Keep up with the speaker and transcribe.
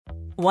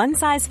One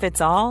size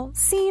fits all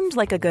seemed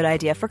like a good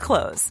idea for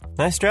clothes.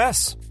 Nice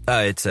dress.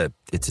 It's a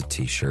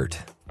t-shirt.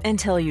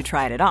 Until you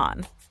tried it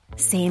on.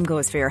 Same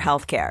goes for your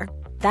healthcare.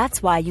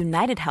 That's why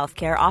United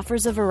Healthcare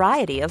offers a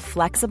variety of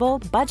flexible,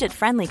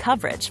 budget-friendly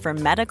coverage for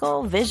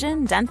medical,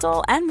 vision,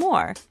 dental, and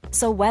more.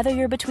 So whether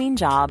you're between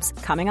jobs,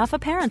 coming off a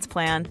parent's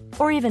plan,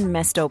 or even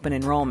missed open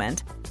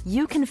enrollment,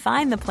 you can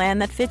find the plan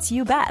that fits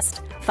you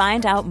best.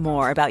 Find out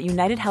more about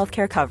United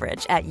Healthcare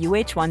coverage at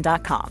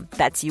uh1.com.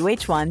 That's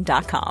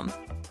uh1.com.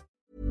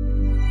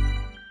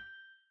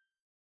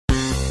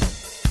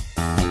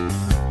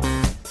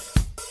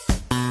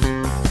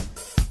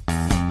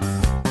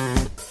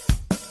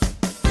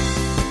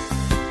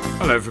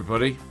 Hello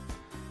everybody,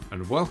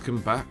 and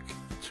welcome back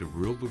to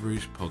Rule the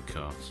Roost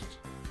podcast.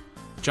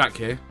 Jack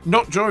here,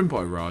 not joined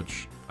by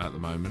Raj at the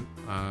moment.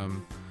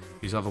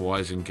 He's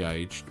otherwise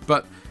engaged,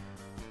 but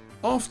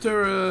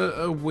after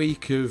a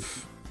week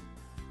of,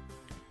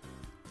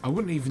 I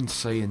wouldn't even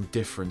say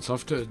indifference,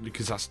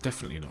 because that's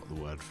definitely not the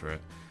word for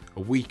it.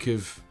 A week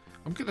of,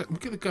 I'm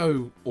gonna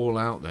go all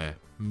out there,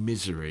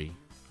 misery.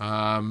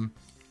 I'm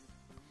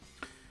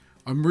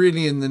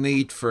really in the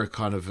need for a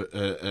kind of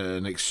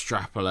an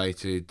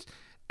extrapolated,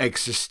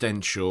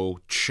 existential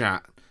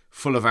chat,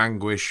 full of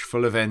anguish,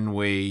 full of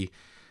ennui,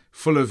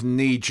 full of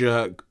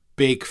knee-jerk,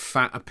 big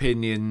fat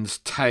opinions,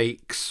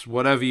 takes,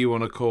 whatever you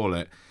want to call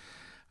it.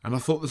 And I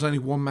thought there's only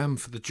one man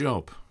for the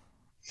job.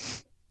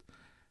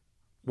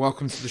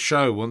 Welcome to the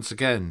show once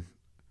again,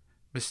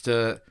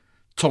 Mr.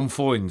 Tom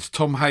Foynes,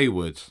 Tom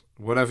Hayward,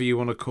 whatever you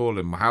want to call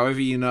him,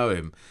 however you know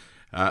him.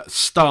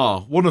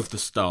 One of the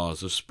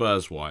stars of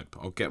Spurs Wipe.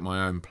 I'll get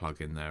my own plug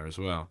in there as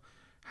well.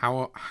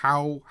 How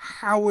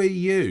are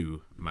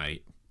you,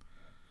 mate?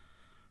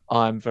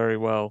 I'm very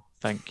well,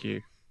 thank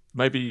you.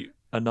 Maybe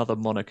another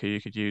moniker you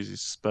could use is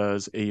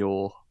Spurs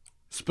Eeyore.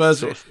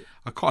 Spurs,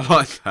 I quite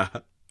like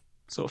that.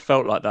 Sort of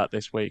felt like that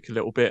this week, a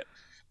little bit,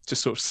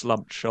 just sort of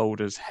slumped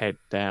shoulders, head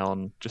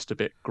down, just a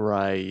bit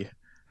grey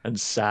and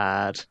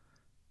sad.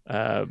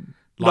 Not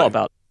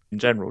about in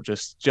general,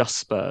 just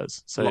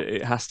Spurs. So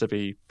it has to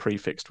be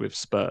prefixed with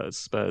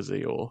Spurs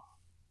Eeyore.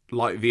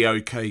 Like the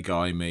OK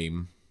Guy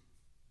meme.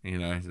 You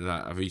know,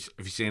 that have you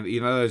seen, you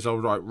know, those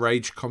old like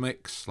Rage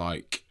comics,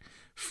 like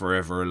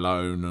Forever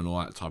Alone and all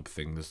that type of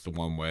thing? There's the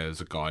one where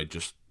there's a guy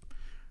just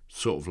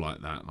sort of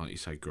like that, like you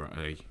say,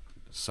 grey,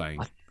 saying,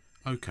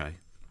 okay. I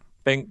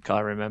think I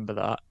remember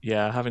that.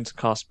 Yeah, having to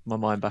cast my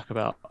mind back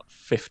about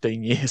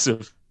 15 years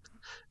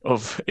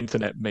of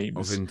internet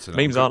memes.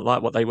 Memes aren't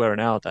like what they were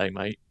in our day,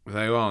 mate.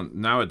 They aren't.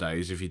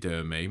 Nowadays, if you do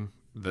a meme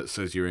that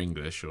says you're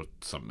English or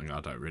something,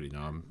 I don't really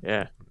know.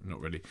 Yeah. Not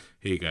really.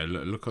 Here you go.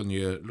 Look on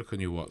your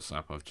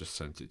WhatsApp. I've just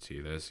sent it to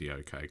you. There's the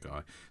OK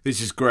Guy.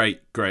 This is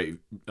great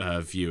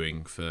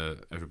viewing for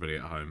everybody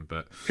at home.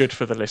 But good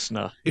for the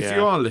listener. If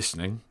you are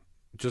listening,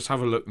 just have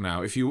a look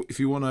now. If you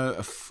want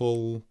a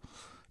full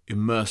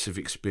immersive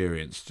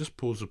experience, just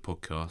pause the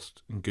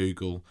podcast and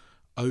Google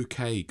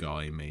OK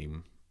Guy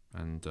meme,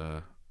 and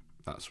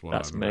that's what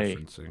I'm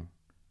referencing.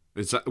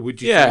 Is that?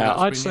 Would you? Yeah,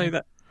 I'd say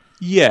that.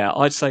 Yeah,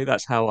 I'd say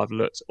that's how I've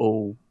looked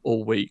all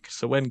week.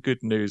 So when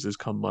good news has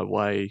come my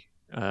way,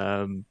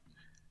 I've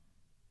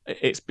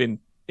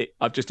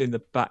just in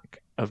the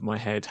back of my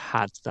head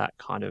had that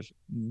kind of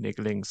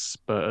niggling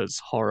Spurs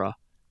horror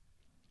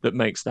that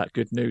makes that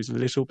good news a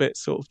little bit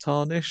sort of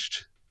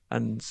tarnished,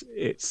 and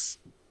it's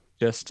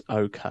just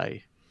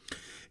okay.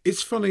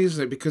 It's funny,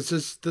 isn't it?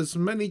 Because there's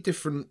many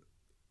different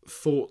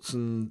thoughts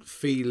and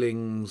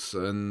feelings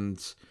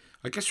and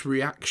I guess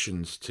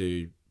reactions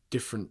to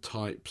different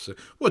types of,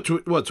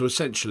 to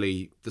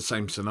essentially the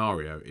same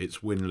scenario.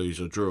 It's win, lose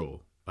or draw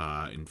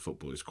in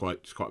football. It's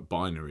quite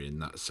binary in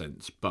that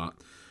sense, but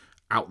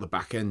out the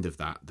back end of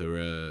that there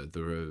are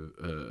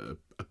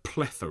a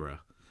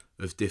plethora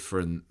of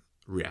different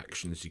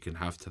reactions you can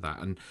have to that.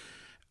 And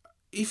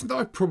even though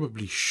I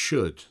probably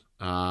should,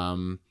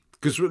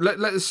 because let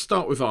us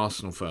start with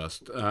Arsenal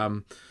first.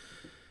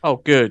 Oh,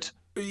 good.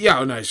 Yeah,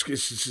 I know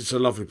it's a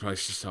lovely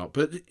place to start,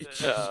 but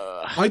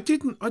I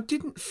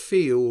didn't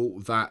feel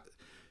that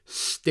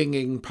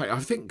stinging pain. I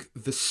think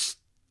the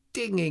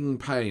stinging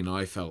pain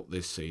I felt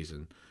this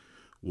season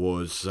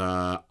was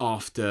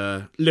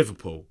after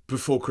Liverpool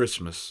before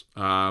Christmas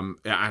at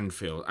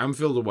Anfield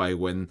away,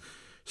 when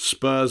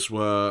Spurs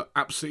were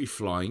absolutely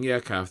flying. Yeah,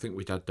 okay, I think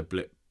we'd had the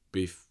blip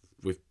with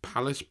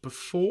Palace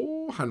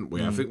before, hadn't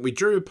we? I think we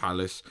drew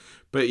Palace,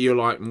 but you're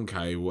like,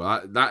 okay,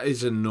 well, that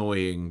is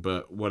annoying,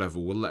 but whatever,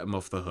 we'll let them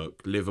off the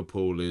hook.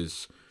 Liverpool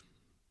is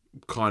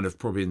kind of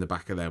probably in the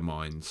back of their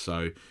minds,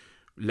 so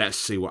let's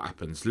see what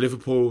happens.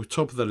 Liverpool,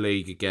 top of the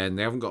league again.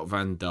 They haven't got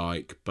Van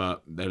Dijk,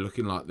 but they're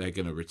looking like they're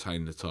going to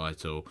retain the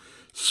title.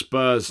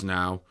 Spurs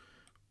now,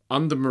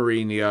 under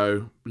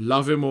Mourinho,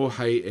 love him or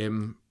hate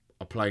him,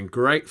 are playing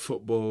great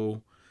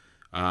football.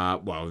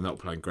 Well, not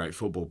playing great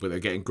football, but they're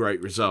getting great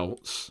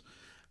results.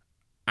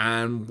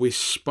 And we're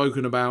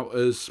spoken about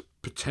as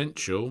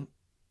potential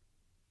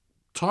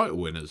title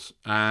winners.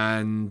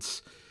 And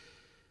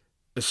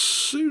as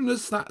soon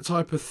as that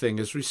type of thing,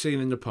 as we've seen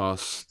in the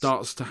past,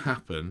 starts to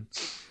happen,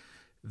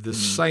 the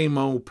same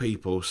old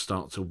people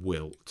start to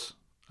wilt.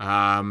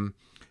 And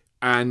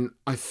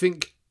I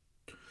think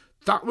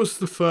that was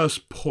the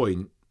first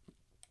point,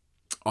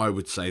 I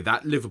would say,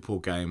 that Liverpool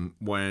game,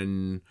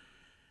 when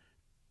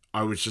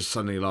I was just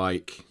suddenly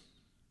like,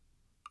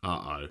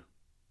 uh-oh.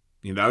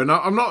 You know, and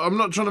I'm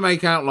not trying to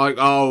make out like,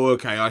 oh,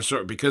 okay, I saw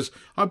it, because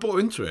I bought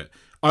into it.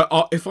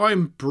 If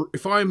I'm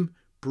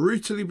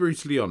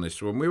brutally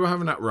honest, when we were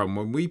having that run,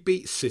 when we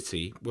beat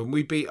City, when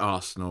we beat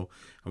Arsenal,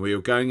 and we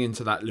were going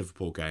into that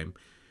Liverpool game,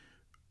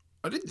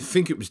 I didn't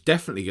think it was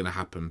definitely going to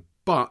happen.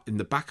 But in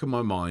the back of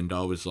my mind,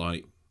 I was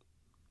like,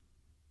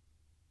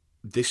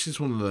 this is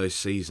one of those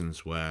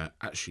seasons where,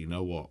 actually, you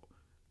know what?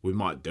 We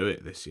might do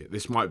it this year.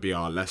 This might be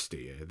our Leicester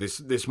year.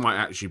 This might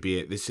actually be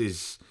it. This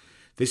is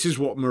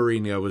what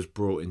Mourinho was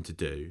brought in to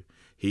do.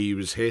 He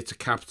was here to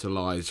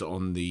capitalise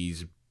on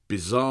these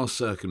bizarre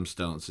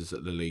circumstances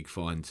that the league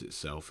finds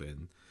itself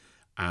in,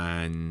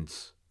 and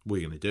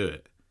we're going to do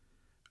it.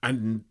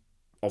 And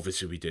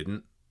obviously we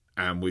didn't,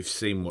 and we've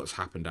seen what's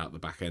happened out the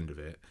back end of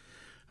it.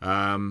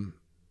 And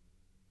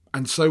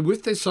so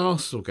with this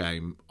Arsenal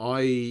game,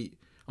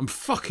 I'm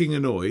fucking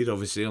annoyed,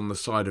 obviously, on the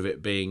side of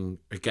it being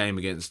a game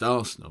against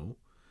Arsenal,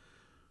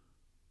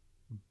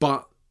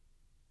 but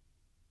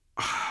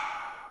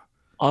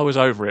I was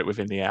over it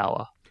within the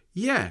hour.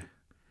 Yeah,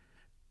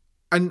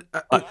 and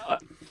I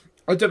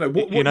don't know.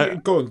 What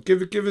go on,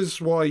 give us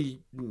where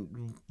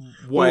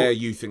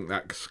you think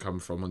that's come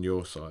from on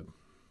your side.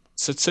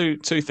 So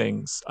two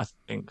things. I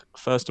think,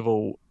 first of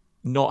all,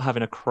 not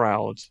having a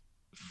crowd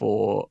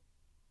for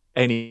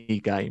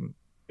any game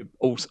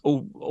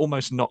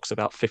almost knocks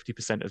about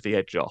 50% of the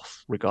edge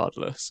off,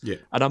 regardless. Yeah.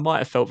 And I might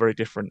have felt very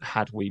different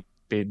had we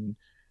been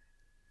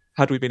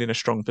in a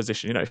strong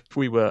position. You know, if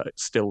we were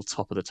still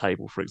top of the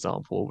table, for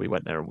example, we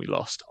went there and we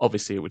lost,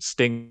 obviously it would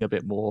sting a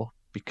bit more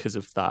because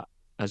of that,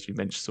 as you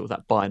mentioned, sort of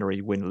that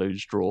binary win,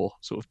 lose, draw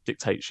sort of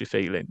dictates your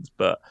feelings.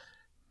 But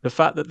the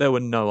fact that there were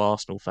no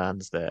Arsenal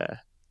fans there,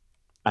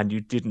 and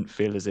you didn't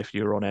feel as if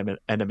you were on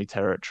enemy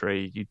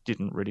territory, you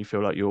didn't really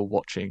feel like you were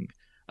watching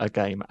a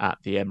game at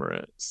the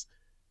Emirates,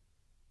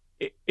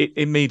 it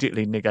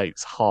immediately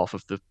negates half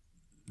of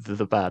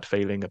the bad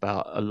feeling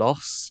about a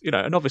loss. You know,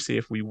 and obviously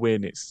if we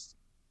win, it's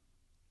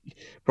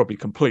probably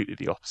completely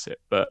the opposite,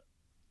 but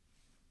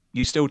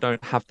you still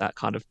don't have that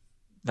kind of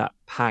that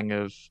pang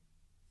of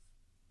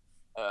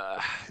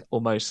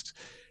almost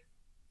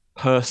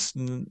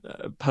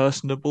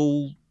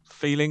personable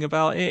feeling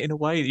about it. In a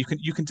way,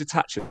 you can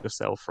detach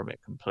yourself from it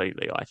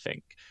completely, I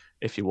think,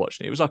 if you're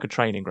watching it. It was like a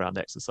training ground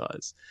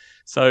exercise.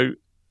 So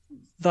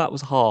that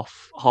was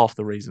half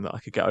the reason that I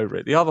could get over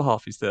it. The other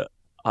half is that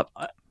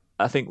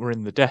I think we're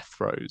in the death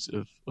throes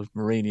of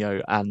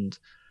Mourinho and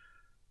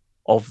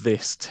of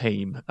this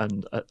team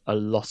and a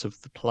lot of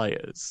the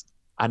players,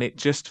 and it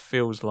just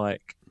feels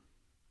like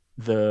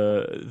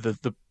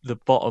the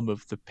bottom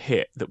of the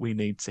pit that we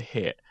need to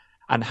hit,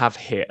 and have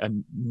hit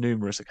on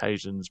numerous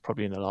occasions,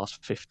 probably in the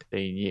last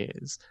 15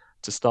 years,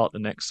 to start the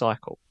next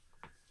cycle.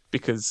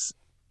 Because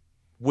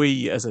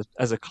we, as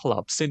a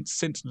club,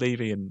 since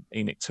Levy and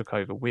ENIC took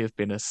over, we have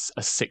been a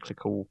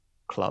cyclical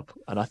club.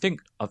 And I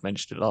think I've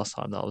mentioned it last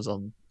time that I was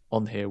on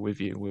here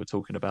with you. We were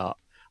talking about,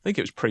 I think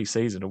it was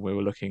pre-season, and we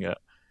were looking at,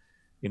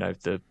 you know,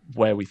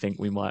 where we think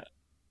we might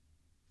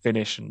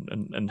finish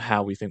and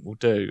how we think we'll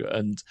do.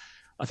 And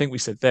I think we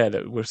said there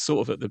that we're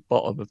sort of at the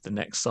bottom of the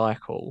next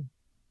cycle,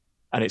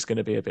 and it's going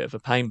to be a bit of a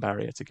pain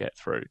barrier to get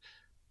through.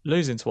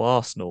 Losing to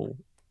Arsenal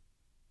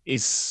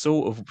is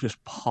sort of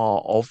just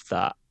part of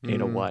that in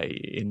a way.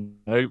 You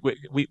know,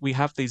 we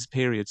have these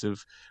periods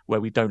of where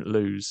we don't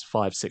lose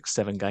 5, 6,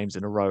 7 games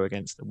in a row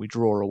against them. We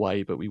draw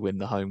away, but we win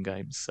the home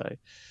games. So,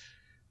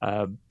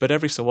 but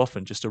every so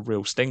often, just a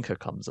real stinker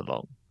comes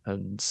along,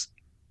 and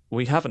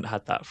we haven't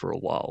had that for a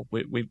while.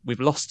 We've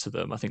lost to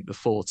them. I think the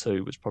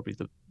 4-2 was probably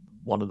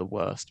one of the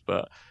worst,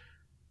 but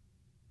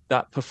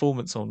that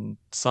performance on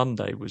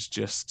Sunday was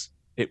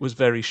it was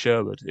very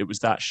Sherwood. It was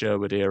that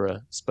Sherwood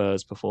era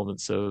Spurs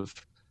performance of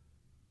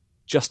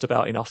just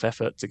about enough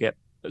effort to get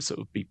sort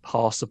of be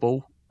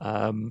passable,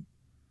 but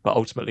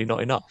ultimately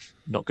not enough,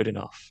 not good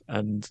enough.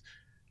 And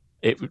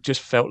it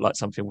just felt like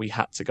something we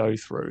had to go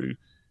through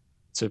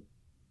to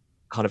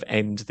kind of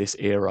end this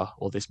era,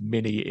 or this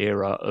mini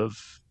era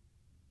of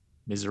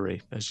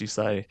misery, as you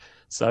say.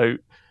 So,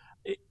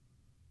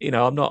 you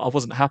know, I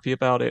wasn't happy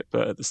about it,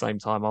 but at the same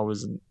time, I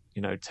wasn't,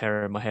 you know,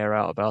 tearing my hair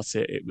out about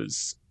it. It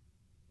was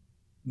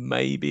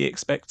maybe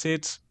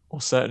expected,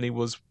 or certainly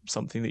was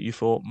something that you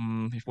thought,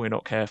 if we're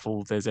not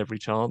careful, there's every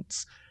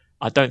chance.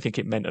 I don't think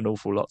it meant an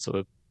awful lot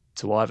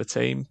to either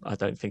team. I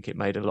don't think it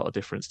made a lot of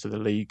difference to the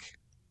league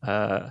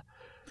either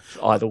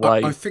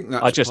way. I think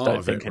that's I just part don't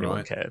of think it, anyone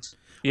right? cared.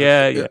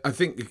 Yeah. I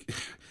think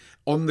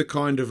on the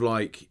kind of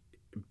like,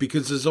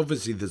 because there's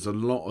a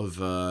lot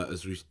of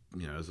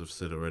as I've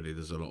said already,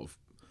 there's a lot of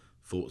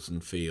thoughts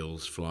and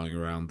feels flying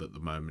around at the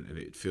moment, and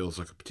it feels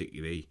like a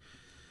particularly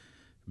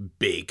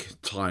big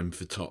time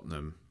for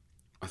Tottenham.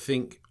 I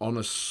think on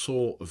a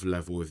sort of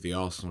level with the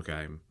Arsenal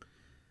game,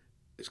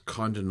 it's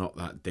kind of not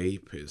that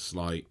deep. It's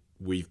like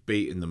we've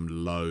beaten them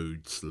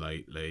loads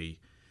lately.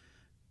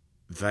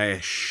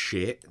 They're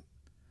shit,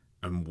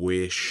 and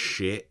we're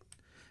shit,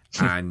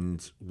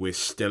 and we're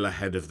still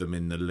ahead of them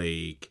in the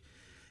league.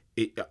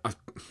 It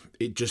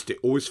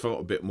always felt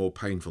a bit more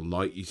painful,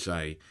 like you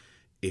say,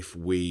 if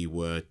we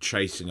were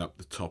chasing up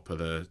the top of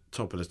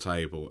the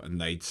table and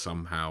they'd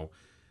somehow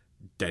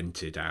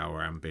dented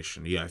our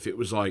ambition. Yeah, if it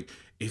was like,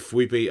 if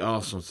we beat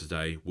Arsenal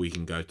today, we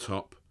can go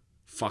top.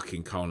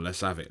 Fucking con,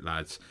 let's have it,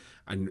 lads.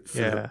 And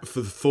for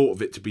the thought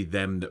of it to be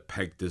them that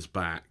pegged us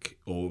back,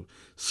 or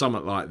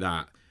something like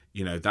that,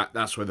 you know,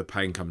 that's where the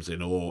pain comes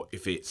in. Or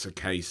if it's a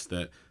case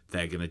that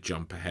they're going to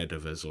jump ahead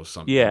of us or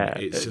something. Yeah,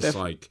 it's just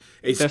like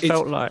it's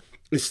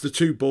the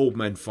two bald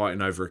men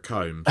fighting over a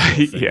comb, sort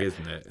of thing,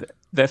 isn't it?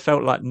 There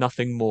felt like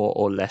nothing more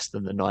or less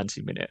than the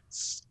 90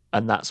 minutes,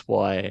 and that's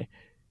why,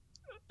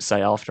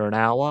 say, after an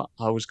hour,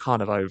 I was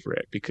kind of over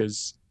it,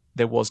 because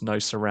there was no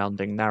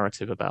surrounding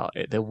narrative about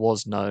it. There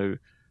was no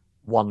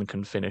one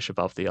can finish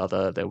above the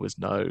other. There was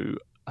no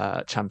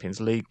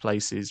Champions League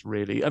places,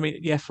 really. I mean,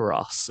 yeah, for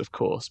us, of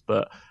course,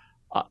 but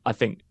I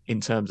think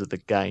in terms of the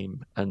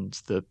game and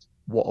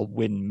what a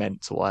win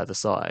meant to either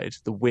side,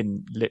 the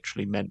win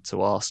literally meant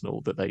to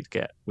Arsenal that they'd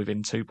get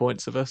within 2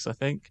 points of us, I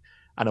think,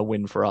 and a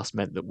win for us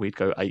meant that we'd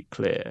go 8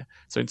 clear.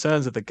 So in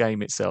terms of the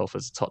game itself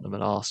as Tottenham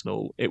and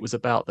Arsenal, it was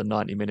about the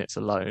 90 minutes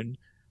alone,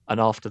 and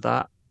after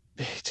that,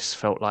 it just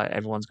felt like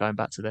everyone's going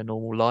back to their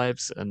normal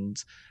lives. And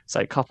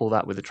say, couple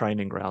that with the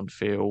training ground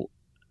feel,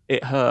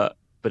 it hurt,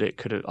 but it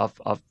could have.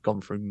 I've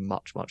gone through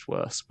much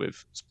worse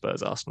with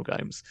Spurs Arsenal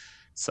games,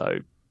 so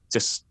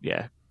just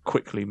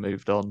quickly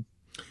moved on.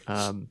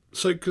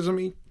 So, because I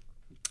mean,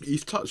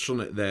 you've touched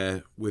on it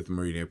there with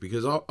Mourinho,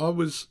 because I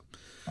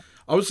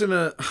was in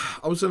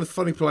a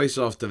funny place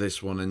after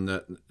this one, in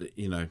that,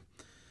 you know,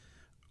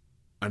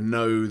 I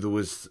know there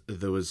was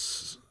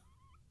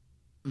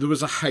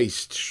a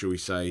haste, shall we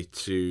say,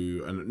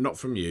 and not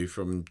from you,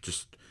 from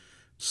just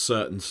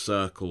certain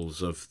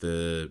circles of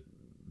the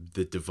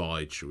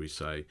divide, shall we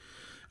say,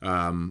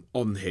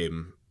 on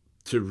him,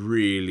 to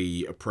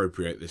really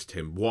appropriate this to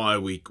him. Why are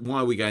we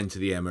going to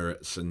the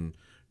Emirates and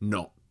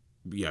not,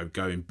 you know,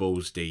 going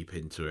balls deep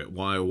into it?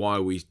 Why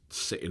are we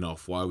sitting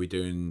off? Why are we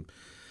doing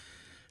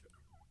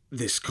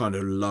this kind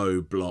of low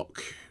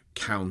block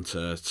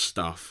counter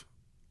stuff?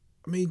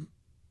 I mean,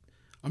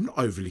 I'm not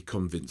overly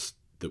convinced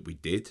that we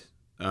did.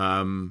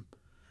 And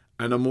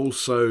I'm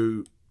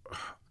also,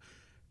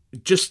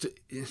 just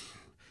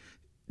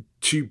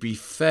to be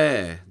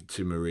fair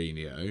to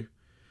Mourinho,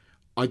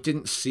 I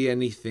didn't see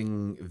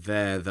anything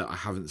there that I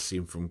haven't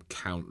seen from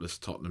countless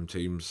Tottenham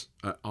teams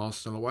at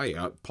Arsenal away,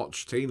 at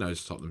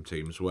Pochettino's Tottenham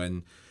teams,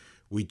 when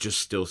we just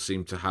still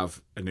seem to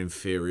have an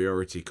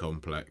inferiority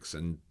complex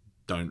and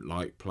don't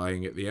like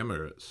playing at the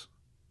Emirates.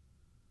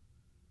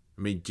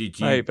 I mean,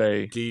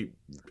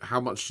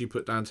 how much do you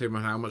put down to him,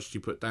 and how much do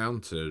you put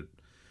down to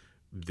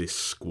this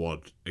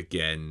squad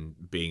again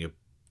being a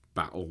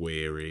battle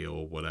weary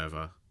or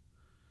whatever?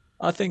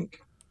 I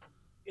think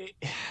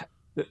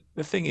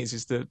the thing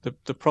is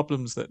the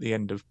problems at the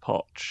end of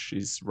Poch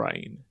is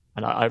reign,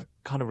 and I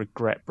kind of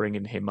regret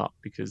bringing him up,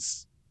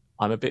 because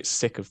I'm a bit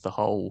sick of the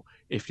whole,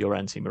 if you're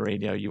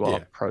anti-Mourinho, you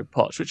are pro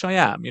Poch, which I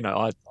am. You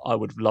know, I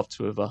would love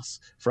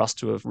for us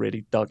to have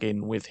really dug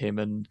in with him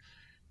and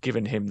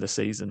given him the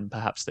season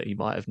perhaps that he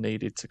might have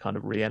needed to kind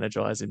of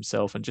re-energise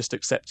himself, and just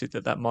accepted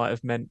that might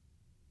have meant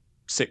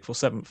 6th or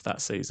 7th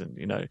that season,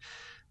 you know.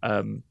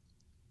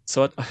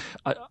 So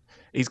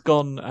he's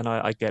gone, and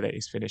I get it,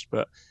 he's finished,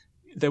 but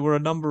there were a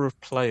number of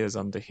players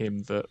under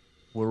him that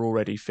were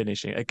already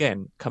finishing,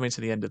 again, coming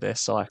to the end of their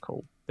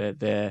cycle.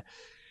 Their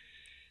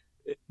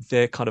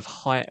kind of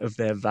height of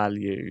their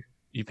value.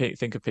 You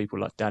think of people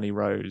like Danny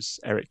Rose,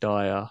 Eric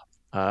Dyer.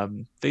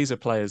 These are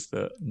players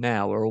that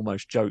now are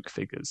almost joke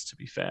figures, to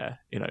be fair.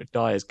 You know,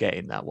 Dyer's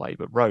getting that way,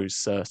 but Rose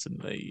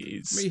certainly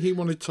is. I mean, he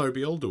wanted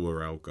Toby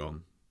Alderweireld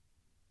gone.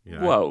 You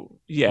know, well,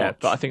 yeah,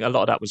 but I think a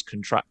lot of that was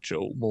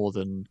contractual more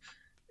than...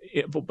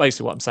 But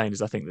basically what I'm saying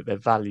is I think that their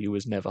value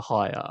was never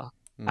higher,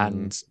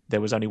 and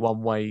there was only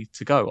one way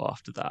to go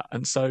after that.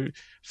 And so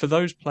for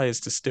those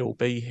players to still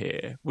be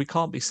here, we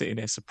can't be sitting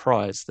here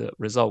surprised that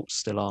results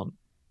still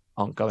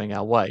aren't going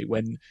our way,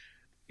 when,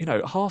 you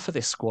know, half of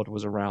this squad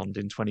was around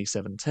in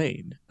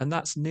 2017, and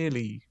that's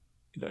nearly,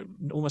 you know,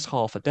 almost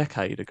half a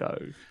decade ago.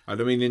 I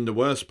mean, in the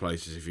worst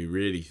places, if you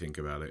really think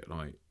about it,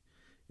 like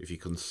if you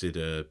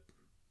consider,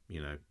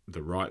 you know,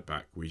 the right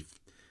back, we've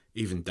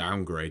even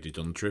downgraded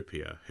on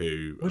Trippier,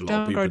 who we've a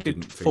lot of people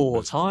didn't think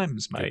 4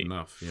 times, mate.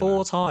 Enough,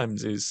 4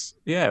 times is,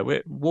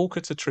 we're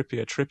Walker to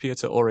Trippier, Trippier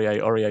to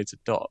Aurier to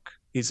Doc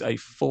is a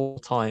 4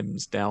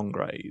 times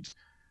downgrade,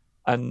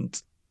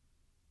 and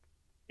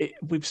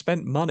we've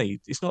spent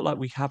money. It's not like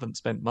we haven't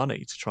spent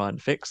money to try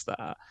and fix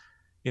that.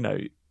 You know,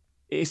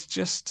 it's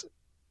just,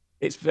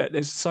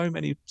 there's so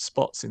many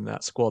spots in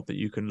that squad that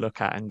you can look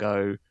at and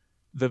go,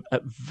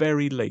 at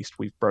very least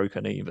we've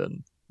broken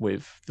even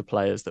with the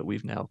players that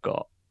we've now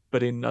got.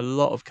 But in a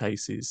lot of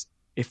cases,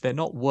 if they're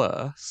not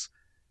worse,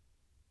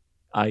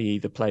 i.e.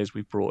 the players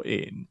we've brought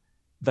in,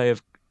 they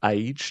have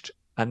aged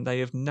and they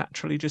have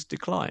naturally just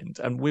declined.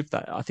 And with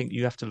that, I think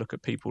you have to look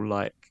at people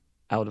like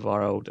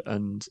Alderweireld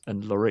and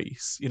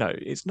Lloris.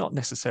 It's not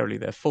necessarily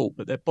their fault,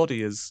 but their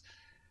body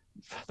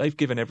they've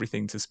given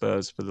everything to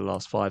Spurs for the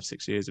last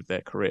 5-6 years of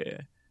their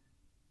career,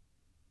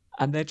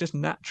 and they're just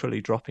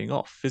naturally dropping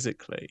off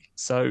physically.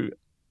 So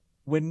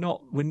we're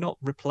not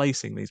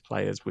replacing these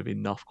players with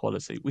enough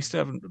quality. We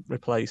still haven't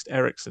replaced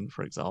Eriksen,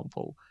 for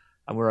example,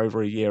 and we're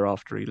over a year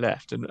after he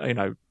left. And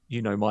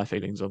my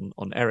feelings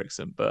on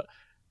Eriksen, but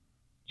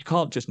you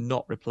can't just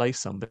not replace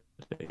somebody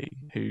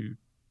who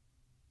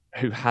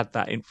had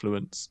that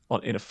influence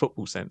in a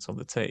football sense on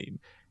the team.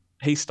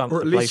 He stunk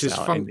the place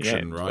out in the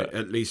end, right?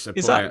 At least a player,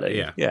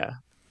 exactly, yeah,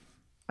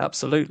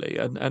 absolutely.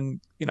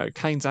 And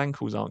Kane's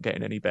ankles aren't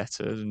getting any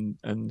better,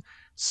 and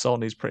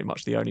Son is pretty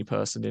much the only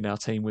person in our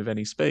team with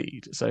any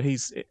speed. So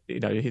his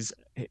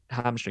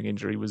hamstring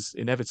injury was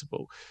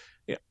inevitable.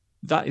 Yeah,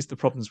 that is the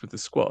problems with the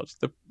squad.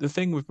 The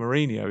thing with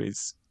Mourinho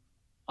is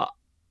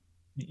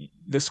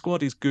the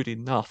squad is good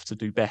enough to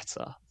do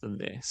better than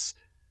this,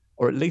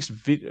 or at least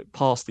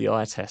pass the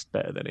eye test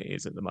better than it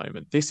is at the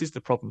moment. This is the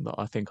problem that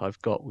I think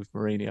I've got with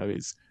Mourinho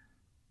is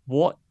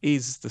what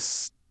is the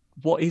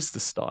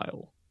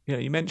style?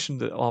 You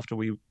mentioned that after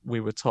we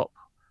were top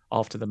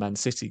after the Man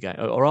City game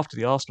or after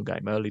the Arsenal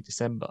game early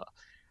December,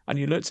 and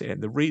you looked at it,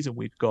 and the reason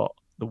we'd got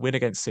the win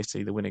against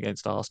City, the win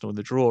against Arsenal, and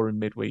the draw in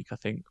midweek, I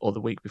think, or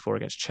the week before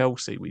against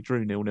Chelsea, we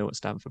drew 0-0 at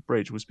Stamford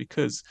Bridge, was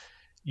because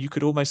you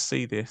could almost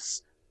see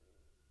this,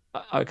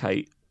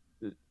 okay,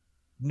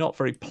 not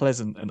very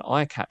pleasant and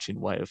eye-catching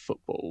way of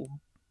football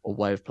or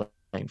way of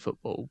playing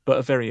football, but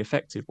a very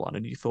effective one.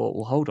 And you thought,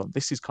 well, hold on,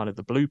 this is kind of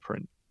the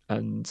blueprint.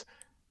 And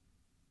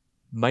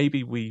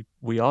maybe we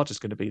are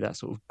just going to be that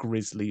sort of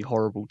grisly,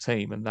 horrible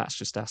team, and that's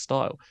just our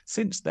style.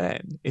 Since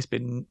then, it's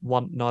been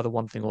neither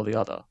one thing or the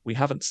other. We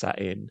haven't sat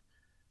in.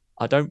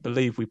 I don't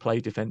believe we play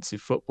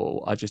defensive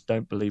football. I just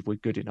don't believe we're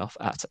good enough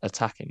at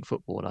attacking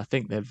football. And I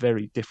think they're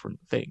very different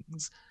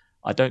things.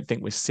 I don't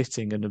think we're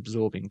sitting and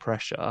absorbing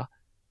pressure.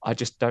 I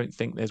just don't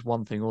think there's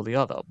one thing or the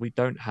other. We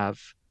don't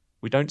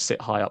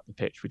sit high up the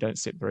pitch. We don't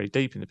sit very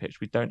deep in the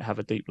pitch. We don't have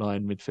a deep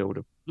line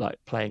midfielder like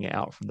playing it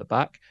out from the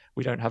back.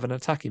 We don't have an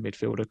attacking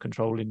midfielder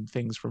controlling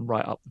things from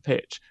right up the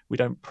pitch. We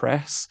don't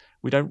press.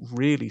 We don't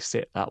really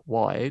sit that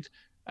wide.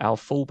 Our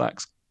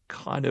fullbacks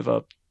kind of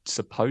are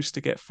supposed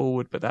to get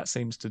forward, but that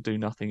seems to do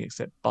nothing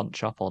except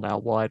bunch up on our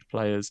wide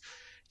players.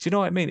 Do you know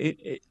what I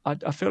mean?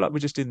 I feel like we're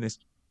just in this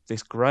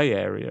grey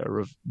area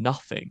of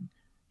nothing.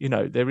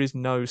 There is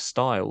no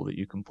style that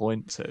you can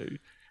point to.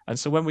 And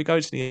so when we go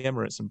to the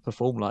Emirates and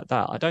perform like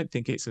that, I don't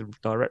think it's a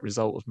direct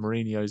result of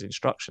Mourinho's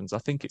instructions. I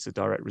think it's a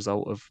direct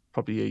result of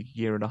probably a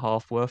year and a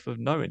half worth of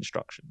no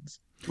instructions.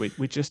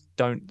 We just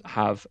don't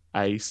have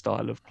a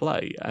style of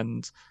play,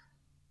 and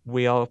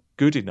we are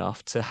good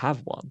enough to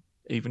have one.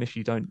 Even if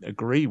you don't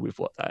agree with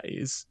what that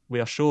is, we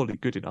are surely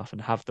good enough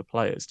and have the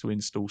players to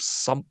install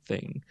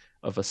something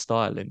of a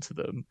style into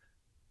them.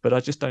 But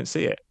I just don't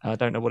see it. I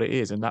don't know what it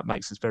is, and that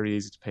makes it very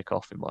easy to pick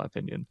off, in my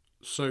opinion.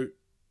 So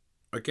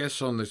I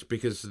guess on this,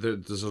 because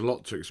there's a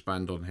lot to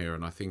expand on here,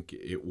 and I think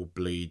it will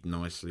bleed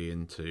nicely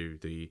into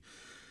the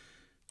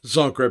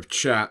Zagreb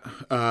chat.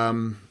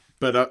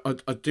 But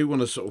I do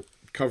want to sort of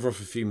cover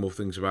off a few more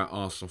things about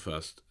Arsenal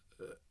first.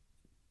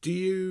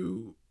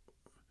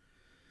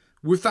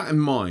 With that in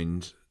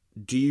mind,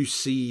 do you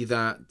see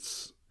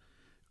that?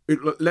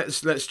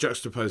 Let's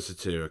juxtapose the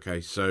two,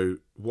 okay? So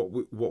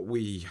what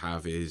we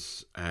have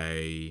is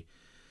a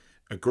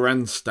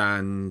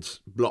grandstand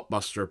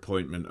blockbuster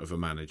appointment of a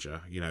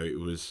manager.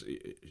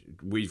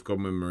 We've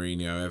gone with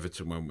Mourinho,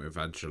 Everton went with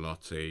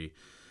Ancelotti,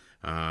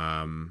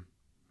 and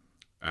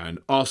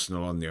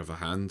Arsenal, on the other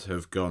hand,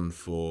 have gone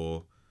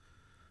for,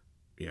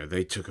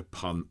 they took a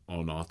punt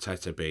on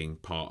Arteta being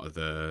part of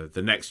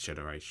the next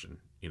generation.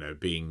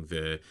 Being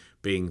the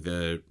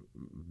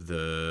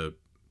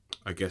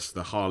I guess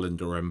the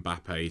Haaland or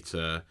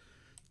Mbappe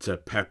to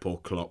Pep or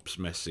Klopp's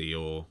Messi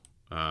or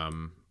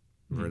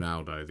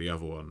Ronaldo, the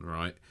other one,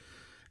 right?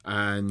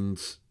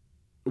 And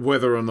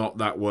whether or not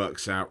that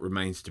works out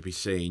remains to be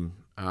seen.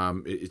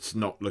 It's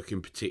not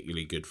looking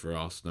particularly good for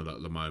Arsenal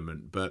at the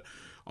moment. But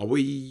are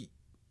we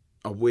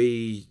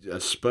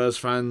as Spurs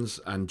fans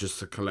and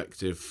just a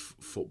collective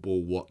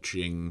football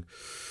watching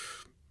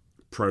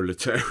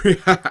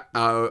proletariat,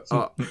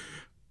 are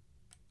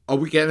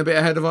we getting a bit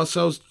ahead of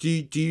ourselves? Do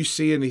you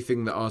see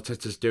anything that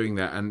Arteta's doing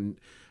there? And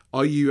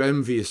are you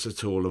envious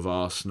at all of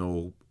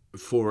Arsenal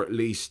for at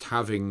least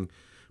having,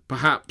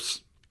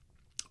 perhaps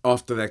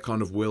after their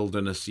kind of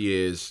wilderness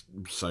years,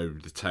 so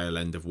the tail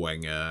end of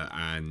Wenger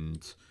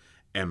and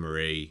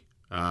Emery,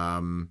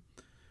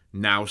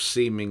 now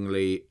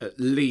seemingly at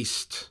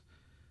least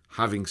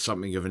having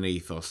something of an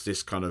ethos,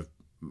 this kind of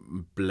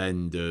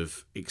blend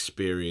of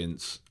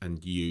experience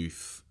and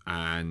youth,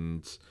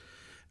 and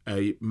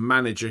a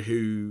manager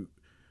who,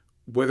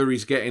 whether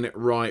he's getting it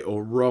right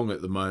or wrong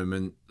at the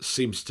moment,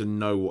 seems to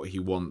know what he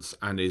wants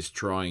and is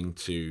trying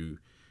to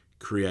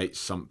create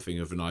something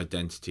of an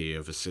identity,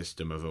 of a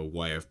system, of a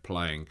way of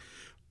playing.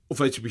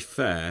 Although, to be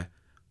fair,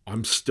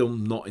 I'm still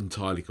not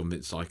entirely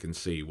convinced I can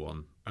see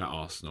one. at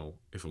Arsenal,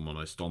 if I'm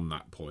honest, on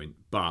that point.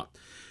 But,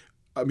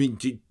 I mean,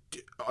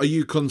 are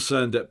you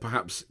concerned that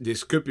perhaps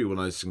this could be one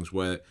of those things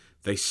where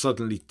they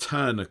suddenly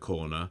turn a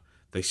corner,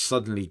 they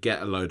suddenly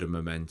get a load of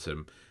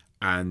momentum,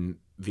 and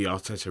the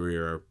Arteta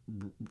era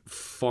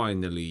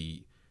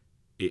finally,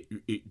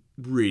 it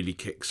really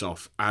kicks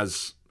off,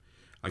 as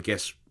I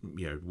guess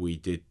we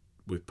did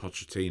with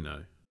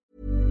Pochettino?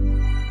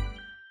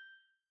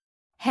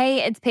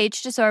 Hey, it's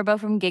Paige DeSorbo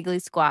from Giggly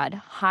Squad.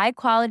 High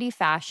quality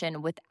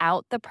fashion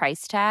without the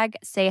price tag.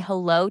 Say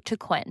hello to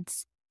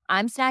Quince.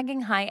 I'm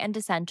snagging high-end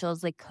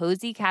essentials like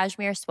cozy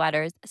cashmere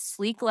sweaters,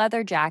 sleek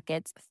leather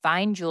jackets,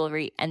 fine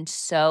jewelry, and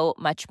so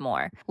much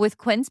more. With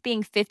Quince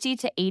being 50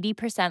 to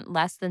 80%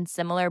 less than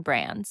similar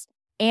brands.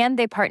 And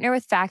they partner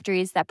with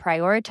factories that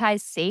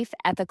prioritize safe,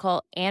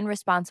 ethical, and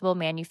responsible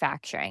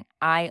manufacturing.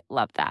 I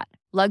love that.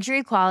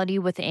 Luxury quality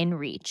within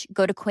reach.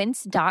 Go to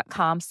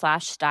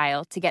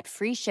quince.com/style to get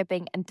free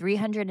shipping and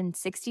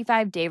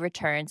 365-day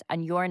returns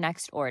on your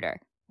next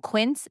order.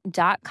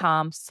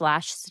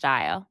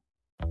 Quince.com/style.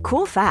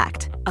 Cool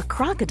fact, a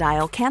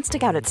crocodile can't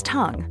stick out its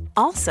tongue.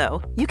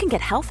 Also, you can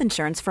get health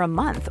insurance for a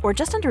month or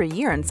just under a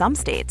year in some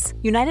states.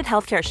 United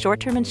Healthcare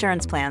short-term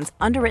insurance plans,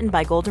 underwritten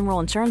by Golden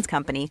Rule Insurance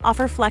Company,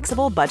 offer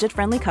flexible,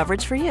 budget-friendly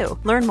coverage for you.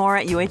 Learn more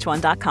at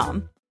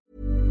uh1.com.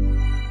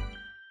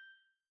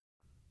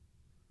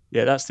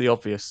 Yeah, that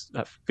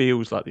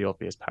feels like the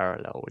obvious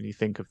parallel when you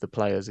think of the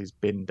players he's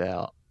binned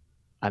out,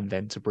 and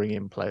then to bring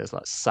in players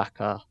like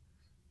Saka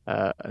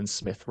and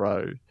Smith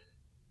Rowe.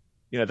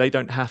 They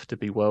don't have to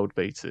be world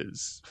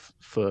beaters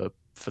for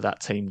that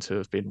team to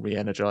have been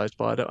re-energized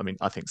by it. I mean,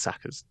 I think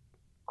Saka's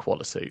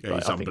quality. Yeah,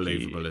 he's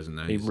unbelievable, isn't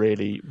he? He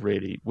really,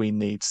 really, we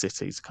need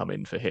City to come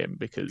in for him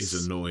because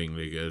he's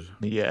annoyingly good.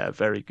 Yeah,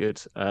 very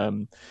good.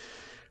 And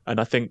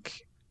I think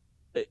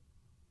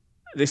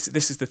this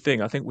is the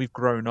thing. I think we've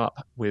grown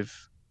up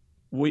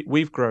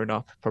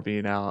probably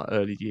in our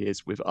early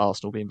years with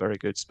Arsenal being very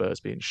good, Spurs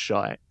being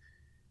shite,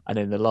 and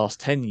in the last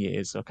 10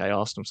 years, okay,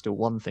 Arsenal still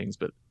won things,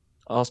 but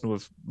Arsenal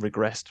have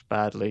regressed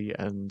badly,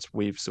 and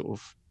we've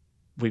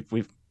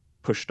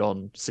pushed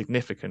on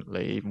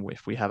significantly, even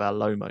if we have our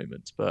low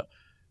moments. But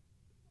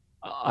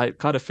I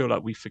kind of feel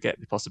like we forget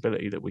the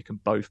possibility that we can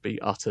both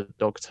be utter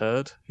dog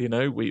turd.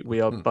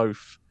 We are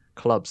both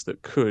clubs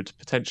that could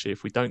potentially,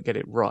 if we don't get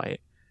it right,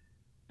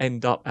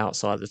 end up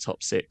outside the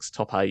top 6,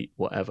 top 8,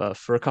 whatever,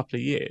 for a couple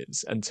of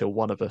years until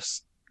one of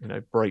us,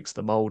 breaks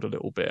the mold a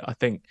little bit. I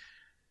think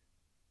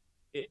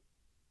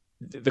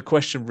the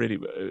question really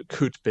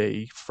could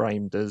be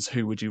framed as,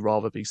 who would you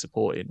rather be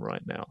supporting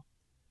right now?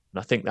 And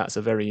I think that's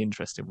a very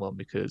interesting one,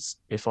 because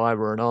if I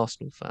were an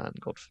Arsenal fan,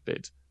 God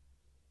forbid,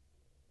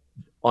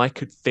 I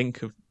could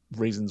think of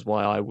reasons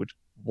why I would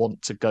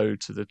want to go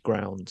to the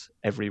ground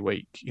every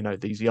week.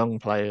 These young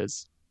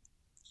players,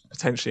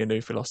 potentially a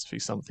new philosophy,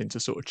 something to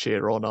sort of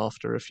cheer on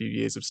after a few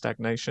years of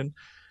stagnation.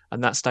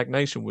 And that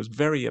stagnation was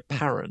very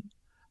apparent,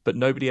 but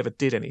nobody ever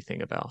did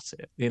anything about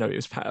it. It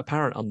was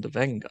apparent under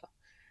Wenger.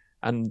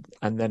 And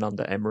then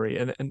under Emery,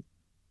 and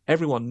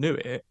everyone knew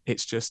it.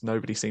 It's just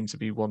nobody seemed to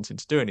be wanting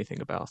to do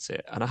anything about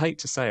it. And I hate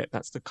to say it,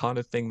 that's the kind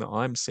of thing that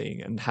I'm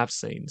seeing and have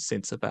seen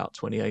since about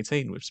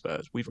 2018 with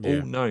Spurs. We've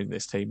all known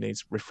this team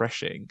needs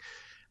refreshing,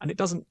 and it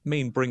doesn't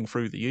mean bring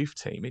through the youth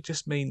team. It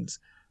just means,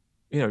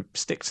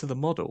 stick to the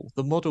model.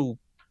 The model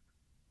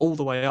all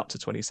the way up to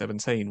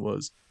 2017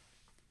 was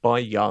buy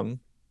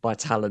young, buy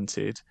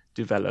talented,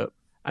 develop,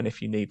 and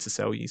if you need to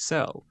sell, you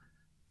sell.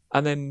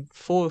 And then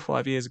 4 or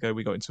 5 years ago,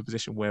 we got into a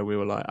position where we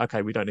were like,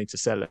 okay, we don't need to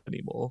sell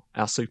anymore.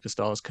 Our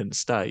superstars can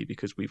stay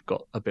because we've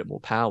got a bit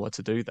more power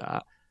to do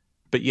that.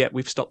 But yet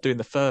we've stopped doing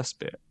the first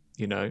bit,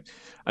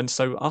 And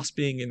so us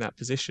being in that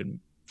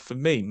position, for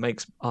me,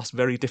 makes us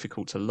very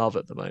difficult to love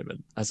at the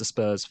moment as a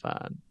Spurs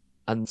fan.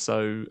 And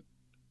so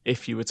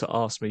if you were to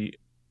ask me,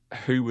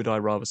 who would I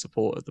rather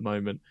support at the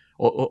moment?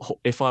 Or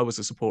if I was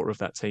a supporter of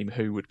that team,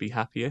 who would be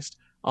happiest?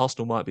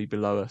 Arsenal might be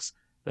below us.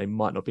 They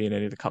might not be in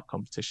any of the cup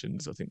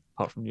competitions, I think,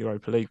 apart from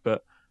Europa League.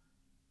 But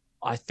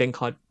I think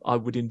I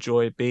would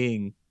enjoy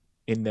being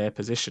in their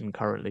position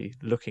currently,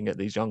 looking at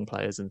these young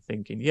players and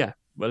thinking, yeah,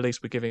 well, at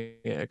least we're giving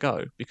it a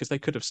go. Because they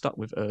could have stuck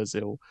with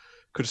Ozil,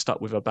 could have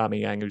stuck with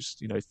Aubameyang, who's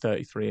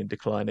 33 and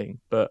declining.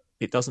 But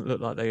it doesn't look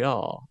like they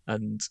are.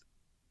 And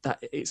that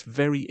it's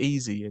very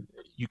easy.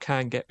 You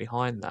can get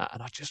behind that.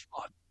 And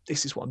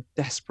this is what I'm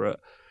desperate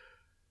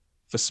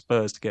for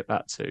Spurs to get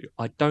back to.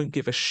 I don't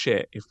give a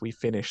shit if we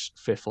finish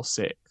 5th or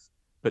 6th,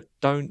 but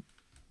don't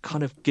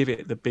kind of give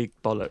it the big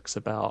bollocks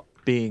about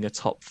being a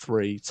top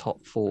 3,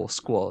 top 4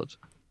 squad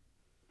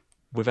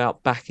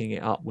without backing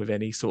it up with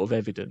any sort of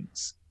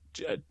evidence,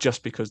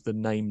 just because the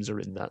names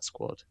are in that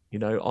squad.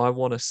 I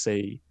want to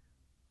see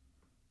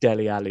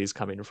Dele Alli's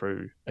coming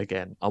through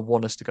again. I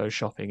want us to go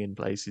shopping in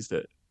places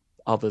that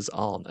others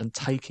aren't, and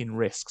taking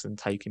risks and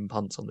taking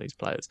punts on these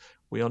players.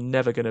 We are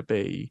never going to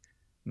be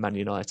Man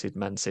United,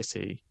 Man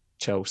City,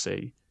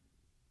 Chelsea.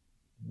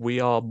 We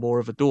are more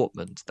of a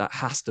Dortmund. That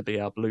has to be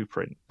our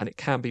blueprint, and it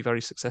can be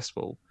very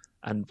successful.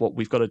 And what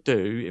we've got to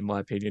do, in my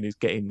opinion, is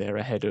get in there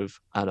ahead of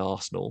an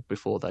Arsenal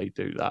before they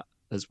do that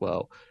as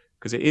well.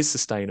 because it is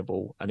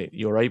sustainable, and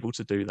you're able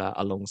to do that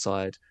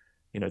alongside,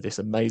 this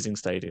amazing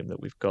stadium that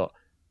we've got.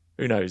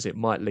 Who knows? It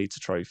might lead to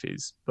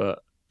trophies, but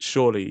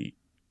surely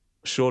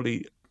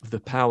the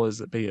powers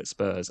that be at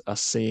Spurs are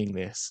seeing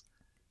this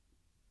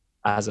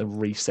as a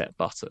reset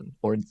button,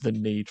 or the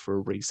need for a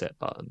reset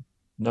button.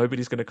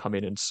 Nobody's going to come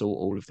in and sort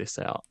all of this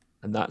out.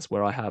 And that's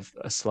where I have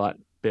a slight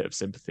bit of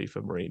sympathy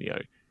for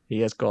Mourinho.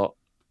 He has got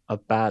a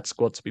bad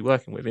squad to be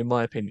working with, in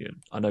my opinion.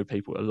 I know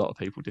a lot of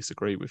people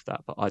disagree with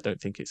that, but I don't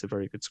think it's a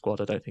very good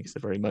squad. I don't think it's a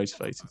very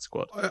motivated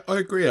squad. I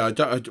agree. I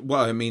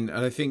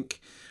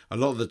think a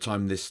lot of the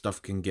time this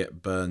stuff can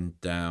get burned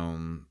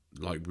down,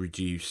 like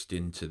reduced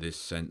into this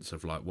sense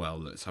of like, well,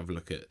 let's have a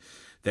look at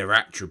their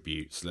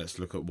attributes. Let's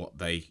look at what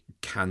they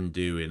can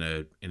do in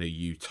a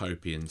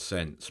utopian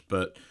sense.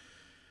 But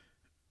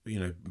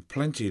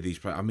plenty of these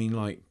players. I mean,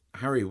 like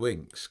Harry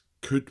Winks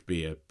could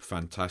be a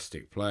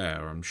fantastic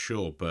player, I'm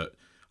sure, but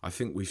I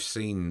think we've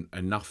seen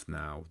enough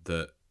now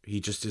that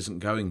he just isn't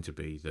going to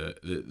be. That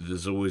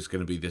there's always going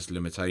to be this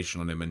limitation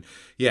on him. And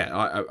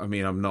yeah, I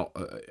mean, I'm not.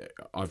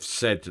 I've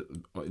said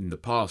in the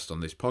past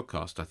on this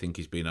podcast, I think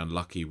he's been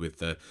unlucky with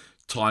the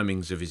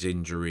timings of his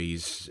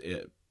injuries,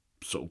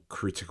 sort of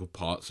critical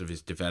parts of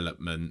his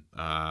development.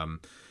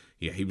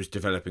 He was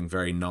developing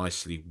very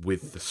nicely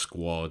with the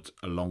squad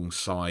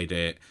alongside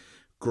it,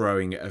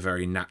 growing at a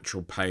very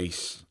natural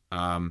pace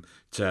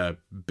to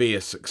be a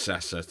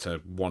successor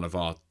to one of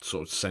our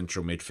sort of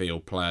central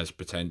midfield players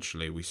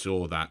potentially. We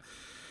saw that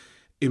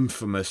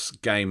infamous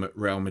game at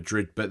Real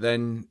Madrid, but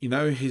then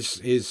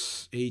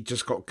he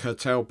just got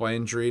curtailed by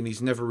injury, and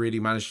he's never really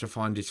managed to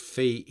find his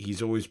feet.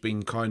 He's always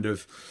been kind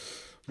of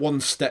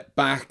one step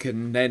back,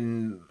 and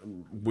then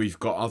we've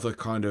got other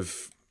kind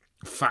of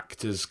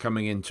factors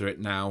coming into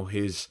it now.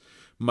 His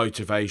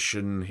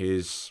motivation,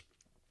 his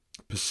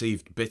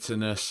perceived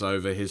bitterness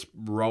over his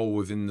role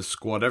within the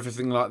squad,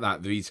 everything like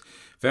that. These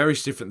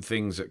various different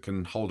things that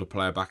can hold a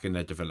player back in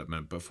their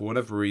development. But for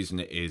whatever reason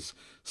it is,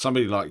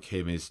 somebody like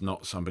him is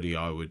not somebody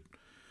I would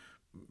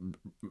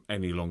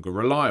any longer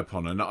rely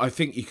upon. And I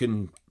think you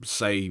can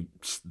say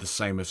the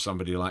same of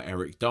somebody like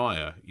Eric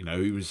Dyer. He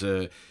was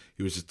a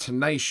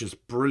tenacious,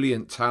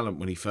 brilliant talent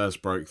when he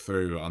first broke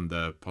through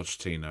under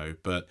Pochettino.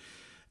 But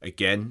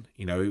again,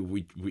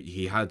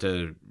 he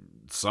had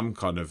some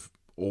kind of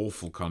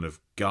awful kind of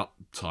gut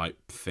type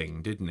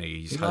thing, didn't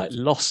he? He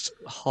lost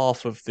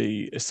half of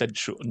the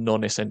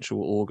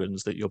non-essential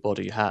organs that your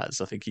body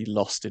has. I think he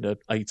lost in an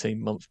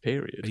 18-month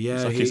period.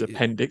 Yeah, his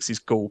appendix, his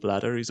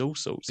gallbladder, his all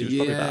sorts. He was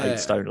probably about 8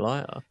 stone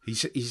lighter.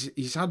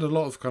 He's had a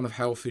lot of kind of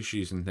health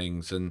issues and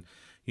things, and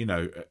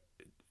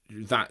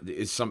that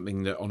is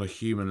something that on a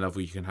human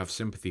level you can have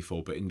sympathy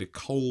for, but in the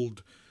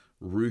cold,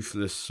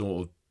 ruthless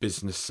sort of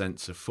business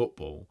sense of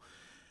football,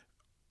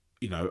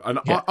 when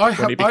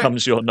he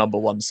becomes your number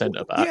one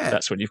centre back,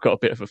 that's when you've got a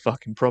bit of a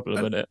fucking problem,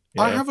 isn't it?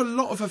 Yeah. I have a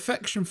lot of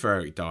affection for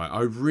Eric Dyer.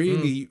 I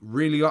really,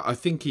 really like. I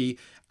think he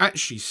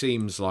actually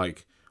seems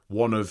like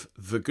one of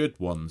the good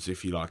ones,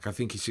 if you like. I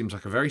think he seems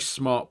like a very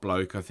smart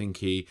bloke. I think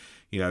he,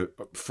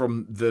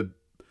 from the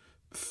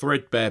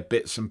threadbare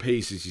bits and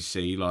pieces you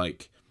see,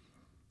 like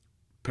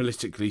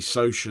politically,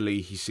 socially,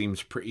 he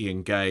seems pretty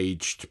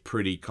engaged,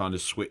 pretty kind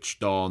of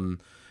switched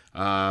on.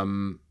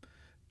 And,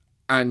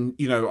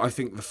 I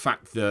think the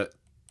fact that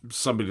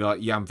somebody like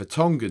Jan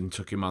Vertonghen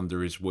took him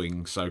under his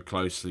wing so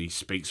closely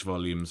speaks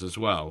volumes as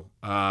well.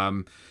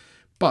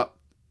 But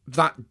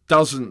that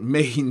doesn't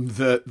mean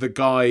that the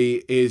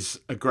guy is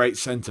a great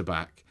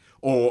centre-back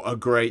or a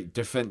great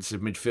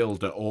defensive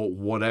midfielder or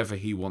whatever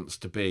he wants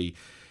to be.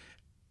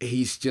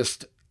 He's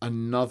just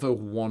another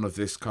one of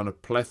this kind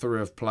of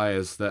plethora of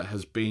players that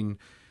has been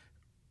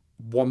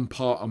one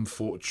part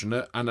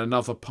unfortunate and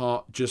another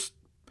part just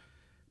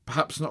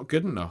perhaps not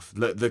good enough.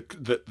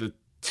 The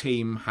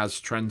team has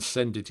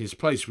transcended his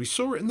place. We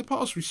saw it in the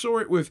past. We saw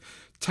it with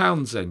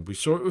Townsend. We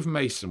saw it with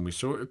Mason. We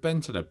saw it with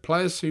Bentaleb.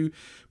 Players who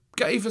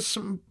gave us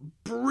some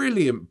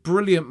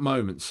brilliant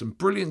moments, some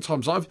brilliant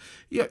times.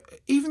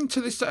 Even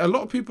to this day, a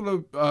lot of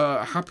people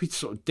are happy to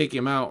sort of dig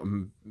him out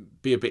and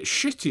be a bit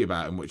shitty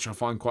about him, which I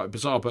find quite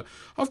bizarre. But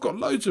I've got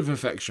loads of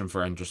affection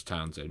for Andros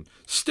Townsend.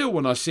 Still,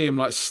 when I see him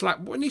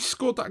when he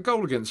scored that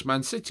goal against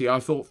Man City,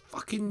 I thought,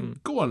 fucking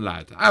go on,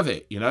 lad, have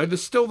it.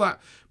 There's still that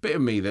bit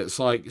of me that's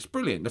like, it's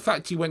brilliant. The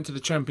fact he went to the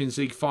Champions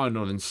League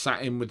final and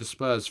sat in with the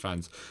Spurs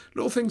fans,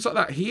 little things like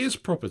that. He is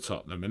proper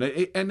Tottenham,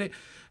 and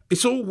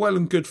it's all well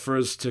and good for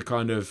us to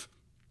kind of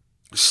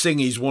sing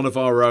he's one of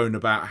our own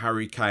about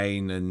Harry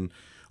Kane and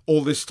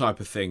all this type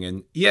of thing.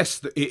 And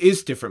yes, it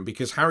is different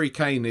because Harry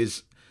Kane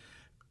is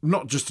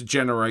not just a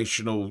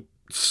generational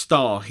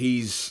star.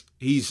 He's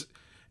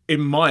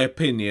in my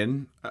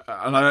opinion,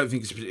 and I don't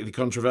think it's a particularly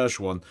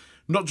controversial one,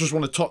 not just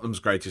one of Tottenham's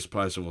greatest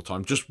players of all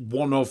time, just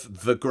one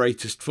of the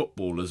greatest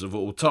footballers of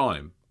all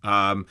time.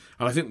 And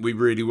I think we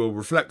really will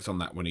reflect on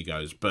that when he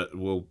goes, but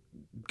we'll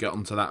get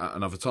onto that at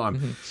another time.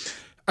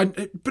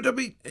 Mm-hmm. But I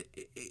mean,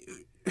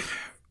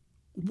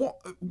 what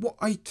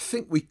I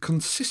think we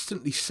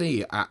consistently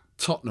see at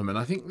Tottenham, and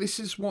I think this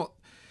is what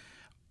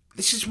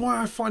this is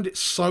why I find it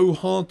so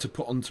hard to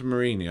put onto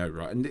Mourinho,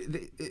 right?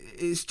 And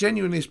it's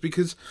genuinely is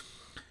because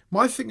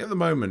my thing at the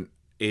moment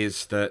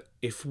is that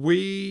if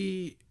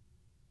we,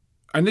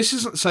 and this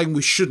isn't saying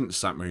we shouldn't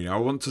sack Mourinho, I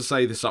want to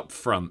say this up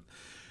front,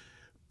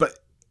 but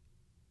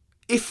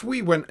if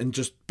we went and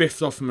just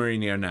biffed off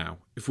Mourinho now,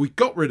 if we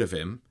got rid of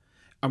him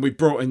and we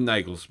brought in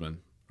Nagelsmann,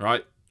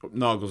 right?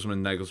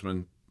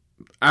 Nagelsmann,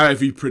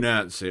 however you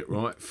pronounce it,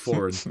 right?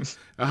 Foreign.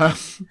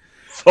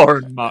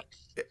 Foreign muck.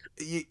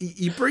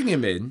 You bring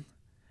him in,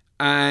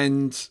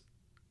 and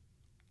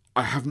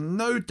I have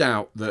no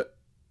doubt that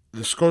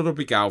the squad will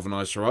be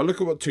galvanised. So I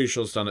look at what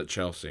Tuchel's done at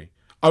Chelsea.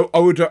 I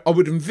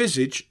would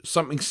envisage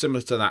something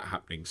similar to that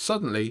happening.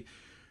 Suddenly,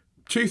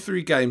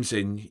 2-3 games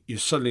in, you're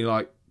suddenly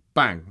like,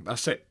 bang,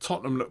 that's it.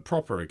 Tottenham look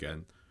proper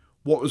again.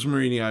 What was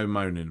Mourinho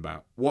moaning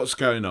about? What's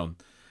going on?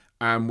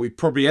 And we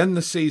probably end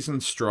the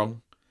season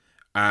strong,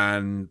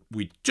 and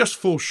we just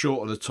fall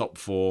short of the top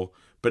 4,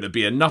 but it'd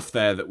be enough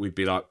there that we'd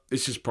be like,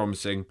 this is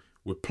promising.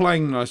 We're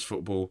playing nice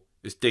football.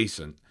 It's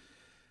decent.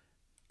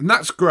 And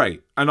that's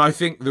great. And I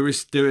think there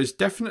is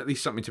definitely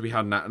something to be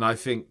had in that. And I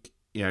think,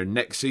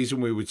 next season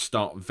we would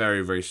start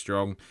very, very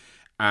strong,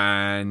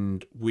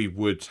 and we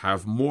would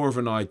have more of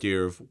an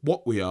idea of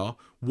what we are,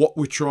 what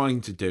we're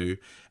trying to do,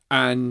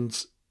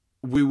 and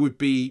we would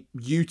be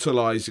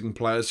utilising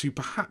players who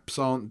perhaps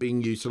aren't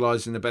being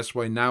utilised in the best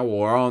way now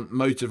or aren't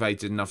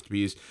motivated enough to be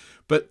used.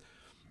 But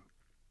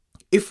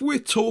if we're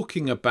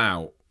talking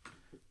about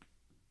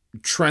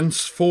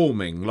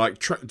transforming,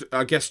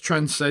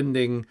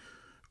 transcending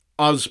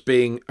us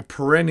being a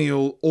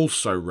perennial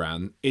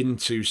also-ran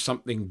into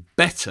something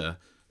better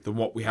than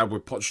what we had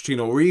with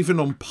Pochettino, or even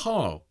on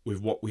par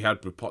with what we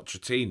had with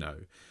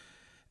Pochettino,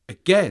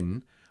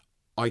 again,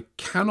 I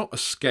cannot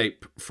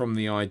escape from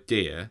the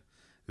idea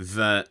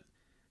that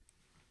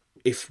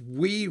if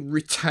we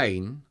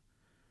retain,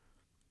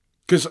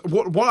 because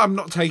what I'm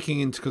not taking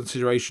into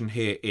consideration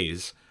here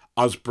is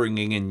us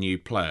bringing in new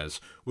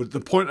players. Well, the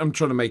point I'm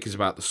trying to make is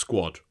about the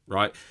squad,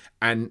 right?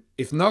 And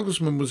if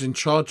Nagelsmann was in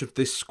charge of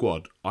this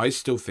squad, I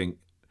still think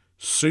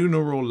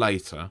sooner or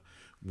later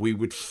we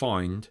would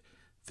find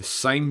the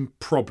same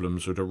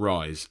problems would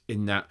arise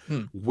in that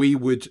we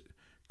would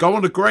go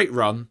on a great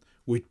run.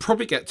 We'd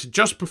probably get to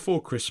just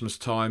before Christmas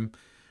time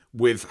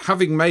with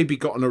having maybe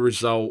gotten a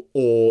result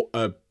or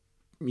an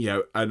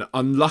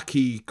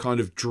unlucky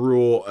kind of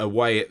draw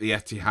away at the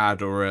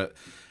Etihad or at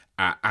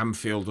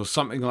Anfield or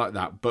something like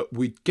that. But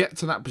we'd get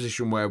to that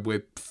position where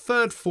we're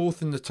 3rd,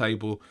 4th in the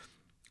table,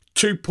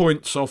 2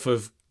 points off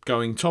of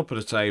going top of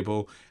the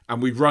table,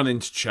 and we run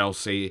into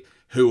Chelsea,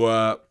 who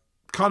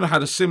kind of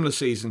had a similar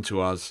season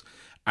to us,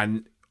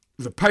 and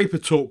the paper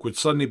talk would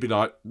suddenly be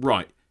like,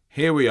 right,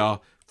 here we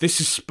are, this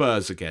is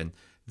Spurs again.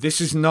 This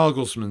is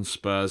Nagelsmann's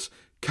Spurs.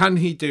 Can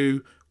he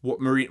do what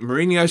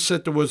Mourinho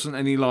said? There wasn't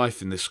any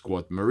life in this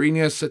squad.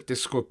 Mourinho said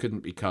this squad couldn't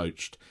be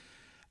coached.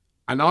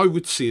 And I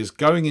would see us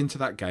going into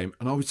that game,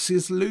 and I would see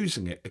us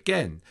losing it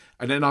again.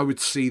 And then I would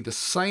see the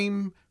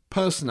same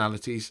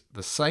personalities,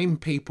 the same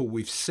people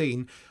we've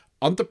seen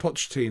under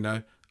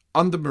Pochettino,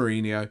 under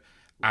Mourinho,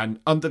 and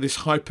under this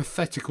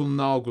hypothetical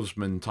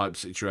Nagelsmann type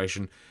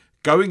situation,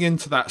 going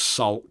into that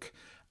sulk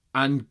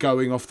and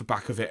going off the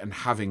back of it and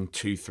having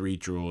 2-3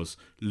 draws,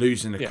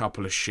 losing a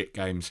couple of shit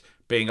games,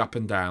 being up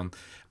and down.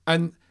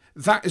 And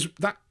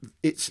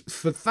it's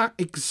for that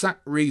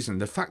exact reason,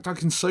 the fact I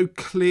can so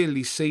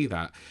clearly see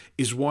that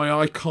is why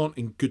I can't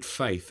in good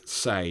faith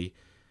say,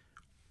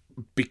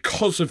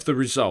 because of the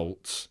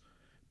results,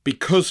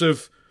 because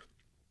of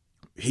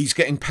he's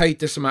getting paid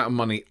this amount of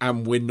money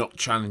and we're not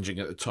challenging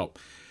at the top,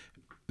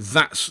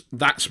 that's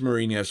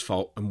Mourinho's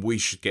fault and we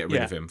should get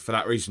rid of him for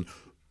that reason.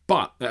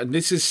 But, and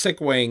this is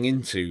segueing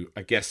into,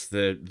 I guess,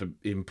 the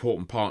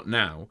important part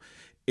now,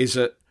 is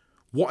that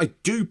what I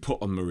do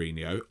put on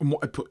Mourinho and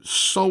what I put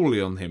solely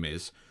on him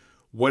is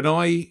when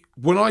I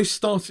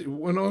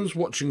was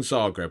watching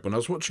Zagreb, when I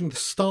was watching the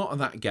start of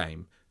that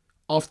game,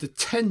 after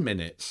 10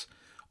 minutes,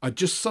 I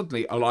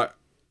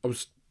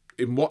was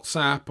in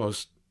WhatsApp, I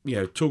was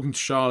talking to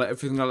Charlotte,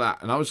 everything like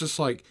that, and I was just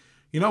like,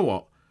 you know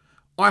what?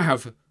 I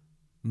have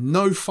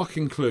no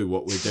fucking clue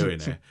what we're doing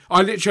here.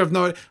 I literally have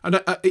no...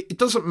 And it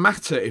doesn't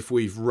matter if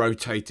we've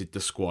rotated the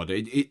squad.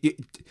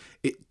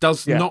 It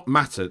does not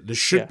matter. There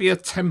should be a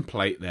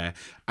template there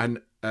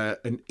and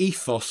an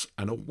ethos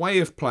and a way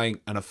of playing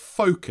and a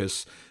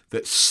focus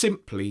that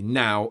simply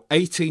now,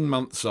 18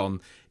 months on,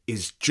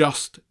 is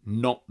just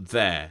not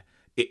there.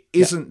 It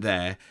isn't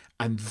there,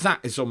 and that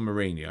is on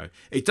Mourinho.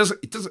 It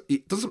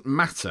doesn't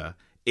matter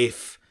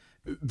if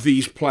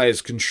these players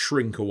can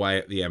shrink away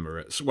at the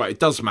Emirates. Well, it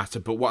does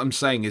matter, but what I'm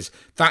saying is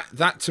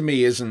that to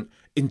me isn't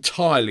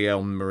entirely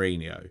on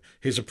Mourinho.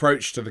 His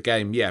approach to the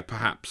game,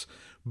 perhaps.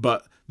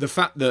 But the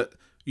fact that,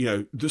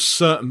 the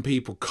certain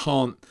people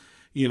can't,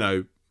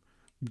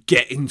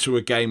 get into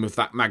a game of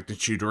that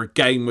magnitude or a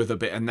game with a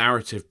bit of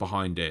narrative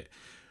behind it.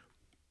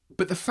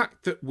 But the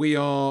fact that we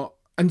are...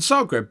 And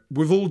Zagreb,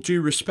 with all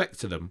due respect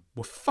to them,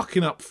 were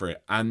fucking up for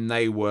it. And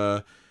they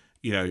were,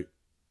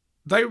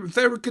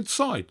 they're a good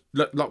side.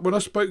 Like when I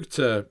spoke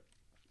to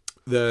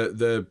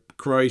the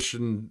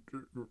Croatian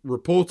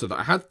reporter that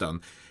I had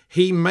done,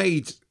 he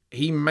made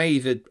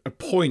a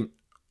point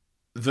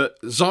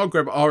that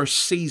Zagreb are a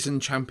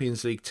seasoned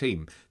Champions League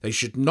team. They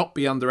should not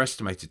be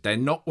underestimated. They're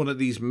not one of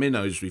these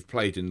minnows we've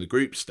played in the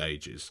group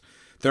stages.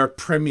 They're a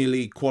Premier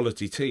League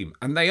quality team,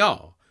 and they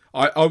are.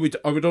 I would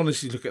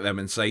honestly look at them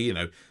and say, you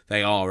know,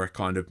 they are a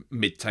kind of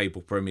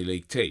mid-table Premier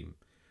League team.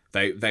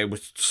 They were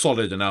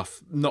solid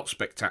enough, not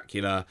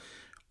spectacular.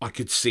 I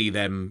could see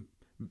them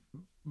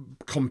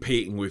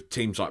competing with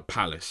teams like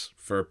Palace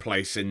for a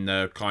place in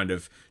the kind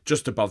of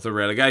just above the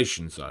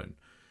relegation zone.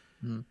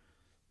 Mm.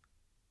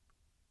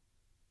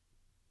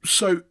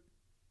 So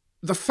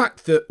the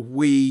fact that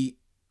we,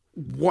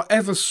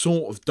 whatever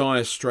sort of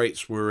dire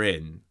straits we're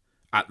in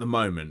at the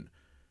moment,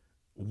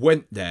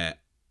 went there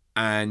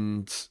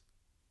and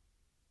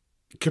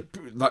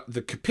like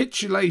the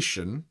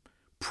capitulation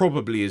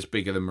probably is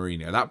bigger than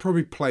Mourinho. That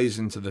probably plays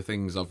into the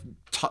things I've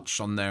touched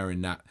on there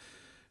in that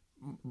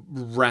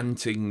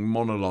ranting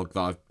monologue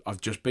that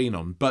I've just been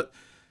on. But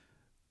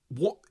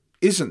what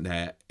isn't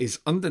there is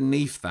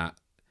underneath that,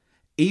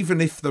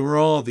 even if there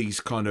are these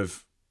kind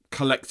of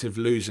collective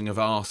losing of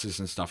arses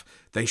and stuff,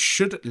 they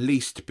should at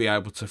least be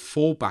able to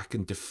fall back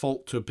and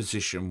default to a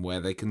position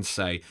where they can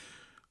say,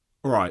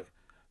 all right,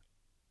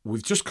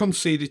 we've just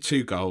conceded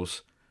 2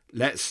 goals.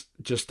 Let's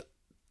just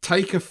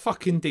take a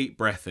fucking deep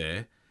breath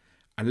here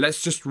and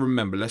let's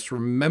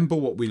remember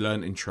what we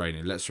learned in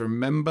training. Let's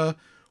remember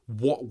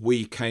what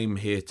we came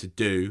here to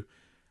do.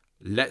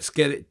 Let's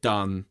get it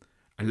done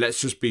and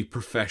let's just be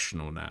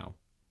professional now.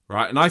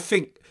 Right? And I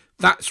think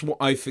that's what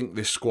I think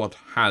this squad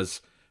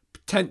has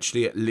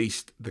potentially at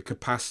least the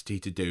capacity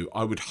to do.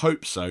 I would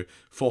hope so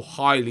for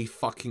highly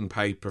fucking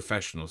paid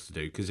professionals to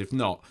do, because if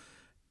not,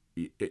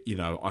 you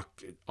know,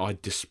 I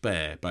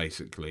despair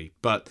basically.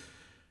 But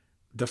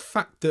the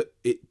fact that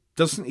it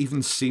doesn't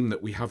even seem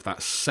that we have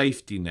that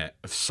safety net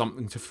of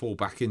something to fall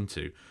back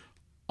into,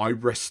 I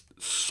rest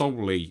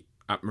solely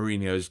at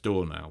Mourinho's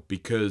door now,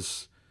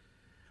 because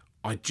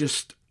I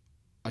don't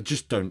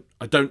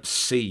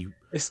see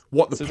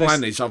what the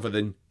plan is other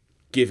than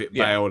give it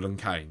Bale and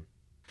Kane.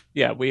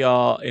 Yeah, we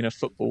are in a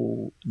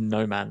football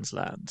no man's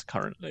land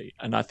currently,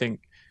 and I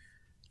think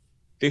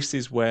this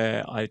is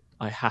where I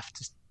have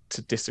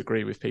to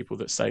disagree with people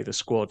that say the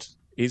squad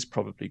is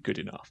probably good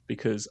enough,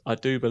 because I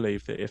do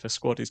believe that if a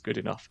squad is good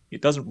enough,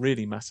 it doesn't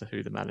really matter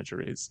who the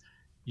manager is.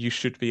 You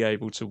should be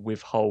able to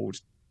withhold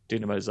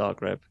Dinamo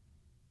Zagreb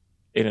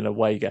in an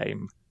away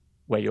game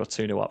where you're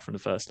 2-0 up from the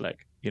first leg,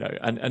 you know,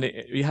 and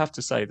you have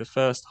to say the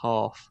first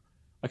half,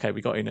 okay,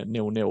 we got in at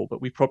 0-0,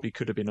 but we probably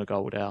could have been a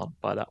goal down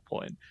by that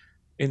point.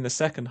 In the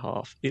second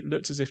half, it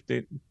looked as if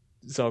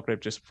Zagreb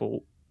just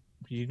thought,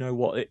 you know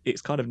what,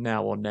 it's kind of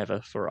now or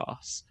never for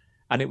us.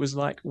 And it was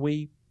like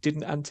we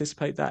didn't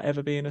anticipate that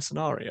ever being a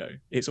scenario.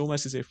 It's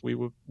almost as if we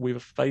were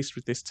faced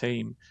with this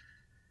team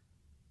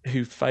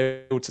who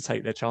failed to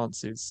take their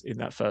chances in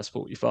that first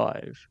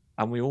 45,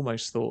 and we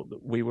almost thought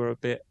that we were a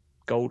bit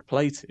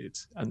gold-plated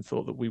and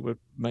thought that we were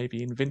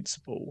maybe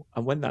invincible.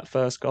 And when that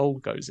first goal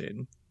goes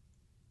in,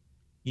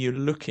 you're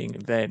looking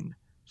then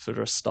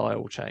for a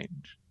style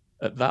change.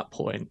 At that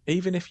point,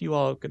 even if you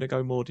are going to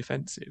go more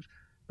defensive,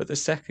 but the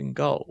second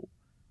goal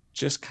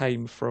just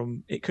came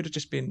from, it could have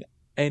just been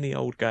any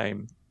old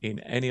game in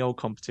any old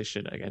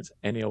competition against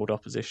any old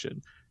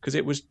opposition, because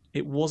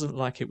it wasn't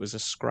like it was a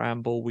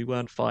scramble. We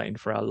weren't fighting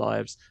for our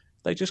lives.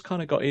 They just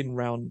kind of got in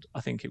round,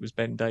 I think it was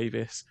Ben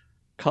Davies,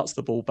 cuts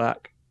the ball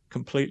back,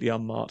 completely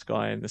unmarked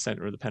guy in the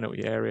centre of the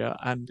penalty area,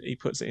 and he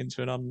puts it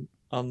into an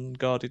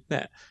unguarded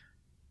net.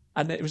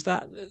 And it was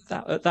that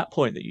at that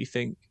point that you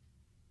think,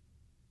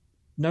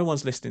 no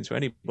one's listening to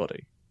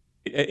anybody.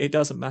 It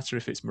doesn't matter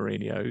if it's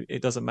Mourinho.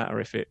 It doesn't matter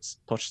if it's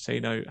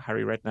Pochettino,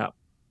 Harry Redknapp,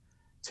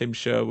 Tim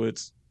Sherwood,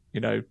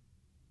 you know,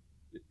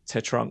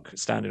 Ted Trunk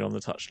standing on the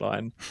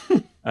touchline.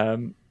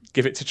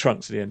 Give it to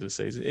Trunk to the end of the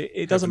season.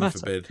 It doesn't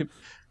matter.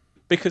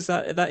 Because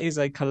that is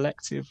a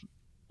collective,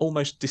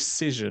 almost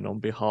decision on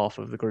behalf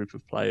of the group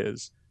of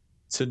players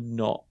to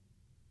not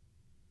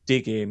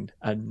dig in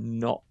and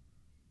not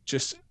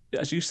just,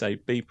 as you say,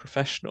 be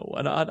professional.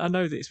 And I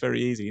know that it's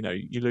very easy. You know,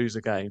 you lose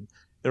a game,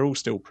 they're all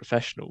still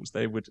professionals.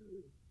 They're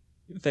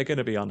going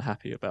to be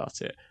unhappy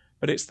about it.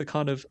 But it's the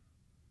kind of,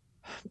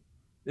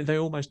 they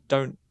almost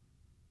don't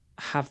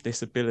have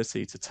this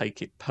ability to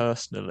take it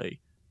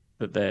personally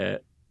that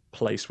their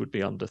place would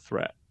be under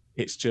threat.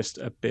 It's just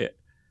a bit,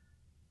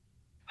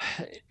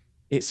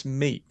 it's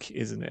meek,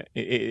 isn't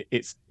it?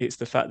 It's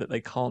the fact that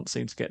they can't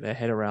seem to get their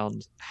head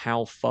around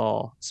how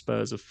far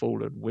Spurs have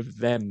fallen with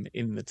them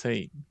in the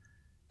team,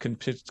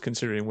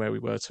 considering where we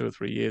were 2 or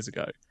 3 years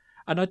ago.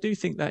 And I do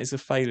think that is a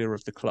failure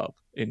of the club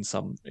in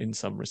some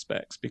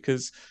respects,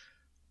 because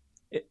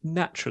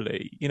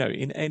naturally, you know,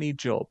 in any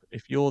job,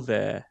 if you're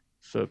there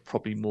for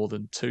probably more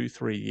than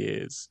 2-3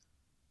 years,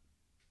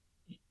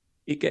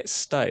 it gets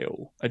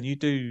stale, and you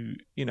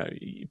know,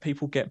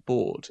 people get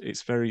bored.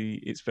 It's very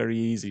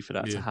easy for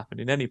that to happen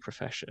in any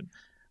profession.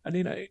 And,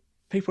 you know,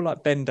 people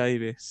like Ben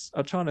Davies,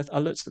 I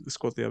looked at the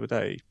squad the other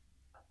day,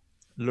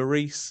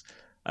 Lloris,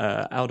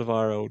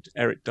 Alderweireld,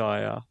 Eric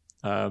Dyer,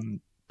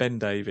 Ben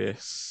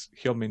Davis,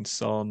 Heung-min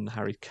Son,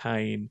 Harry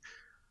Kane,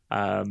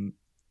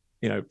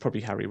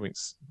 probably Harry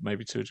Winks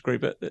maybe to a degree,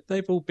 but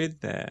they've all been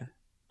there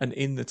and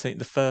in the team,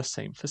 the first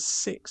team, for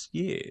 6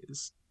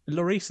 years.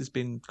 Lloris has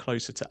been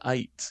closer to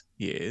 8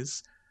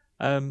 years.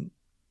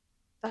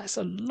 That's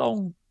a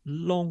long,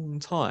 long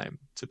time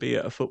to be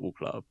at a football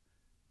club.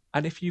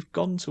 And if you've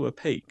gone to a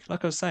peak,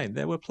 like I was saying,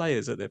 there were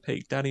players at their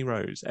peak. Danny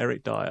Rose,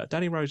 Eric Dyer.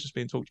 Danny Rose has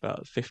been talked about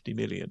at 50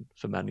 million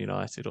for Man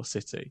United or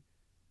City.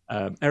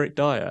 Eric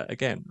Dyer,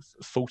 again,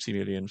 40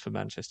 million for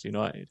Manchester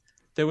United.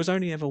 There was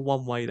only ever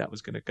one way that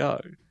was going to go.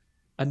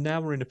 And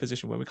now we're in a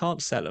position where we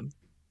can't sell them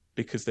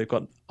because they've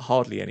got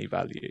hardly any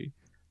value.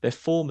 Their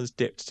form has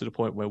dipped to the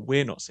point where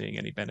we're not seeing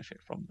any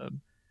benefit from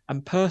them.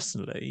 And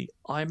personally,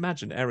 I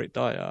imagine Eric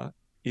Dyer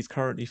is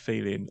currently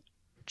feeling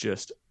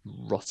just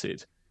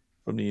rotted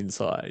from the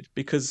inside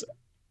because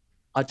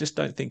I just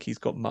don't think he's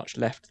got much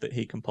left that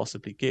he can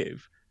possibly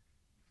give.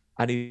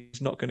 And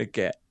he's not going to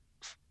get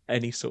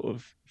any sort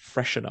of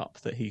freshen up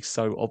that he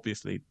so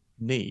obviously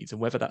needs.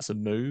 And whether that's a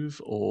move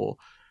or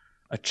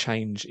a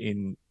change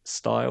in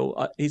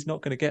style, he's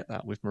not going to get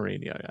that with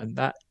Mourinho. And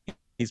that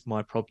is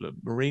my problem.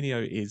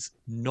 Mourinho is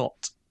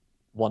not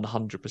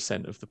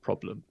 100% of the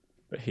problem,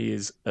 but he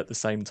is at the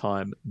same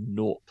time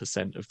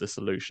 0% of the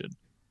solution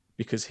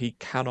because he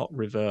cannot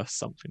reverse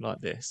something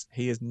like this.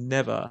 He has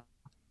never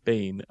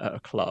been at a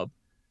club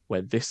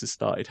where this has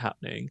started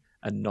happening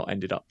and not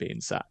ended up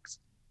being sacked.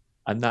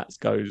 And that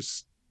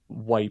goes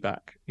way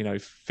back,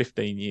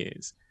 15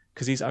 years,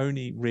 because he's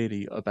only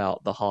really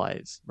about the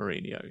highs,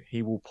 Mourinho.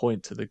 He will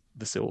point to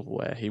the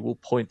silverware. He will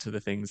point to the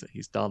things that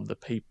he's done,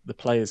 the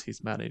players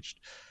he's managed.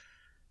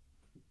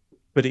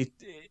 But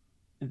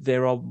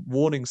there are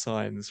warning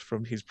signs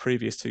from his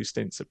previous 2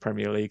 stints at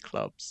Premier League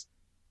clubs.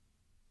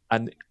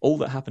 And all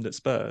that happened at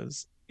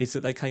Spurs is that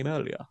they came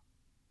earlier.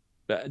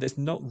 But there's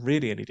not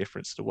really any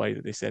difference to the way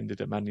that this ended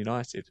at Man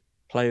United.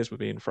 Players were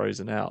being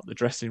frozen out. The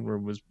dressing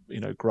room was,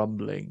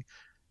 grumbling.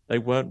 They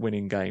weren't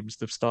winning games.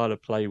 The style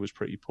of play was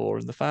pretty poor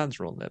and the fans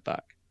were on their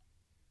back.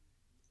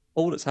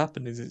 All that's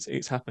happened is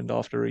it's happened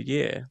after a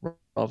year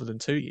rather than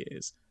 2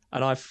 years.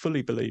 And I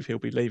fully believe he'll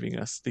be leaving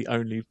us the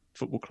only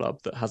football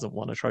club that hasn't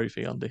won a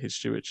trophy under his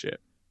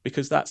stewardship,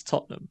 because that's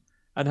Tottenham.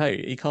 And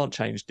hey, he can't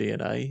change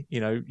DNA.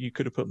 You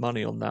could have put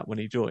money on that when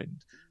he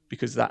joined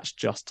because that's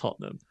just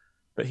Tottenham.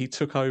 But he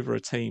took over a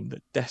team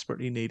that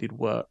desperately needed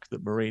work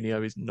that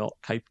Mourinho is not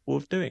capable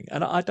of doing.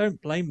 And I don't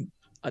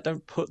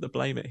put the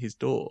blame at his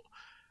door.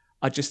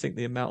 I just think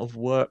the amount of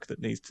work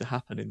that needs to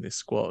happen in this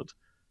squad,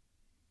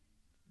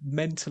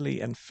 mentally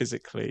and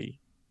physically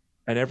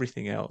and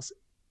everything else,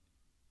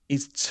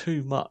 is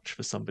too much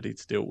for somebody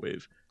to deal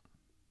with.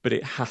 But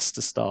it has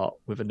to start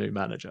with a new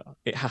manager.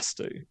 It has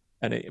to.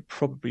 And it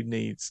probably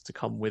needs to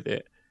come with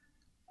it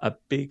a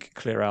big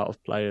clear out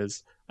of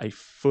players, a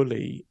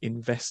fully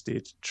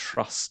invested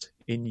trust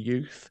in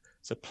youth.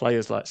 So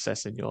players like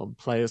Sessegnon,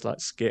 players like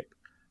Skip,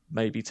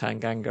 maybe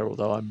Tanganga,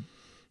 although I'm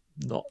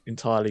not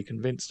entirely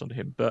convinced on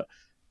him, but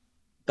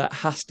that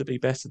has to be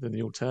better than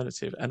the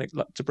alternative. And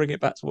to bring it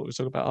back to what we were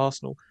talking about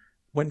Arsenal,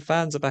 when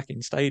fans are back in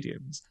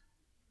stadiums,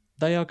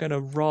 they are going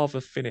to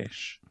rather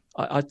finish.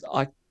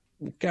 I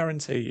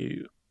guarantee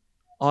you,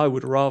 I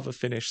would rather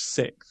finish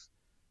 6th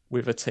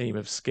with a team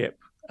of Skip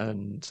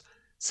and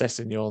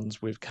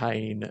Sessegnons, with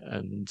Kane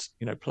and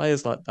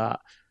players like that,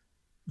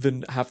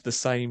 than have the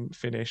same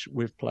finish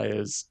with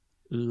players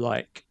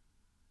like,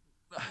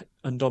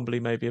 and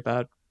Ndombele may be a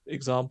bad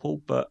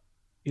example, but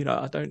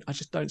I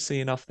just don't see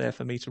enough there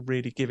for me to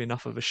really give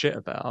enough of a shit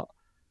about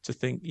to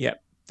think,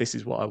 yep, this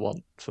is what I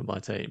want for my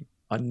team.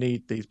 I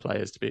need these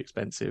players to be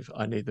expensive.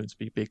 I need them to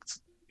be big,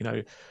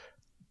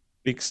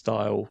 big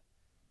style,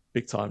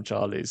 big time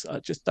Charlies. I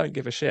just don't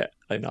give a shit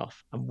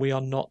enough. And we are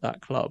not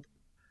that club.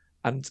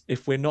 And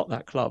if we're not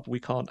that club,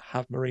 we can't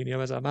have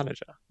Mourinho as our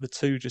manager. The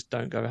two just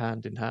don't go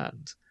hand in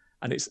hand.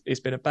 And it's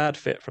been a bad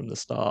fit from the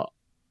start.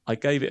 I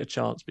gave it a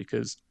chance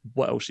because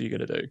what else are you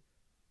going to do?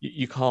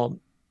 You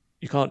can't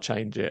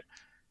change it.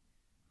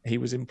 He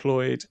was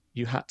employed.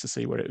 You had to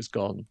see where it was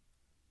gone.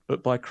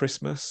 But by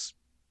Christmas,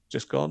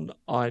 just gone,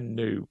 I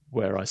knew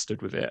where I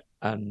stood with it.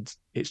 And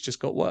it's just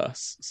got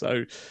worse.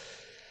 So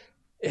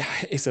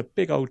it's a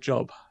big old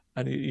job.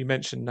 And you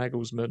mentioned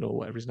Nagelsmann or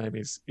whatever his name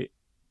is.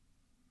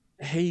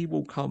 He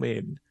will come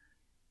in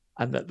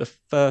and at the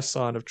first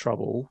sign of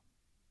trouble,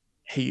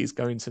 he is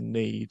going to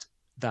need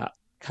that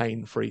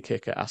Kane free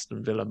kick at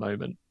Aston Villa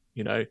moment,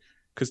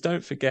 because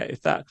don't forget,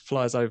 if that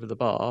flies over the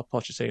bar,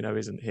 Pochettino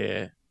isn't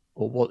here,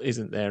 or what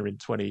isn't there in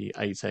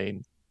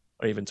 2018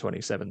 or even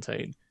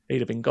 2017, he'd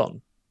have been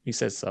gone. He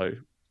says so.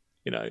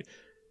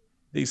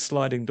 These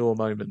sliding door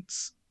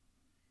moments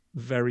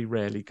very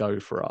rarely go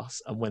for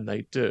us, and when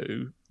they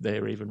do,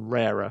 they're even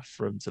rarer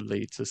for them to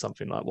lead to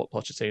something like what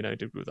Pochettino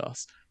did with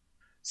us.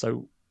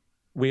 So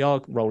we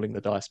are rolling the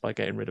dice by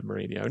getting rid of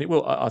Mourinho,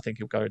 and I think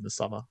he'll go in the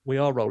summer. We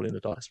are rolling the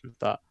dice with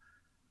that.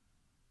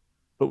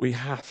 But we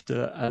have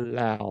to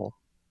allow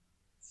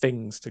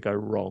things to go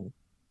wrong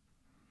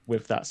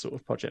with that sort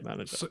of project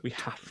manager. So we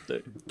have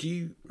to.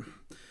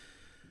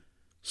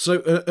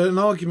 So an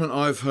argument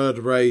I've heard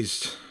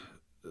raised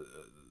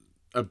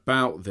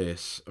about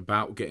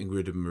getting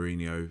rid of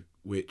Mourinho,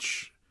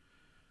 which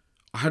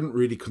I hadn't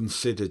really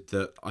considered,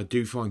 that I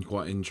do find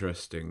quite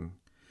interesting,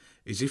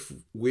 is if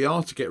we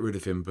are to get rid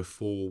of him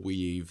before we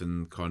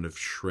even kind of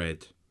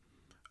shred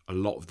a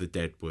lot of the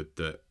deadwood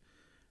that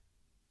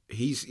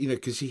he's,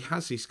 because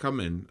he's come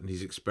in and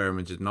he's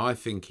experimented, and I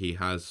think he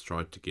has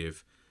tried to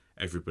give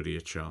everybody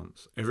a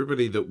chance.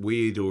 Everybody that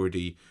we'd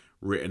already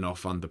written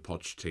off under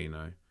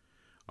Pochettino,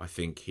 I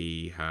think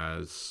he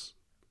has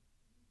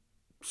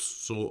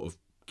sort of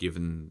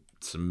given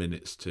some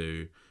minutes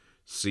to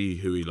see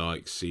who he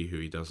likes, see who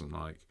he doesn't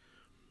like.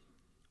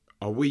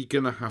 Are we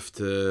going to have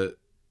to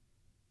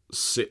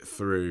sit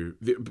through...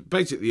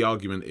 Basically, the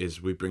argument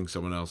is we bring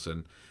someone else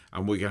in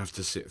and we're going to have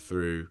to sit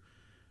through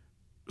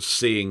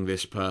seeing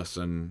this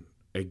person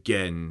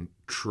again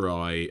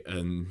try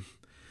and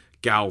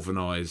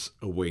galvanise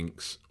a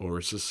Winks or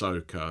a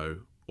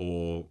Sissoko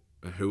or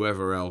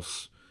whoever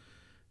else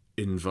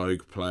in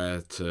vogue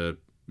player to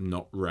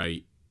not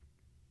rate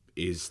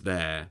is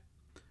there,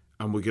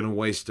 and we're going to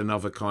waste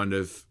another kind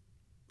of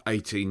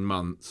 18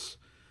 months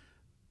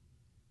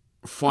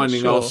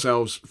finding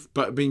ourselves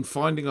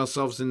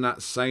in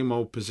that same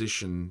old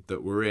position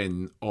that we're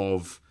in,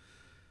 of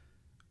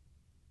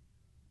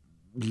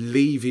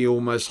Levy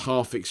almost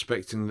half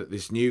expecting that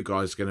this new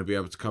guy's going to be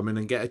able to come in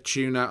and get a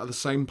tune out of the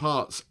same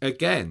parts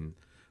again,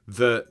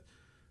 that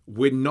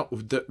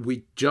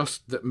maybe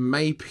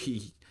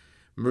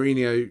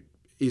Mourinho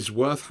is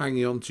worth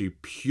hanging on to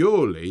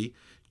purely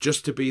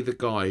just to be the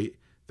guy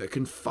that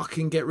can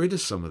fucking get rid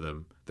of some of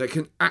them, that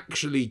can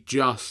actually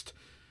just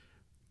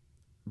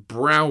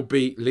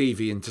browbeat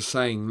Levy into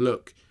saying,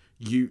 look,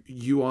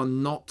 you are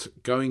not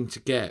going to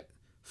get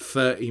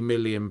 £30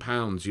 million.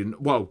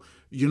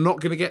 You're not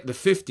going to get the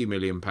 £50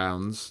 million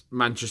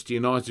Manchester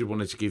United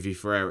wanted to give you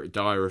for Eric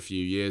Dyer a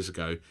few years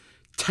ago.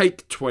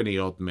 Take 20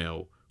 odd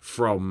mil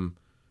from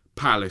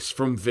Palace,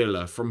 from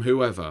Villa, from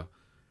whoever.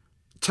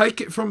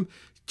 Take it from...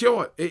 Do you know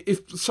what?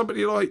 If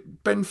somebody like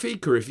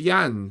Benfica, if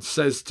Jan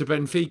says to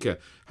Benfica,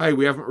 hey,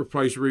 we haven't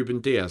replaced Ruben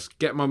Dias,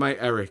 get my mate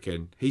Eric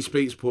in. He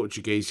speaks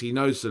Portuguese. He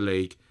knows the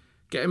league.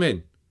 Get him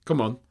in.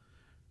 Come on.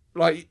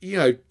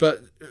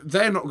 But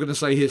they're not going to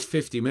say here's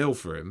 50 mil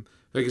for him.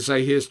 They can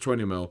say here's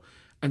 20 mil.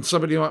 And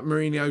somebody like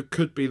Mourinho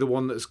could be the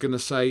one that's going to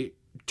say,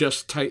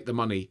 just take the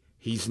money.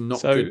 He's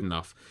not good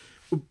enough.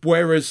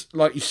 Whereas,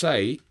 like you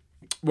say...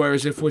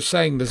 Whereas if we're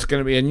saying there's going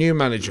to be a new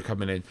manager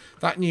coming in,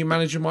 that new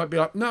manager might be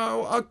like,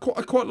 no, I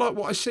quite like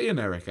what I see in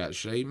Eric,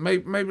 actually.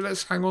 Maybe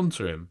let's hang on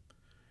to him.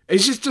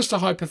 It's just a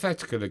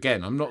hypothetical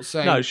again. I'm not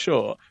saying... No,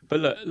 sure.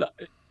 But look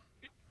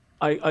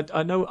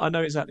I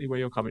know exactly where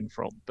you're coming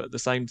from. But at the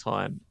same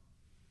time,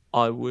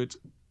 I would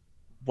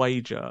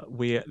wager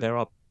there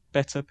are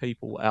better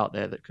people out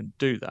there that can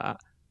do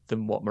that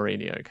than what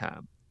Mourinho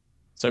can.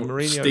 So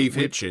Mourinho... Steve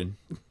Hitchin.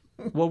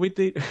 Well, we'd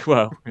need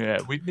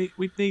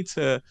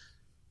to...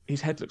 His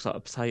head looks like a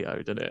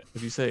potato, doesn't it?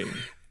 Have you seen?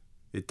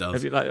 It does.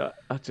 Have you,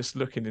 I'm just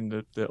looking in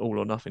the All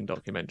or Nothing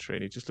documentary,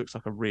 and he just looks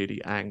like a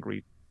really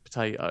angry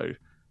potato.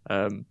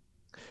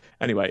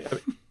 Anyway,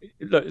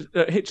 look,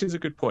 Hitchin's a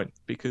good point,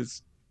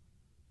 because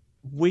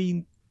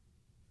we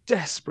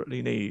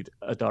desperately need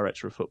a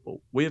director of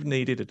football. We have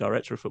needed a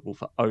director of football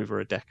for over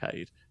a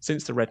decade,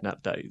 since the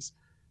Redknapp days.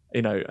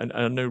 And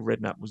I know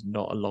Redknapp was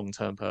not a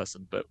long-term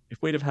person, but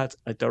if we'd have had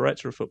a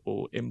director of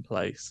football in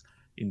place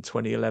in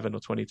 2011 or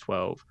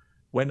 2012,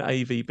 when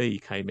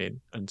AVB came in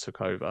and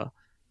took over,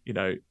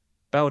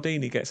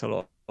 Baldini gets a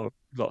lot of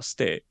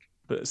stick,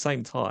 but at the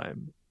same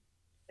time,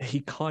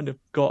 he kind of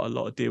got a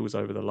lot of deals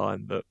over the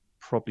line that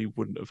probably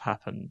wouldn't have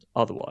happened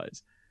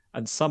otherwise.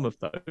 And some of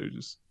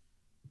those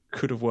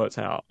could have worked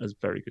out as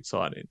very good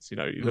signings.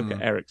 You look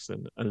at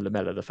Eriksen and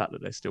Lamela, the fact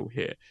that they're still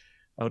here.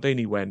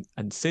 Baldini went,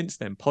 and since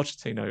then,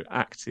 Pochettino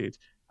acted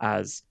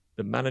as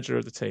the manager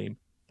of the team,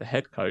 the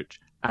head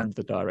coach, and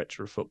the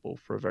director of football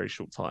for a very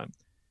short time.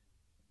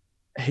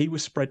 He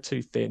was spread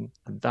too thin,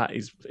 and that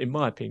is, in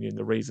my opinion,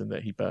 the reason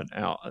that he burnt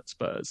out at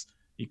Spurs.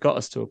 He got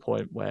us to a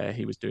point where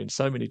he was doing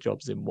so many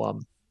jobs in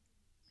one,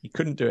 he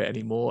couldn't do it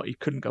anymore. He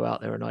couldn't go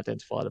out there and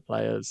identify the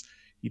players.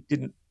 He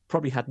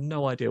probably had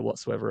no idea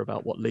whatsoever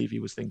about what Levy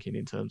was thinking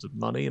in terms of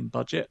money and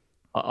budget.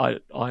 I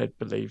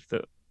believe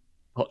that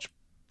Poch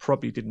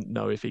probably didn't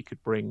know if he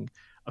could bring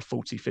a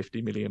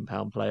 40-50 million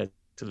pound player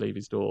to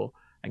Levy's door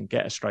and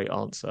get a straight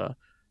answer,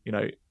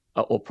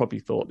 or probably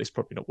thought this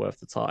probably not worth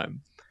the time.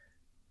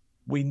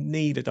 We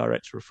need a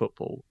director of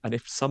football. And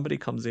if somebody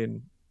comes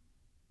in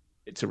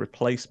to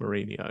replace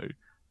Mourinho,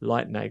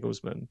 like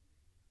Nagelsmann,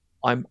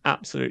 I'm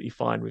absolutely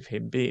fine with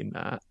him being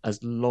that,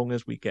 as long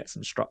as we get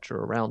some structure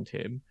around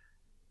him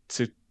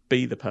to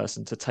be the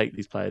person to take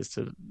these players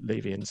to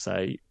Levy and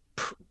say,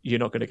 you're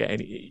not going to get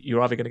any,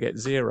 you're either going to get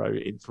 0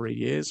 in 3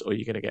 years, or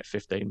you're going to get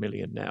 15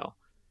 million now.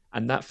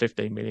 And that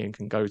 15 million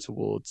can go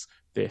towards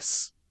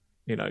this,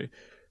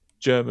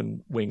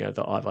 German winger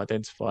that I've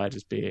identified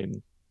as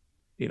being,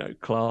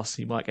 class.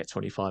 You might get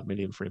 25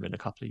 million for him in a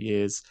couple of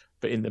years,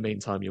 but in the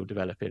meantime, you'll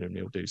develop him and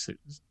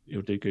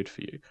he'll do good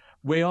for you.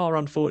 We are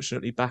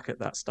unfortunately back at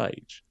that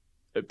stage.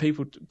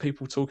 People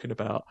talking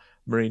about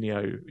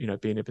Mourinho,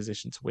 being in a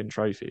position to win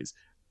trophies.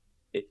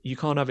 You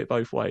can't have it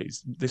both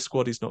ways. This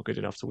squad is not good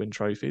enough to win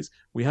trophies.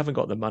 We haven't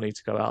got the money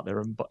to go out there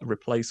and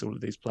replace all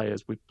of these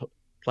players with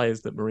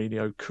players that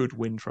Mourinho could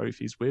win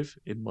trophies with,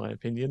 in my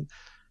opinion.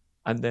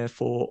 And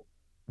therefore,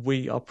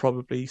 we are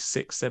probably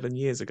 6-7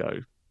 years ago,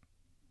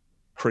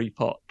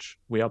 pre-Poch.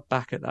 We are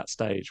back at that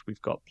stage.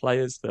 We've got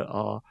players that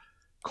are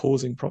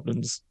causing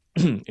problems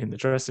in the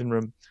dressing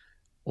room,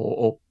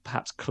 or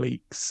perhaps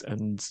cliques,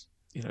 and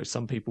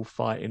some people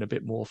fighting a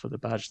bit more for the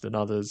badge than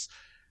others.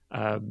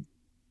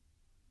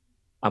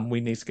 And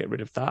we need to get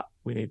rid of that.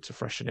 We need to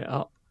freshen it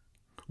up.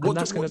 And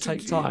that's going to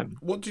take time.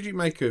 What did you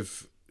make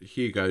of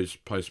Hugo's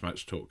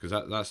post-match talk? Because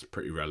that's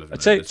pretty relevant.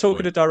 I'd say,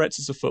 talking to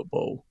directors of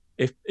football,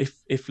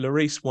 if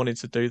Lloris wanted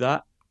to do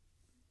that,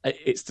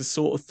 it's the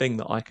sort of thing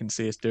that I can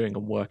see us doing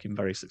and working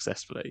very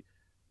successfully.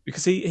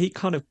 Because he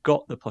kind of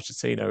got the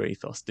Pochettino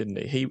ethos, didn't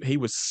he? He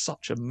was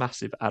such a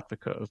massive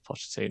advocate of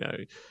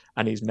Pochettino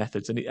and his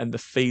methods and the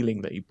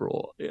feeling that he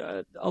brought.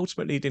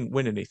 Ultimately, he didn't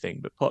win anything,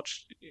 but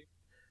Poch,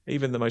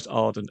 even the most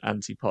ardent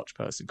anti-Poch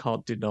person,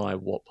 can't deny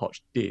what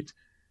Poch did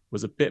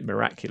was a bit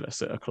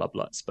miraculous at a club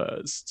like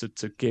Spurs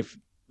to give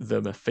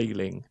them a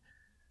feeling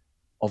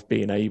of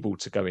being able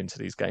to go into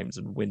these games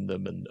and win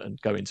them and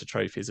go into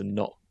trophies and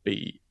not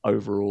be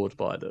overawed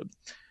by them.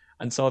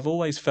 And so I've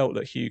always felt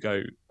that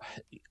Hugo,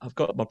 I've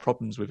got my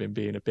problems with him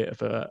being a bit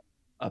of a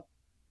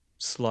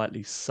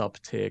slightly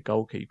sub-tier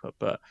goalkeeper,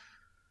 but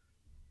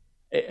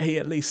he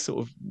at least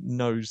sort of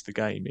knows the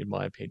game, in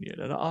my opinion.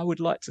 And I would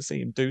like to see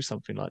him do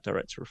something like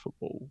director of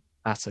football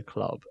at a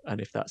club.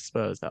 And if that's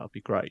Spurs, that would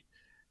be great.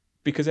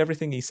 Because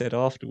everything he said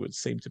afterwards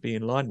seemed to be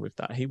in line with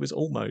that. He was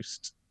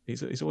almost...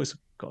 He's always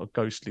got a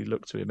ghostly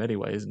look to him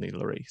anyway, isn't he,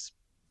 Lloris?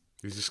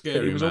 He's a scary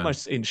man. He was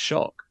almost in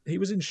shock. He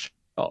was in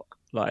shock.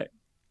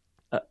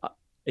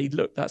 He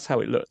looked... That's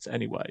how it looked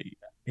anyway.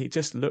 He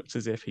just looked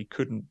as if he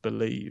couldn't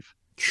believe...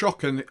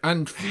 Shock and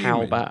fuming.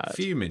 How bad.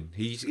 Fuming.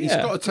 He's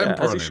got a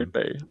temper on him. As he should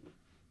be.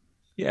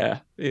 Yeah,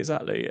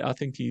 exactly. I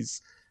think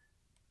he's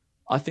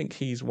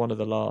one of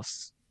the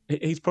last.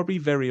 He's probably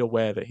very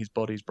aware that his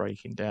body's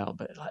breaking down,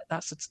 but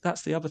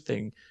that's the other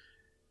thing.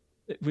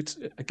 Which,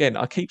 again,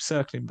 I keep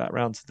circling back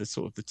around to the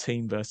sort of the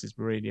team versus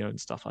Mourinho and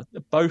stuff.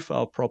 Both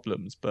are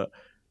problems, but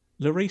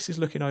Lloris is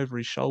looking over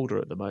his shoulder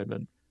at the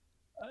moment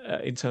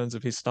in terms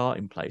of his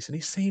starting place, and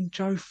he's seeing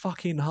Joe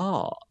fucking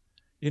Hart.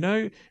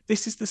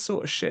 This is the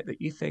sort of shit that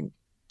you think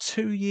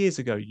 2 years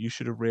ago you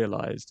should have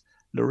realised.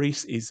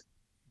 Lloris is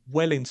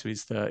well into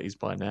his 30s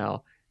by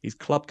now. He's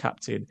club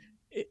captain.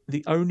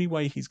 The only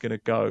way he's going to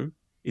go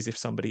is if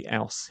somebody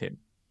ousts him,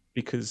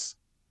 because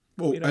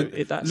look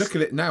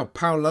at it now.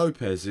 Paul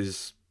Lopez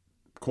is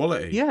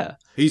quality. Yeah,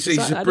 he's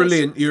a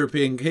brilliant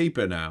European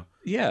keeper now.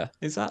 Yeah,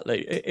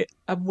 exactly.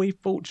 And we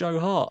bought Joe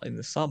Hart in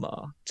the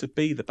summer to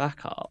be the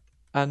backup,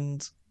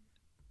 and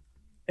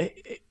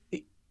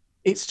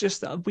it's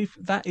just that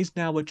that is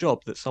now a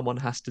job that someone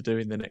has to do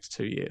in the next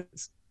 2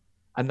 years.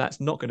 And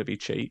that's not going to be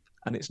cheap,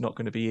 and it's not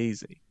going to be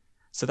easy.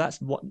 So that's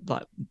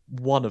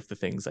one of the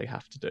things they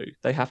have to do.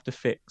 They have to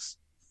fix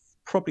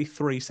probably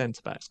 3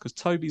 centre-backs, because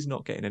Toby's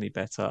not getting any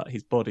better.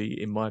 His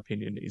body, in my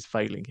opinion, is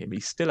failing him.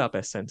 He's still our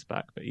best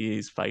centre-back, but he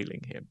is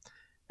failing him.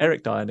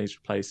 Eric Dyer needs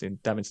replacing.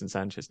 Davinson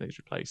Sanchez needs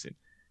replacing.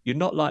 You're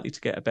not likely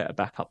to get a better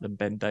backup than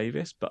Ben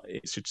Davies, but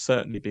it should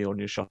certainly be on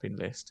your shopping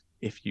list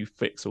if you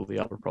fix all the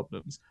other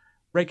problems.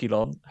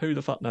 Reguilon, who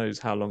the fuck knows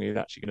how long he's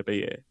actually going to be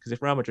here? Because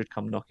if Real Madrid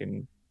come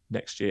knocking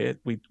next year,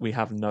 we've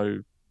got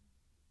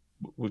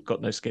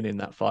no skin in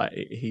that fight.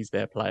 He's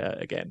their player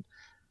again.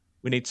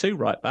 We need 2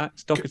 right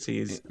backs. Doherty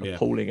is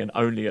appalling and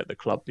only at the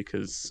club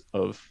because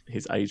of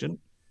his agent.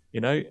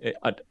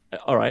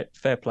 All right,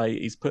 fair play.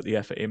 He's put the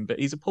effort in, but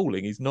he's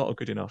appalling. He's not a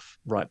good enough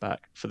right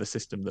back for the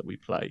system that we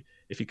play.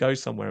 If he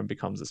goes somewhere and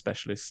becomes a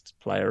specialist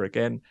player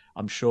again,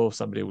 I'm sure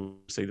somebody will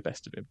see the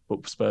best of him.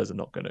 But Spurs are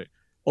not going to.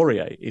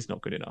 Aurier is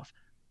not good enough.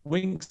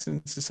 Winks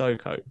and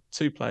Sissoko,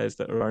 2 players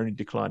that are only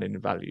declining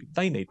in value.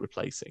 They need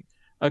replacing.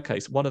 Okay,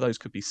 so one of those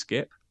could be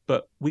Skip,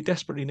 but we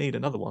desperately need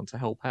another one to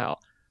help out.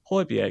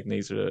 Højbjerg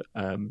needs a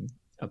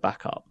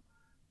backup.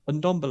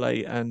 And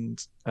Ndombele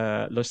and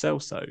Lo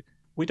Celso,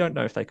 we don't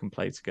know if they can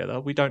play together.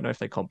 We don't know if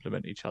they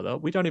complement each other.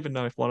 We don't even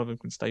know if one of them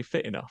can stay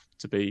fit enough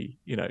to be,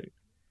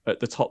 at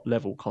the top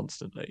level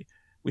constantly.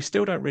 We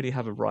still don't really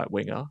have a right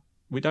winger.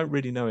 We don't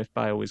really know if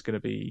Bale is going to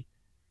be...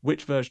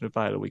 Which version of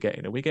Bale are we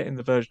getting? Are we getting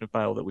the version of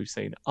Bale that we've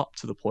seen up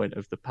to the point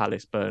of the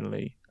Palace,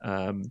 Burnley,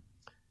 and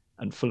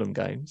Fulham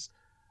games?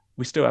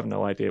 We still have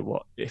no idea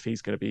if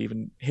he's going to be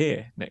even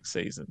here next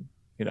season.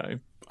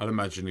 I'd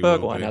imagine he will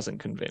be. Bergwijn hasn't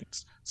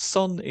convinced.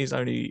 Son is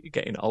only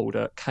getting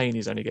older. Kane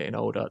is only getting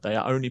older. They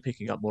are only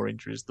picking up more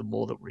injuries the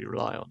more that we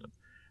rely on them.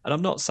 And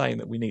I'm not saying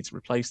that we need to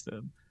replace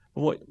them,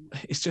 but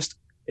it's just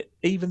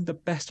even the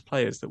best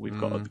players that we've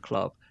got at the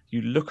club.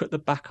 You look at the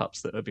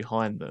backups that are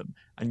behind them,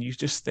 and you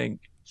just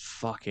think,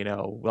 fucking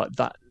hell, like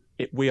that.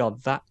 We are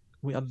that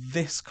we are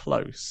this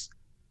close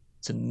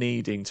to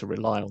needing to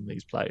rely on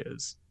these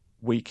players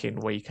week in,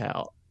 week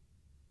out.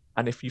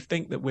 And if you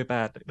think that we're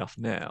bad enough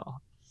now,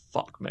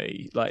 fuck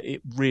me, like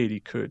it really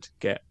could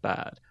get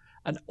bad.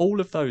 And all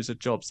of those are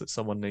jobs that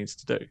someone needs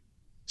to do.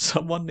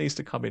 Someone needs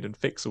to come in and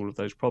fix all of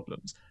those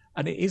problems.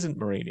 And it isn't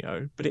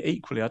Mourinho, but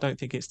equally, I don't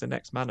think it's the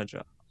next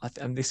manager.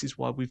 And this is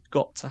why we've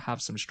got to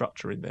have some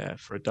structure in there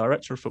for a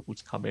director of football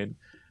to come in,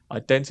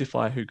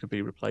 identify who could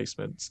be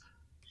replacements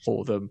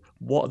for them,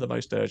 what are the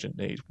most urgent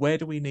needs, where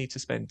do we need to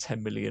spend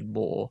 10 million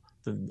more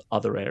than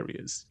other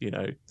areas.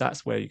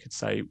 That's where you could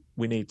say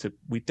we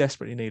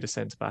desperately need a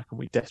centre back and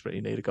we desperately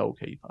need a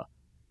goalkeeper,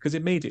 because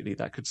immediately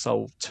that could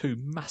solve two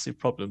massive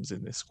problems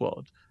in this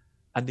squad,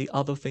 and the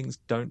other things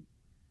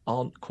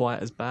aren't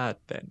quite as bad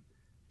then.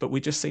 But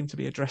we just seem to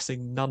be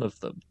addressing none of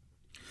them,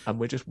 and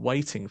we're just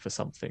waiting for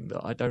something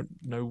that I don't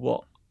know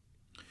what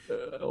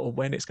or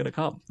when it's going to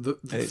come.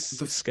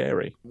 It's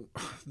scary.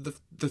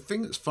 The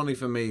thing that's funny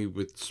for me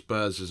with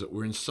Spurs is that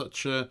we're in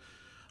such a...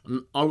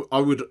 I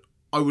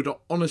would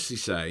honestly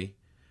say,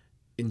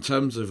 in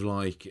terms of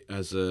like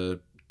as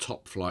a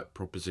top flight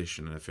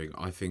proposition,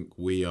 I think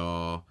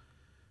we're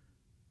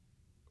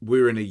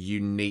in a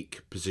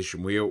unique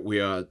position. We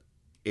are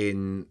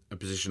in a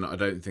position that I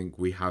don't think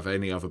we have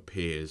any other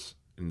peers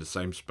in the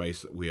same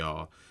space that we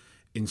are,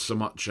 in so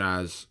much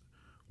as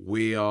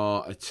we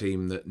are a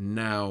team that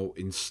now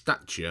in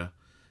stature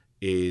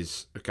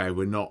is okay.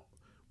 We're not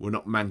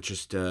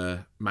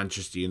Manchester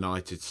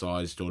United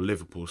sized or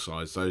Liverpool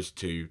sized. Those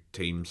two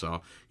teams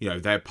are,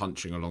 they're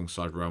punching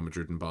alongside Real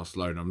Madrid and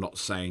Barcelona. I'm not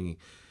saying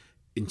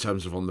in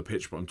terms of on the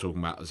pitch, but I'm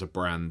talking about as a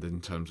brand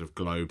in terms of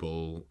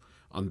global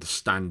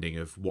understanding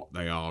of what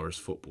they are as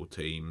football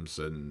teams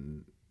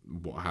and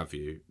what have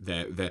you.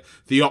 They're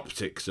the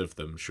optics of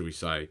them, shall we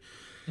say.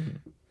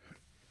 Mm-hmm.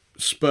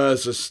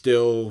 Spurs are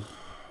still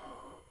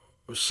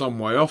some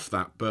way off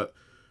that, but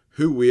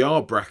who we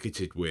are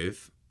bracketed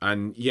with,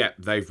 and yet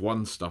they've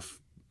won stuff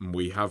and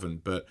we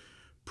haven't, but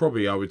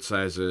probably I would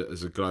say as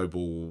a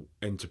global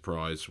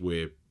enterprise,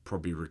 we're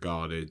probably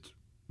regarded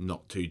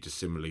not too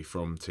dissimilarly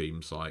from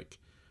teams like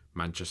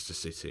Manchester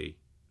City,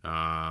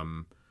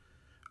 and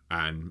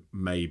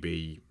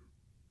maybe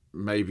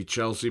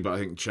Chelsea, but I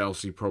think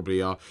Chelsea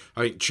probably are.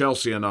 I think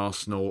Chelsea and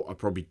Arsenal are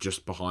probably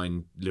just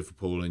behind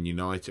Liverpool and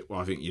United. Well,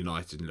 I think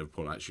United and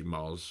Liverpool are actually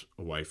miles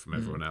away from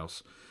everyone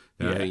else.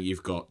 I think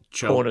you've got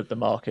cornered the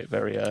market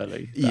very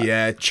early.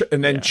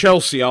 And then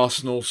Chelsea,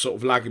 Arsenal sort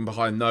of lagging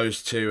behind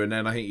those two, and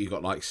then I think you've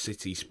got like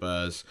City,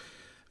 Spurs,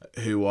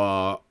 who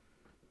are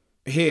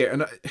here.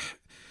 And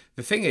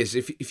the thing is,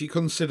 if you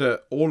consider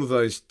all of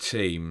those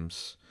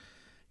teams,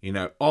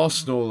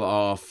 Arsenal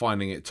are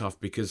finding it tough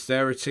because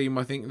they're a team,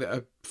 I think, that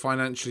are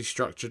financially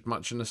structured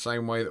much in the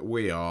same way that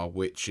we are,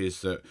 which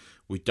is that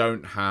we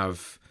don't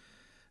have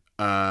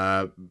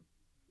an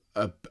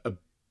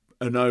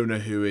owner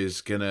who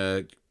is going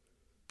to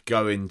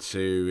go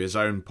into his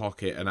own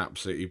pocket and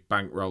absolutely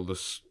bankroll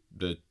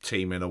the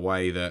team in a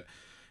way that,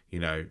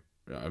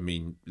 I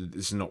mean,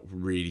 this is not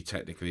really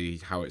technically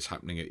how it's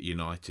happening at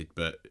United,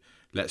 but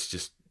let's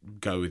just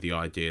go with the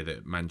idea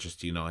that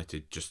Manchester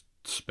United just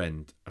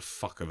spend a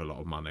fuck of a lot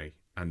of money,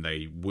 and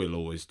they will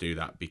always do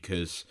that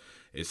because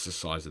it's the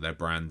size of their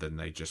brand and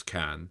they just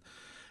can.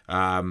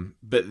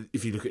 But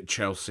if you look at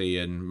Chelsea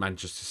and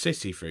Manchester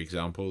City, for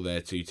example, they're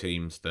two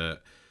teams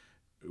that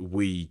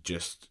we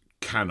just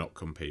cannot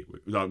compete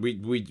with. Like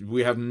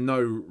we have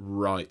no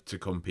right to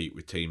compete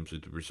with teams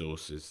with the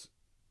resources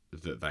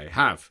that they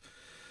have.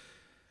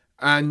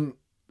 And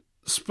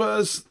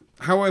Spurs,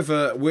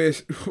 however, we're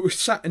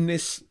sat in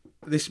this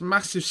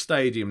massive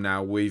stadium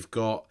now. We've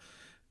got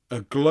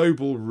a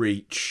global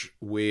reach.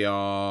 We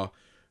are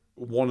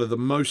one of the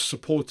most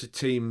supported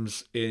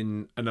teams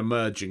in an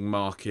emerging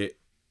market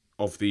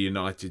of the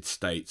United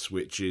States,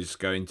 which is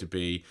going to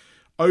be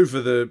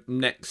over the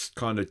next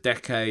kind of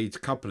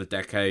couple of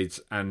decades,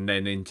 and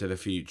then into the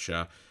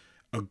future,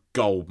 a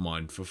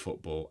goldmine for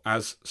football.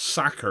 As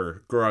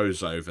soccer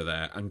grows over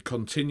there and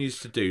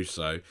continues to do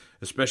so,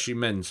 especially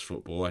men's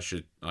football, I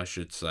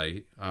should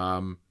say,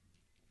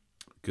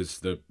 because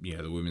the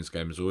women's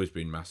game has always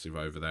been massive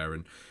over there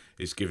and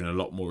is given a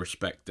lot more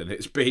respect than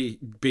it's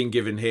been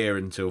given here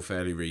until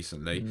fairly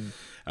recently.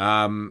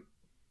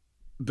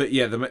 But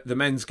yeah, the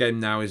men's game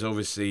now is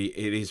it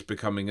is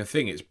becoming a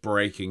thing. It's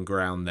breaking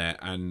ground there.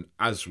 And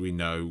as we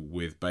know,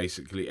 with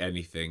basically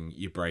anything,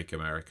 you break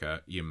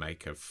America, you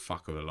make a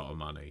fuck of a lot of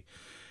money.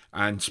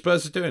 And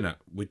Spurs are doing that.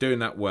 We're doing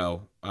that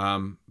well.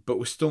 But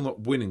we're still not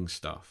winning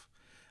stuff.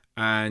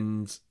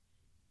 And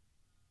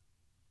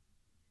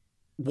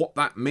what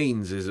that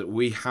means is that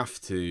we have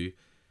to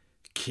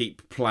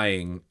keep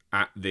playing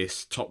at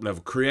this top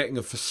level, creating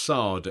a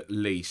facade at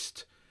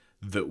least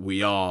that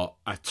we are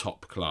a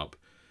top club.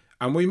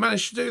 And we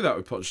managed to do that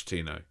with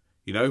Pochettino.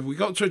 We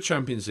got to a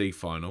Champions League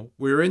final.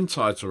 We were in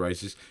title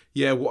races.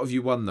 Yeah, what have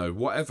you won though?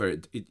 Whatever.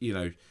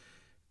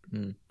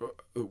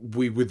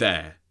 We were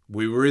there.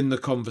 We were in the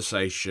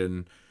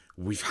conversation.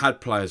 We've had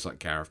players like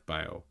Gareth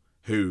Bale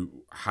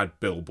who had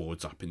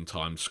billboards up in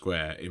Times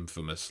Square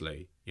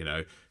infamously,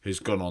 who's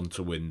gone on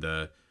to win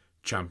the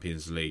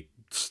Champions League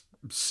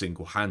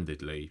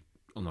single-handedly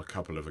on a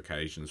couple of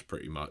occasions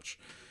pretty much.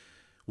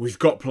 We've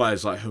got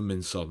players like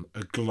Heung-min Son,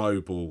 a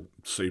global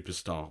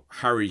superstar.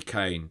 Harry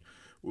Kane,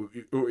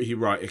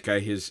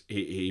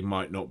 he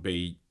might not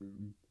be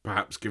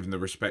perhaps given the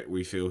respect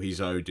we feel he's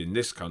owed in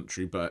this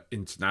country, but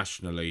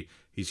internationally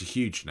he's a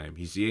huge name.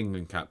 He's the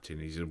England captain.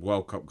 He's a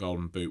World Cup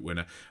Golden Boot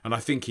winner. And I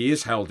think he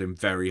is held in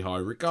very high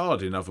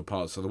regard in other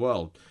parts of the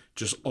world,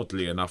 just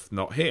oddly enough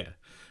not here.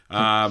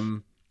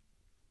 And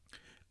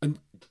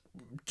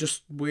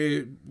just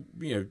we're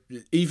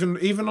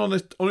even on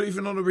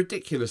a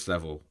ridiculous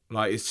level,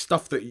 like it's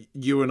stuff that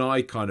you and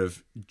I kind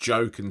of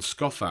joke and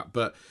scoff at,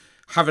 but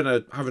having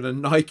a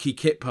Nike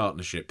kit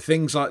partnership,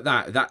 things like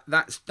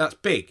that's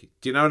big.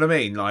 Do you know what I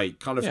mean? Like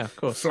kind of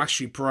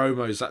flashy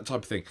promos, that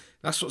type of thing.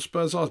 That's what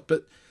Spurs are.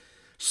 But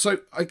so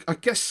I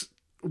guess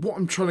what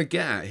I'm trying to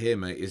get at here,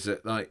 mate, is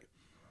that like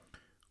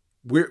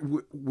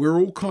we're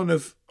all kind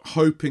of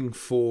hoping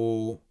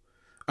for,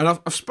 and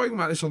I've spoken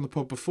about this on the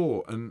pod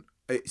before, and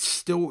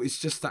it's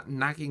just that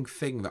nagging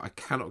thing that I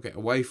cannot get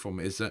away from,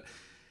 is that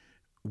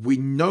we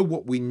know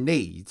what we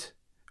need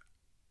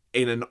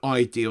in an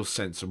ideal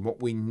sense, and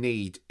what we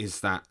need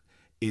is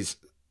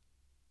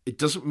it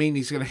doesn't mean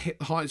he's going to hit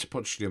the heights of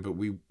Pochettino, but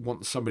we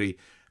want somebody,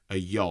 a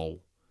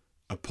Jol,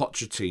 a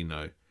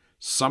Pochettino,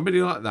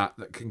 somebody like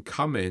that can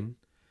come in,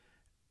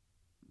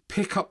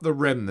 pick up the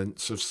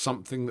remnants of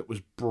something that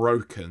was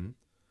broken,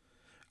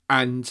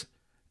 and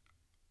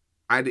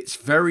at its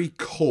very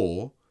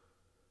core,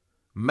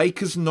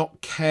 make us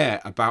not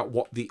care about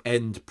what the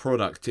end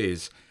product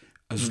is,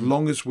 as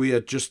long as we are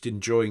just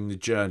enjoying the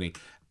journey.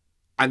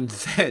 And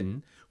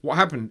then what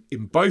happened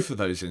in both of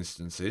those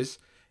instances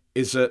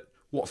is that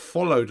what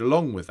followed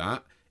along with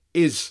that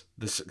is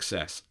the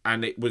success.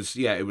 And it was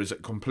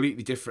at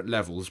completely different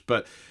levels.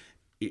 But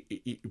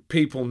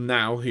people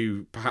now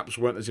who perhaps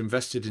weren't as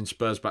invested in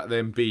Spurs back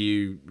then, be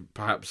you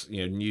perhaps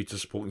new to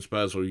supporting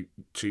Spurs or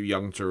too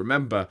young to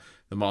remember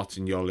the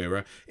Martin Jol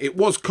era, it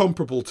was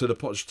comparable to the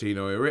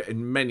Pochettino era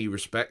in many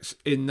respects,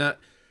 in that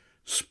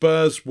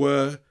Spurs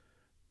were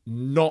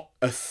not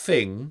a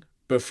thing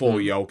before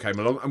Jol came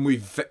along, and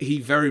he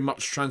very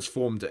much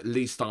transformed at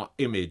least our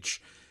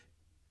image.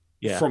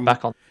 Yeah,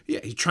 back on. Yeah,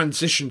 he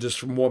transitioned us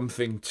from one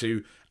thing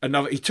to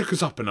another. He took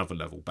us up another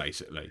level,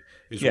 basically.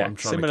 Is what I'm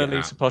trying to get at.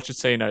 Similarly to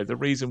Pochettino, the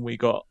reason we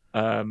got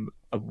a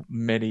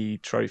many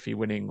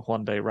trophy-winning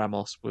Juan de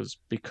Ramos was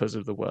because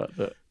of the work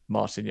that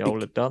Martin Jol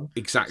had done.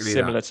 Exactly,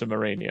 similar to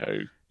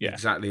Mourinho. Yeah,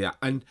 exactly that.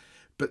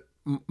 But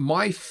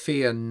my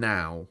fear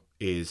now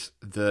is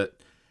that,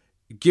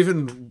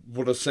 given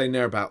what I was saying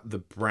there about the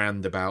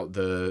brand, about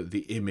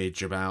the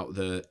image, about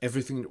the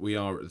everything that we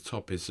are at the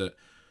top, is that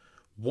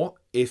what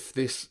if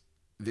this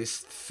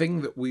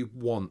thing that we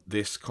want,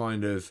 this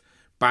kind of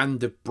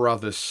Band of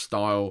Brothers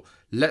style,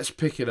 let's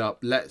pick it up,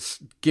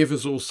 let's give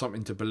us all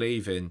something to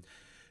believe in,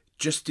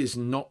 just is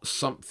not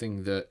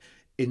something that,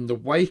 in the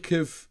wake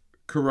of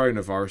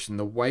coronavirus, in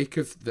the wake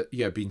of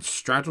being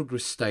straddled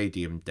with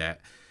stadium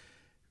debt,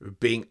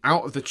 being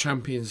out of the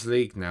Champions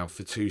League now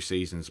for 2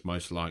 seasons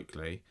most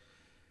likely,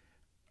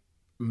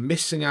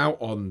 missing out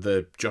on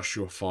the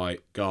Joshua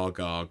fight,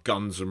 Gaga,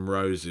 Guns N'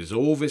 Roses,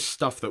 all this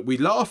stuff that we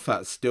laugh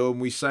at still,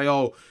 and we say,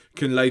 oh,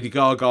 can Lady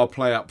Gaga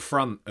play up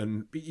front?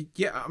 And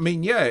yeah,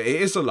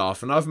 it is a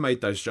laugh, and I've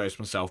made those jokes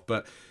myself,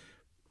 but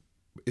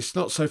it's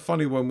not so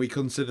funny when we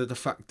consider the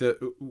fact that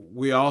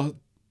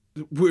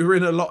we're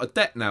in a lot of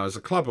debt now as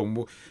a club,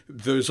 and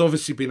there's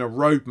obviously been a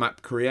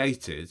roadmap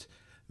created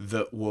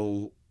that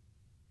will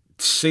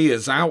see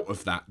us out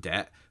of that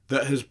debt,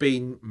 that has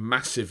been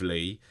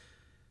massively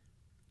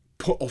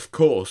put off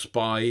course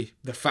by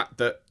the fact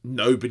that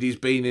nobody's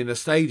been in a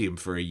stadium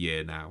for a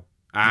year now.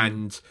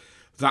 And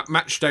that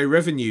match day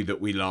revenue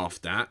that we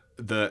laughed at,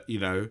 that,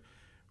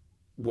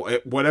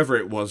 whatever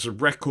it was, a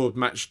record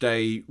match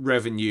day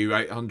revenue,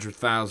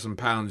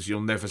 £800,000,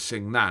 you'll never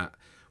sing that.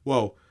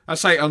 Well,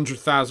 that's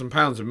 £800,000,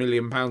 £1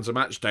 million a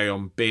match day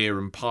on beer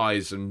and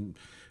pies and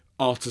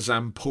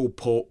artisan pulled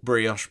pork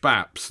brioche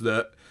baps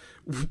that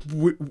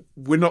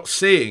we're not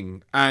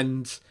seeing.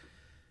 And,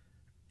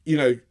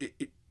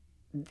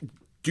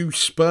 do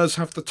Spurs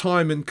have the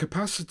time and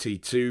capacity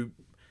to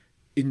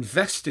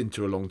invest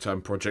into a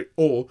long-term project,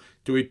 or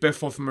do we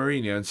biff off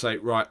Mourinho and say,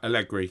 right,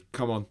 Allegri,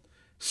 come on,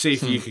 see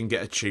if you can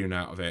get a tune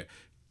out of it.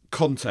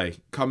 Conte,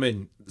 come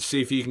in,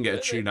 see if you can get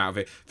a tune out of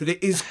it. That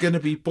it is going to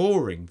be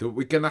boring, that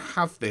we're going to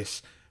have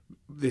this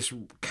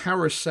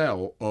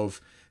carousel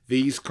of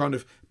these kind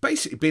of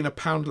basically being a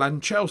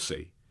Poundland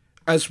Chelsea,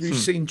 as we've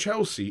seen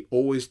Chelsea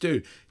always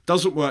do.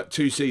 Doesn't work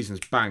 2 seasons,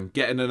 bang,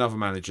 get in another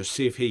manager,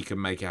 see if he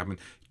can make it happen.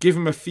 Give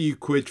him a few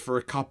quid for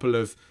a couple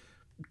of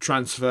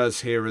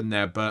transfers here and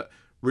there, but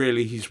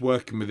really he's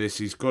working with this.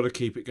 He's got to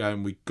keep it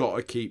going. We've got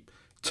to keep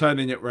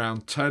turning it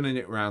around,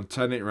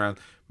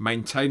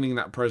 maintaining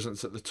that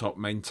presence at the top,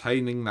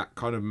 maintaining that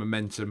kind of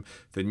momentum,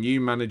 the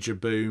new manager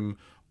boom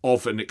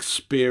of an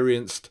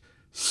experienced,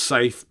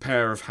 safe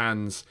pair of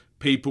hands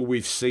people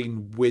we've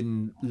seen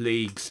win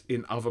leagues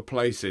in other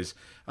places,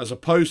 as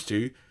opposed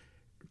to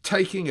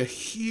taking a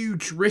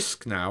huge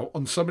risk now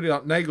on somebody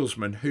like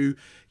Nagelsmann, who,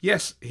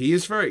 yes, he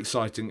is very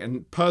exciting,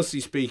 and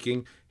personally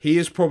speaking, he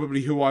is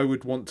probably who I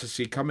would want to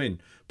see come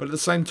in. But at the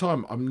same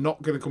time, I'm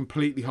not going to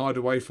completely hide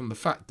away from the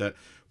fact that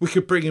we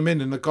could bring him in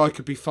and the guy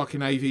could be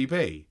fucking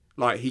AVB.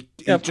 Like, he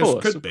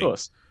just could be. Of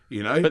course.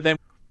 You know? But then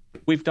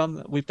we've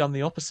done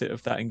the opposite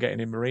of that in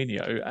getting in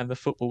Mourinho, and the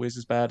football is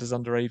as bad as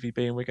under AVB,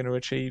 and we're going to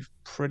achieve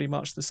pretty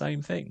much the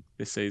same thing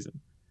this season.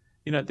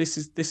 You know, this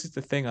is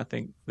the thing I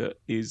think that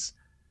is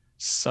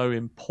so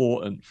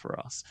important for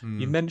us.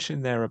 You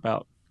mentioned there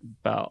about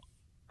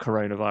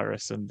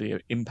coronavirus and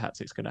the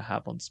impact it's going to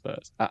have on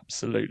Spurs.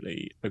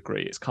 Absolutely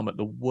agree. It's come at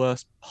the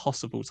worst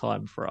possible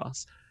time for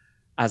us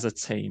as a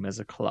team, as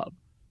a club.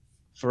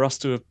 For us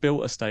to have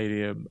built a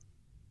stadium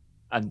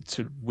and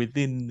to,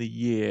 within the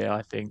year,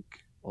 I think,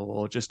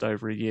 or just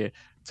over a year,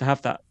 to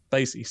have that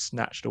basically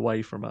snatched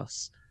away from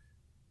us,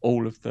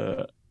 all of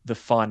the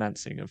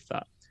financing of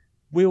that.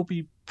 We'll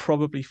be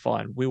probably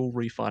fine. We'll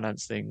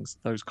refinance things,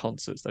 those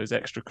concerts, those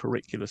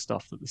extracurricular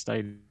stuff that the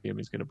stadium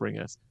is going to bring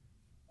us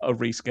are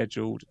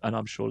rescheduled, and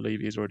I'm sure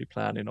Levy is already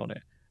planning on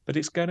it. But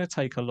it's going to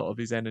take a lot of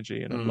his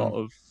energy and a lot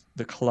of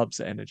the club's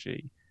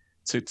energy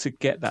to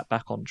get that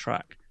back on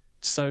track.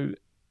 So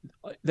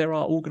there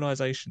are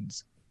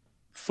organisations,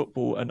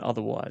 football and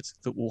otherwise,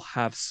 that will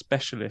have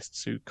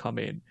specialists who come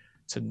in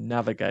to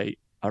navigate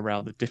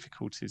around the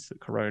difficulties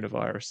that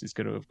coronavirus is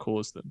going to have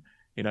caused them.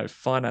 You know,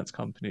 finance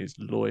companies,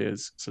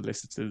 lawyers,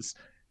 solicitors,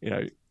 you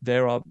know,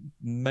 there are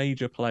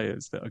major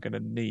players that are going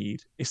to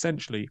need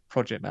essentially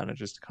project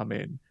managers to come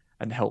in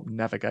and help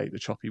navigate the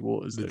choppy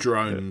waters. The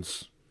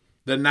drones,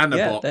 the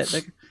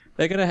nanobots.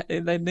 Yeah,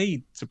 they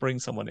need to bring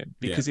someone in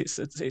because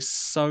it's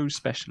so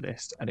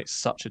specialist and it's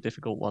such a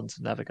difficult one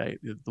to navigate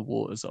the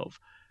waters of.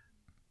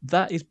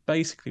 That is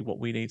basically what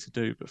we need to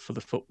do, but for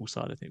the football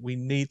side of things. We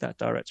need that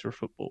director of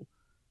football.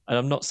 And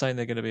I'm not saying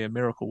they're going to be a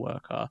miracle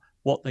worker.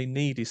 What they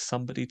need is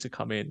somebody to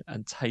come in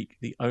and take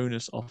the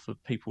onus off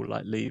of people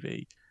like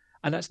Levy.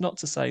 And that's not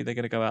to say they're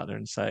going to go out there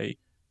and say,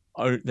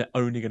 oh, they're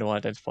only going to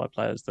identify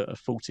players that are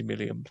 40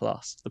 million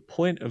plus. The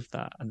point of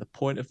that and the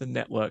point of the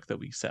network that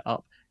we set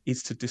up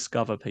is to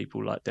discover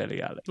people like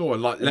Dele Alli. Oh,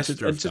 like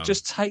Leicester and to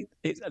just take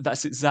it.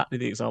 That's exactly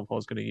the example I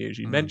was going to use.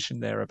 You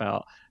mentioned there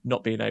about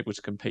not being able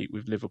to compete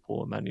with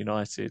Liverpool and Man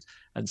United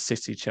and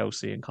City,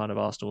 Chelsea, and kind of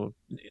Arsenal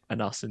and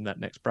us in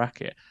that next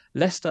bracket.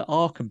 Leicester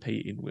are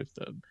competing with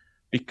them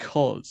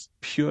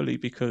purely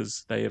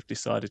because they have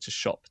decided to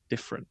shop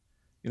different.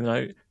 You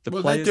know,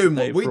 they're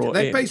doing what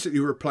they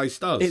basically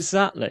replaced us.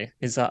 Exactly.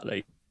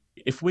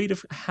 If we'd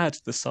have had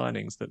the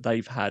signings that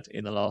they've had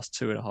in the last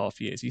 2.5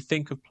 years, you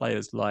think of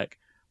players like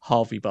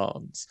Harvey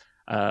Barnes,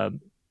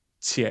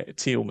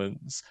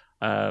 Tielemans,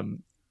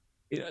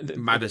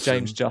 Maddison.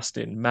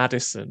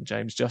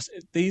 James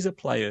Justin. These are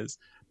players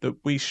that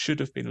we should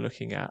have been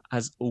looking at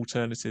as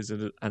alternatives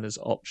and as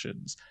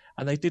options,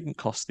 and they didn't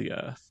cost the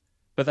earth.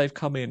 But they've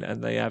come in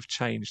and they have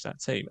changed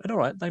that team. And all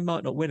right, they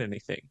might not win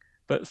anything,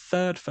 but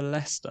third for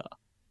Leicester,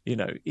 you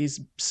know,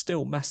 is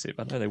still massive.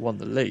 I know they won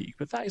the league,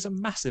 but that is a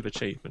massive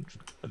achievement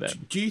for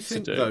them. Do you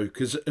think, though,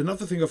 because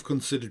another thing I've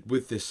considered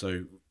with this,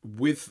 though,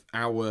 with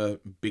our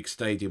big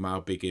stadium,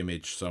 our big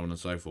image, so on and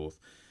so forth,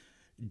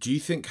 do you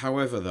think,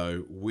 however,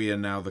 though, we are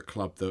now the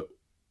club that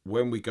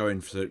when we go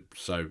in for,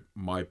 so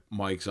my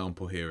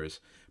example here is,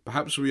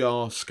 perhaps we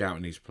are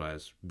scouting these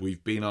players.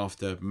 We've been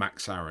after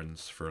Max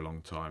Aarons for a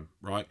long time,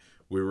 right?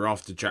 We were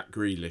after Jack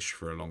Grealish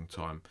for a long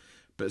time.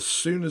 But as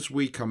soon as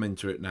we come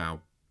into it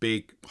now,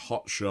 big,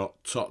 hotshot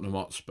Tottenham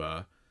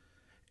Hotspur,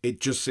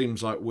 it just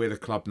seems like we're the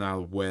club now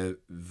where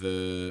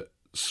the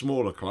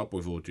smaller club,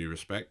 with all due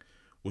respect,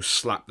 will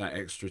slap that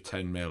extra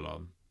 10 mil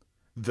on.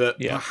 That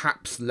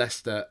perhaps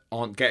Leicester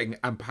aren't getting,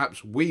 and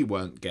perhaps we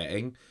weren't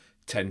getting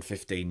 10,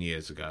 15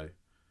 years ago.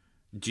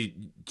 Do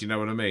you know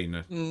what I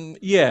mean?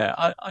 Yeah,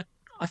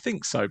 I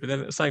think so. But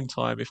then at the same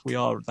time, if we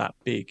are that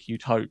big,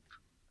 you'd hope.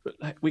 But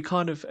we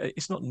kind of,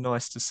 it's not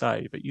nice to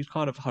say, but you'd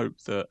kind of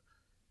hope that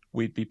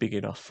we'd be big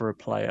enough for a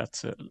player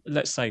to,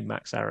 let's say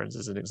Max Aarons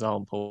as an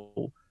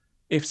example.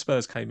 If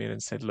Spurs came in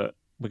and said, look,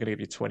 we're going to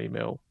give you 20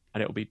 mil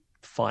and it'll be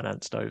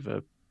financed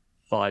over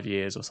 5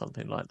 years or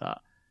something like that.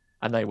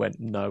 And they went,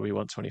 no, we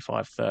want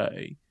 25,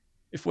 30.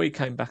 If we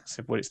came back and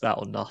said, well, it's that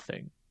or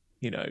nothing,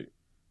 you know,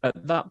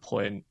 at that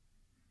point,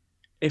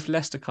 if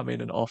Leicester come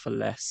in and offer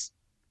less,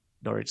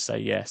 Norwich say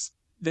yes,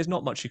 there's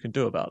not much you can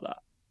do about that.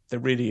 There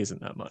really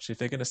isn't that much. If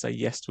they're going to say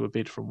yes to a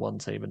bid from one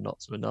team and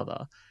not to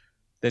another,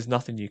 there's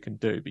nothing you can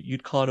do. But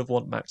you'd kind of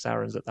want Max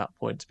Aarons at that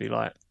point to be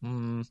like,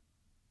 you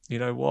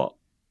know what?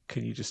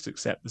 Can you just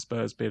accept the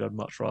Spurs bid? I'd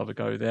much rather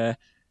go there.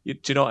 Do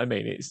you know what I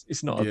mean?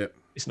 It's not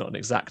it's not an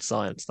exact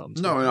science that I'm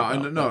talking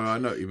about. I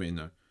know what you mean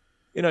though.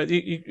 You know,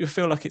 you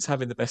feel like it's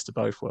having the best of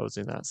both worlds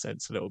in that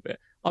sense a little bit.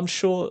 I'm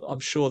sure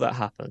that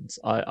happens.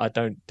 I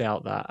don't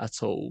doubt that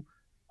at all.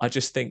 I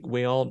just think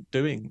we're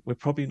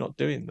probably not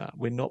doing that.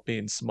 We're not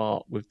being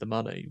smart with the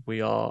money.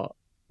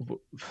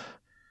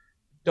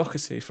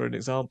 Doherty, for an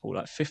example,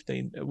 like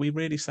 15, are we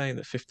really saying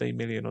that 15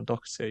 million on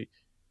Doherty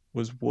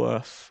was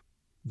worth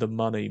the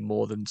money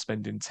more than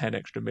spending 10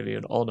 extra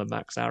million on a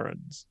Max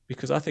Aarons?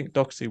 Because I think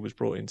Doherty was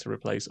brought in to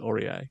replace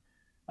Aurier,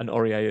 and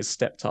Aurier has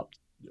stepped up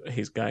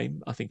his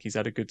game. I think he's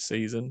had a good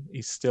season.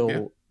 He's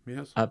still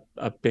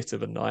a bit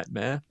of a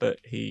nightmare, but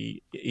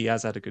he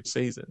has had a good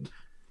season.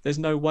 There's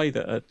no way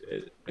that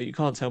you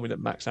can't tell me that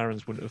Max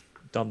Aarons wouldn't have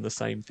done the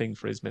same thing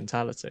for his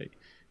mentality,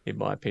 in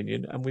my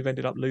opinion. And we've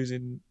ended up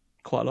losing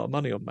quite a lot of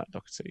money on Matt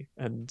Doherty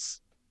and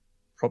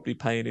probably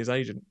paying his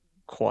agent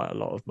quite a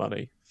lot of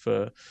money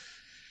for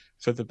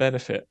the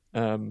benefit.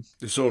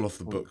 It's all off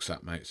the books,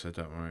 that, mate. So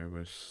don't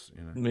worry.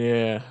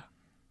 Yeah,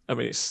 I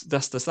mean,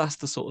 that's the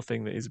sort of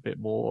thing that is a bit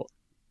more.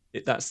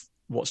 That's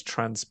what's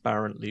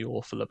transparently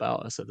awful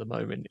about us at the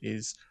moment,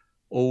 is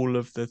all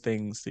of the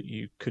things that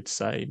you could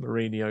say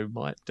Mourinho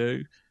might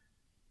do,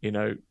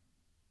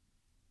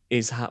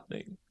 is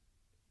happening.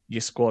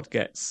 Your squad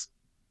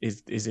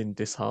is in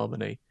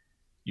disharmony.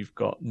 You've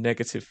got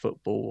negative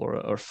football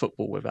or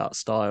football without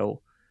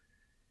style.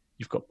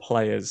 You've got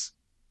players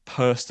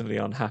personally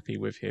unhappy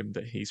with him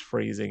that he's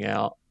freezing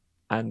out,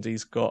 and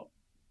he's got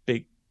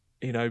big,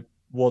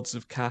 wads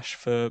of cash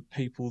for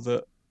people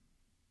that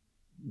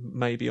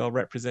maybe are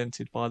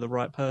represented by the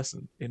right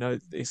person.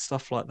 It's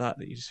stuff like that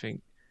you just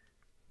think,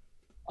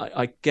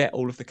 I get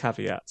all of the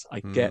caveats. I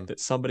get that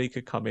somebody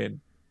could come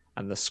in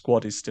and the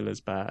squad is still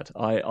as bad.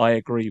 I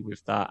agree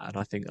with that, and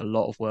I think a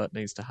lot of work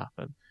needs to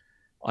happen.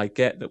 I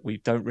get that we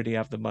don't really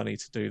have the money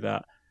to do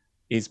that.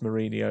 Is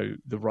Mourinho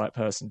the right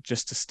person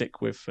just to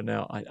stick with for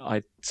now?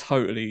 I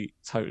totally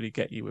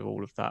get you with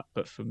all of that.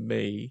 But for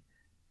me,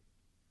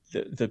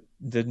 the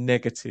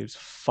negatives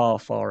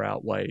far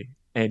outweigh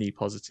any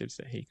positives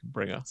that he can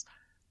bring us.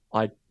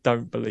 I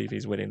don't believe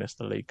he's winning us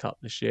the League Cup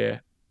this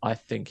year. I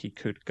think he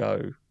could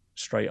go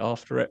straight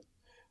after it.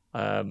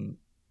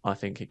 I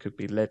think it could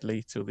be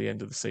Ledley till the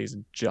end of the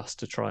season just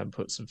to try and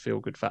put some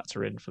feel-good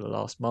factor in for the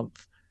last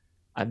month.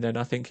 And then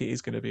I think it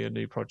is going to be a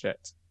new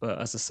project.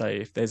 But as I say,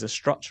 if there's a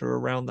structure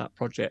around that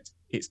project,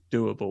 it's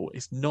doable.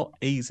 It's not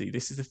easy.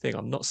 This is the thing.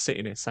 I'm not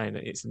sitting here saying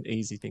that it's an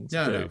easy thing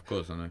to do. No, of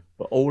course I know.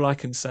 But all I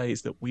can say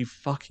is that we've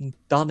fucking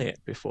done it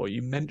before.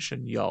 You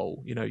mentioned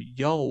Yol.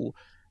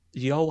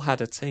 Yol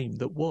had a team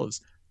that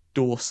was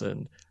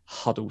Dawson,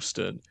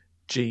 Huddleston,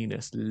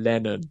 Genus,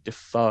 Lennon,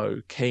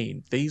 Defoe,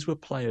 Keane. These were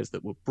players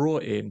that were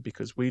brought in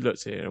because we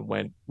looked at it and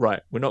went,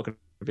 right, we're not going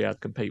to be able to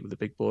compete with the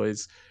big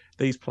boys.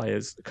 These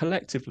players,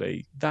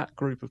 collectively, that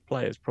group of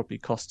players probably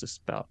cost us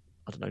about,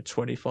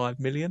 25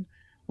 million,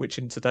 which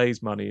in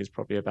today's money is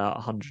probably about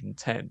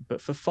 110. But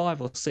for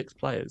 5 or 6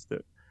 players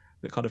that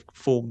kind of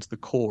formed the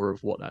core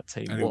of what that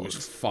team was. And it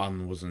was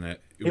fun, wasn't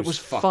it? It was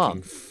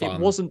fun.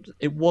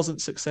 It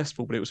wasn't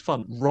successful, but it was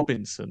fun.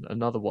 Robinson,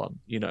 another one,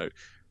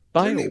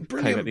 Bale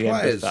came at the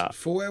end of that.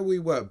 For where we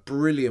were,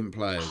 brilliant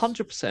players.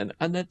 100%.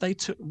 And then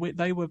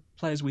they were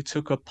players we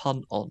took a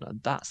punt on,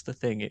 and that's the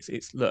thing.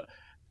 It's look,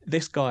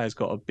 this guy has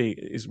got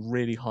is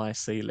really high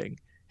ceiling.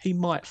 He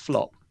might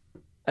flop.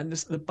 And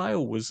the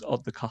Bale was on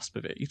the cusp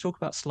of it. You talk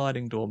about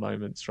sliding door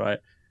moments, right?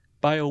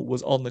 Bale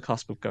was on the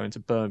cusp of going to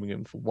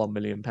Birmingham for £1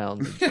 million in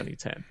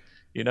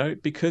 2010.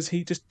 Because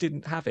he just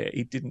didn't have it.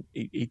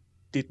 He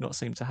did not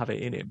seem to have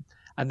it in him.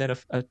 And then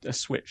a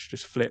switch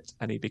just flipped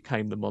and he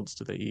became the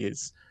monster that he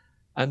is.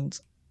 And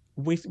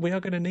we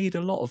are going to need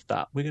a lot of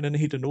that. We're going to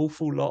need an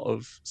awful lot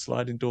of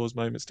sliding doors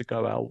moments to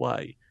go our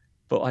way.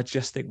 But I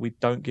just think we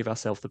don't give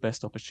ourselves the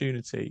best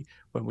opportunity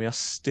when we are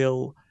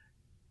still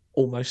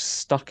almost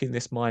stuck in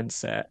this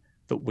mindset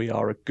that we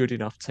are a good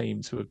enough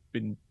team to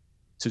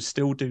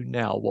still do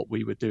now what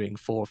we were doing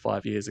 4 or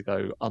 5 years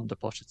ago under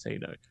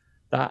Pochettino.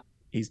 That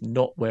is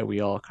not where we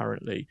are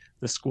currently.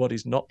 The squad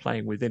is not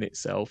playing within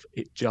itself.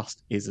 It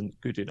just isn't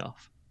good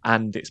enough.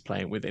 And it's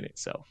playing within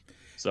itself.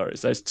 So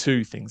there's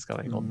 2 things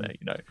going on there.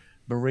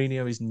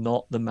 Mourinho is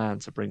not the man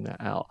to bring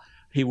that out.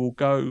 He will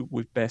go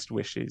with best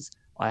wishes.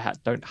 I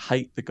don't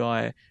hate the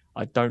guy.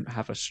 I don't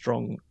have a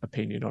strong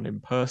opinion on him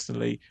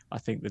personally. I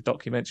think the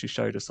documentary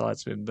showed a side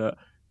to him that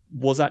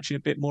was actually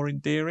a bit more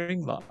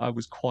endearing. Like I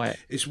was quite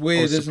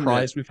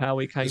surprised with how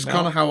he came out. It's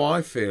kind of how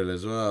I feel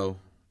as well.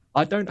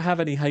 I don't have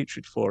any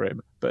hatred for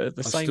him, but at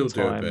the same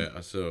time, do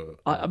a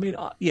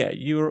bit.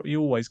 You're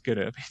always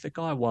gonna. The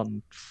guy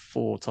won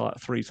 3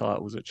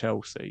 titles at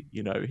Chelsea.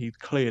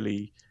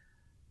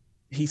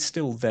 He's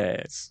still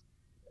theirs.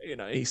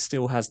 He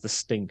still has the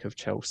stink of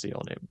Chelsea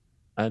on him,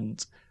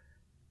 and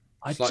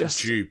it's like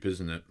Jupe,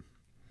 isn't it?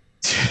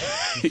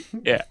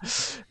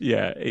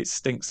 yeah, it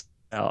stinks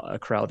out a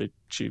crowded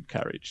tube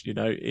carriage.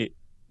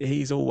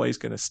 He's always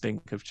going to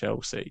stink of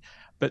Chelsea,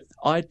 but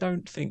I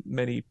don't think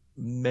many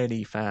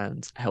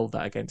fans held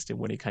that against him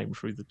when he came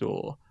through the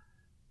door.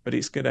 But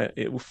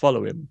it will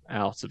follow him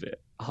out of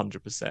it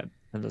 100%.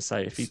 And I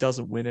say, if he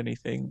doesn't win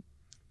anything,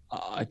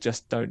 I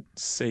just don't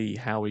see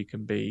how he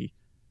can be.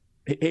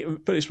 Put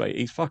it this way,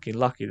 he's fucking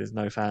lucky there's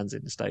no fans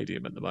in the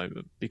stadium at the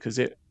moment, because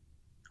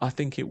I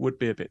think it would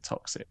be a bit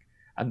toxic.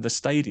 And the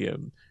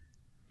stadium,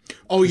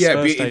 Oh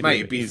yeah,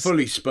 it'd be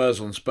fully Spurs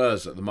on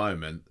Spurs at the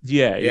moment.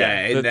 Yeah.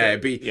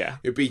 It'd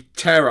be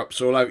tear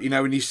ups all over. You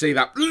know, when you see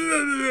that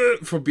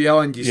from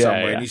behind you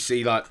somewhere, and you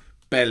see like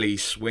belly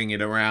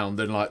swinging around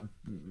and like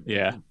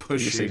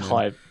pushing. You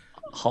see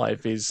high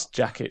vis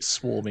jackets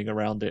swarming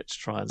around it to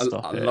try and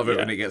stop it. I love it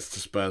when it gets to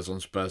Spurs on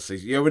Spurs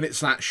season. Yeah, when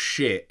it's that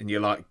shit and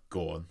you're like,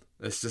 go on.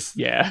 Let's just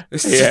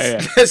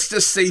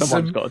see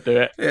Someone's got to do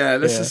it. Yeah,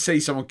 let's just see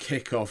someone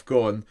kick off.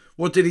 Go on.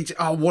 What did he?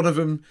 One of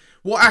them.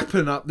 What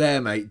happened up there,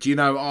 mate? Do you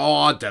know?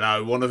 I don't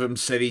know. One of them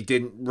said he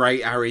didn't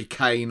rate Harry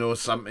Kane or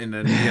something,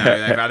 and they've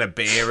had a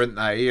beer, haven't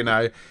they?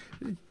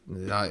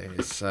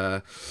 It's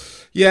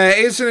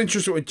it's an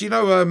interesting one. Do you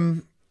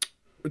know?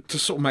 To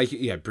sort of make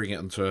it, bring it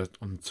onto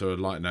a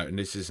light note, and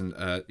this isn't.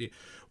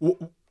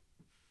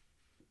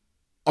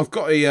 I've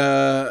got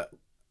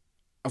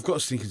a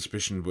sneaking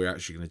suspicion we're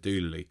actually going to do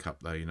the League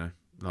Cup, though.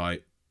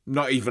 Like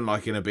not even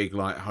like in a big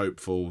like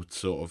hopeful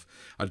sort of.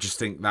 I just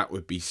think that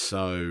would be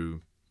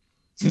so.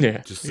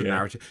 Just the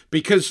narrative,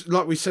 because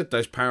like we said,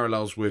 those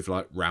parallels with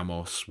like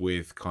Ramos,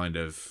 with kind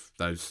of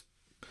those.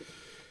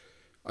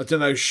 I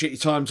don't know,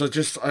 shitty times. I've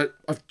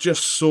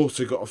just sort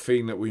of got a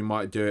feeling that we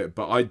might do it,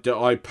 but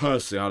I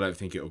personally, I don't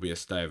think it will be a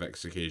stay of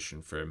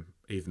execution for him.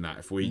 Even that,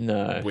 if we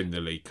win the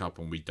League Cup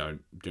and we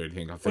don't do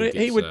anything, I think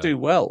he would do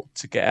well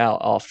to get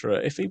out after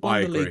it. If he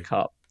won the League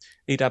Cup,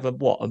 he'd have a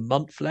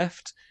month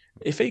left.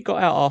 If he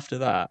got out after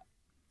that,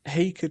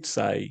 he could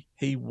say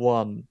he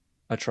won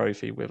a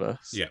trophy with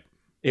us. Yeah.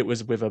 It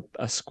was with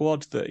a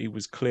squad that he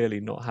was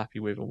clearly not happy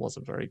with and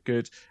wasn't very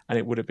good, and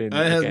it would have been.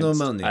 I have no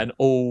money.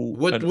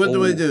 What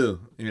do I do?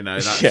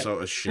 That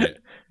sort of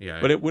shit. Yeah.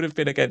 But it would have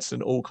been against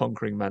an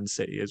all-conquering Man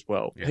City as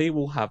well. Yeah. He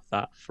will have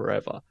that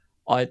forever.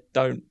 I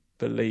don't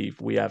believe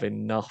we have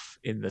enough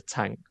in the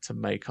tank to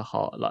make a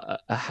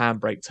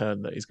handbrake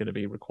turn that is going to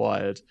be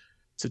required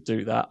to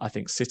do that. I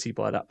think City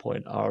by that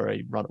point are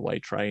a runaway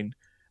train.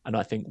 And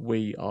I think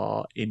we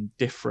are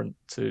indifferent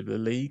to the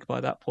league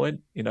by that point.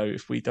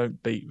 If we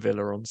don't beat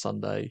Villa on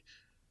Sunday,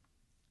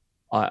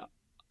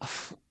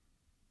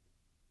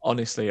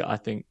 honestly, I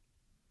think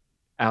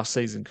our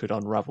season could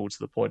unravel to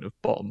the point of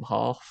bottom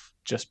half,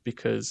 just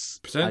because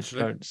I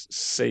don't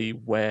see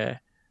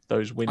where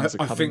those wins are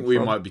coming from. I think we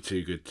might be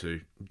too good to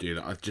do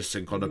that. I just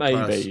think on a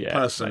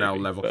personnel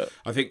level, but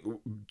I think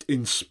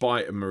in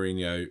spite of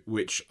Mourinho,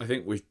 which I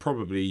think we've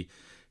probably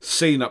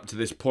seen up to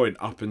this point,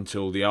 up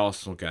until the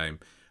Arsenal game,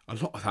 a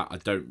lot of that I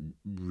don't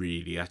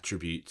really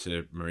attribute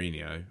to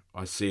Mourinho.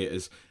 I see it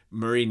as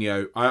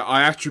Mourinho.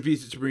 I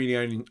attribute it to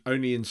Mourinho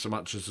only in so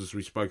much as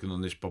we've spoken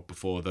on this pod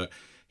before, that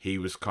he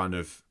was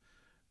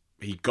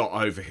he got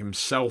over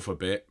himself a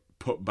bit,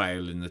 put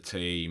Bale in the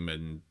team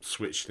and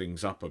switched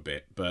things up a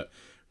bit. But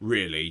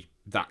really,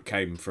 that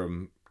came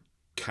from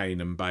Kane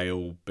and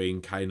Bale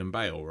being Kane and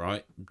Bale,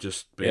 right?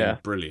 Just being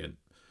brilliant.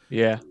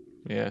 Yeah.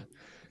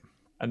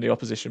 And the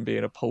opposition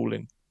being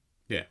appalling.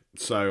 Yeah,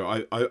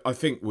 so I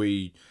think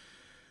we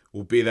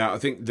will be there. I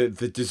think the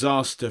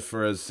disaster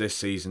for us this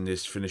season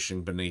is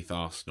finishing beneath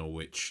Arsenal,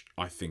 which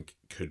I think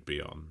could be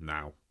on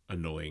now,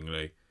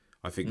 annoyingly.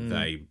 I think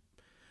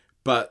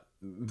but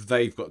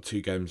they've got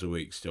 2 games a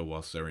week still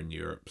whilst they're in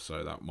Europe,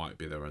 so that might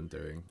be their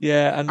undoing.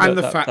 Yeah, and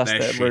the fact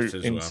they're shit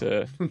as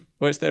well.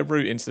 Well, it's their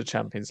route into the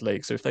Champions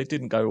League, so if they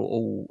didn't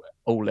go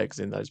all eggs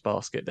in those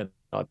baskets, then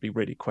I'd be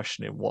really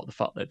questioning what the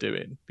fuck they're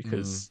doing,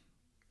 because...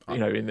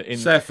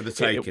 it's there for the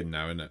taking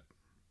now, isn't it?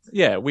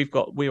 Yeah,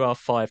 we are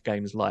 5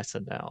 games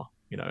lighter now,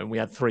 and we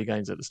had 3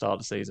 games at the start of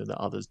the season that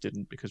others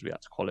didn't because we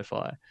had to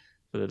qualify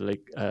for the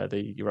league,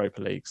 the Europa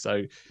League.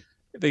 So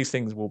these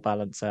things will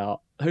balance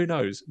out. Who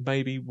knows?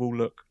 Maybe we'll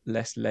look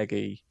less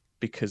leggy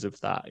because of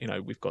that.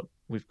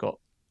 We've got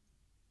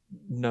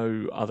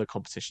no other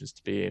competitions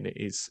to be in. It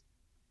is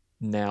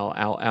now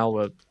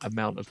our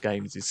amount of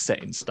games is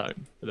set in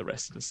stone for the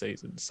rest of the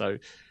season. So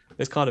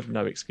there's kind of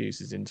no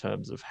excuses in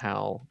terms of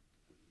how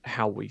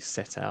we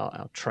set out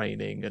our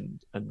training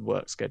and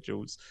work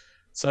schedules.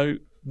 So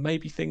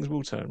maybe things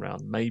will turn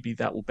around. Maybe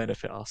that will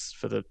benefit us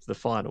for the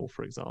final,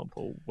 for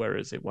example,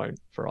 whereas it won't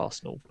for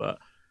Arsenal. But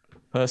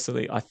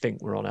personally, I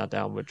think we're on our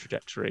downward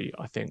trajectory.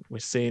 I think we're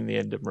seeing the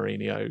end of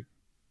Mourinho.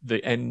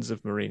 The ends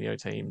of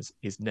Mourinho teams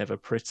is never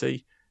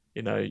pretty.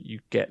 You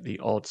get the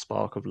odd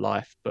spark of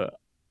life, but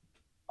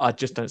I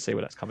just don't see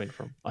where that's coming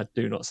from. I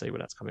do not see where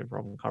that's coming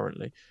from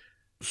currently.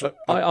 So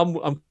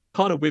I'm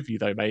kind of with you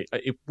though, mate.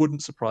 It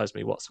wouldn't surprise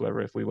me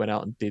whatsoever if we went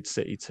out and did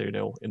City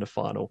 2-0 in the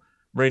final.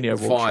 Mourinho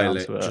walks around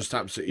to just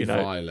absolutely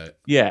violet.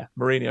 Yeah,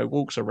 Mourinho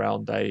walks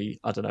around a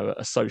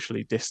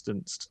socially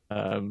distanced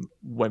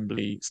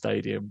Wembley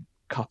Stadium,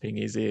 cupping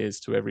his ears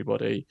to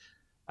everybody,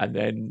 and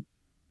then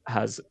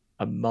has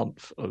a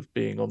month of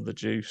being on the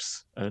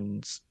juice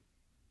and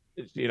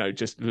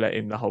just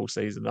letting the whole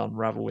season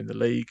unravel in the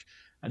league,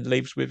 and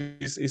leaves with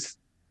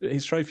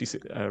his trophy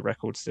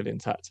record still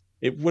intact.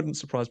 It wouldn't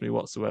surprise me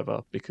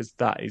whatsoever, because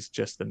that is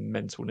just the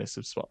mentalness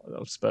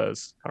of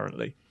Spurs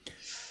currently.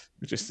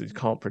 You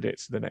can't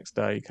predict the next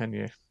day, can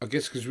you? I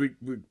guess because we've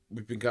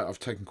been I've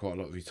taken quite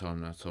a lot of your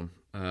time now, Tom.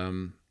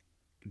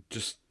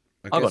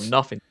 I've got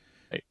nothing.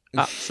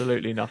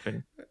 Absolutely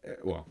nothing.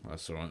 Well,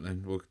 that's all right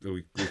then.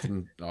 We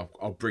can.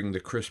 I'll bring the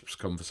crisps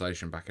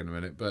conversation back in a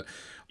minute. But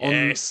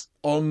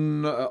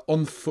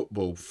on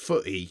football,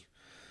 footy.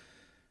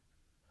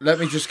 Let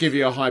me just give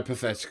you a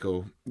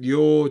hypothetical.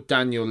 You're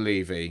Daniel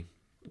Levy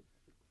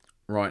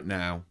right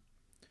now.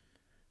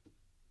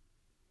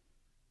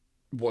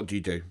 What do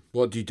you do?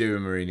 What do you do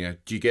with Mourinho?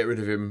 Do you get rid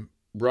of him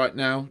right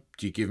now?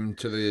 Do you give him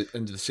to the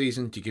end of the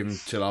season? Do you give him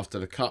till after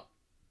the Cup?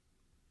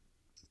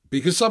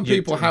 Because some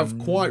people have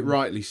quite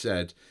rightly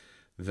said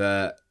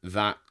that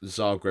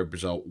Zagreb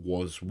result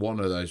was one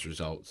of those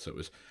results that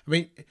was... I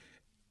mean,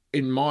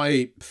 in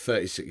my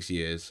 36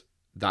 years...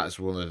 That's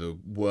one of the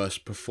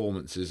worst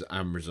performances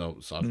and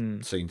results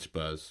I've seen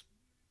Spurs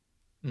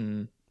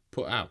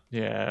put out.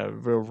 Yeah,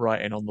 real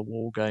writing on the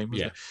wall game.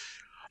 Yeah,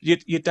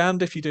 you're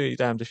damned if you do, you're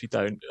damned if you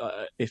don't.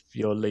 If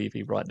you're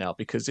Levy right now,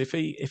 because if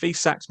he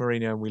sacks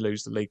Mourinho and we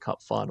lose the League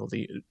Cup final,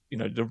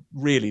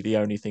 really the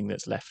only thing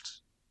that's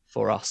left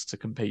for us to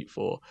compete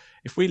for.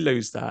 If we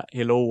lose that,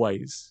 you're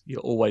always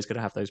going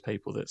to have those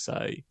people that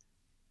say,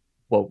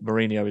 "Well,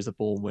 Mourinho is the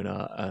born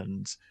winner,"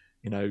 and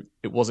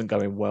it wasn't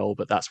going well,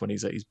 but that's when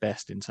he's at his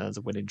best in terms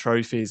of winning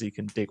trophies. He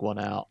can dig one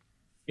out,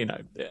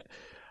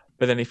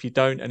 But then if you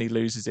don't and he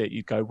loses it,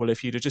 you go, well,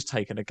 if you'd have just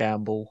taken a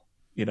gamble,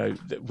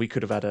 we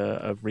could have had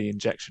a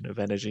re-injection of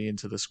energy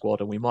into the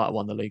squad and we might have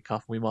won the League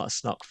Cup and we might have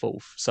snuck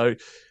fourth. So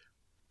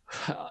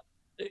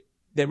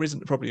there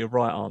isn't probably a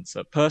right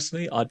answer.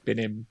 Personally, I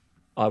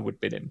would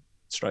bin him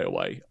straight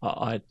away.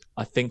 I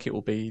think it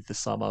will be the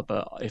summer,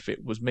 but if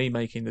it was me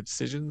making the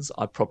decisions,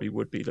 I probably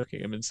would be looking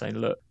at him and saying,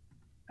 look,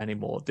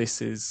 anymore.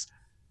 This is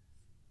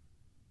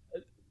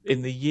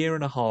in the year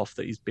and a half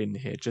that he's been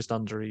here, just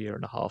under a year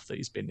and a half that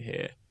he's been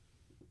here.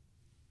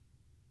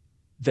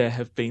 There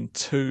have been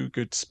 2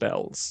 good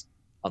spells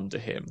under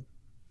him.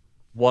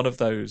 One of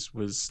those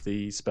was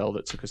the spell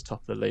that took us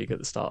top of the league at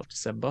the start of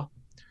December,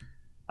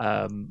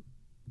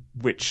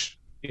 which,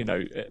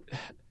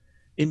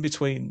 in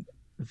between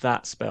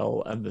that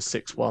spell and the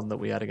 6-1 that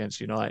we had against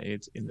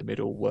United in the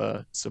middle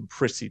were some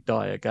pretty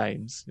dire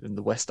games, and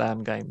the West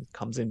Ham game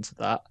comes into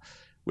that,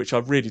 which I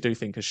really do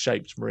think has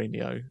shaped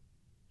Mourinho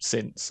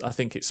since. I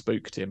think it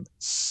spooked him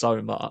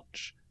so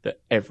much that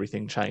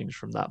everything changed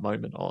from that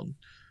moment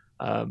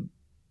on.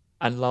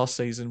 And last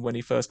season, when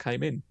he first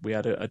came in, we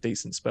had a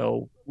decent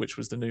spell, which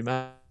was the new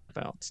man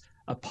bounce.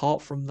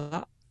 Apart from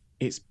that,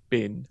 it's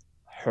been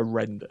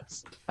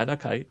horrendous. And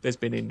okay, there's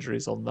been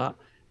injuries on that.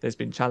 There's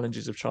been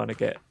challenges of trying to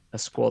get a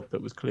squad that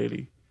was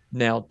clearly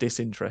now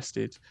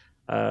disinterested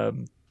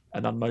and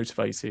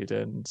unmotivated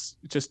and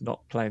just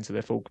not playing to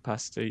their full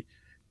capacity.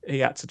 He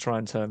had to try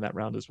and turn that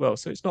round as well.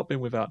 So it's not been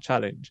without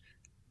challenge.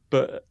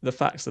 But the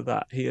facts of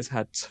that, he has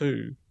had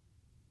 2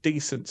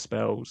 decent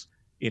spells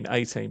in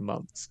 18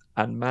 months,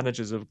 and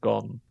managers have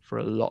gone for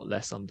a lot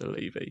less under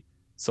Levy.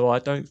 So I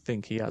don't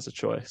think he has a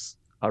choice.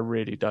 I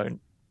really don't.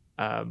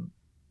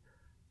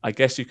 I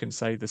guess you can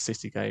say the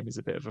City game is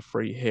a bit of a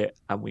free hit,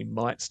 and we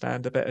might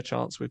stand a better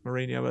chance with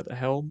Mourinho at the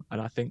helm.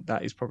 And I think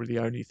that is probably the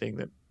only thing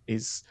that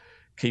is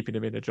keeping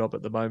him in a job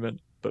at the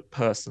moment. But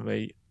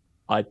personally,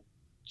 I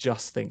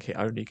just think it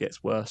only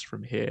gets worse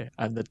from here.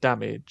 And the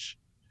damage,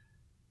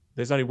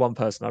 there's only one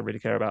person I really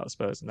care about at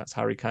Spurs, and that's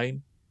Harry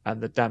Kane. And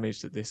the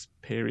damage that this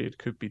period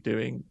could be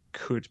doing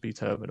could be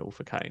terminal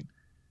for Kane.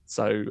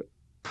 So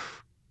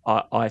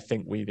I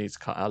think we need to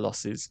cut our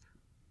losses,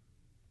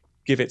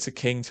 give it to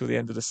King till the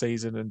end of the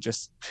season, and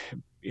just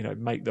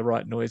make the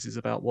right noises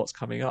about what's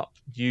coming up.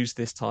 Use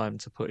this time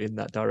to put in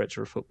that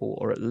director of football,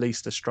 or at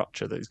least a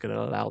structure that is going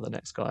to allow the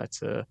next guy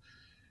to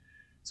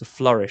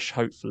flourish,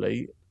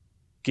 hopefully,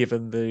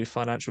 given the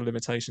financial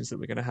limitations that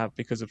we're going to have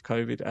because of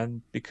COVID,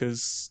 and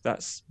because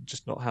that's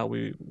just not how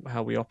we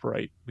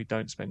operate. We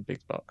don't spend big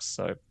bucks.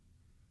 So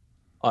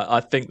I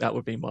think that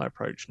would be my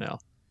approach now.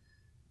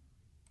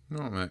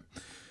 All right, mate.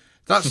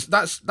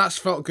 That's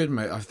felt good,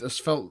 mate. That's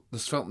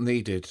felt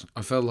needed.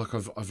 I felt like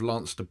I've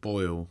lanced a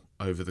boil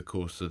over the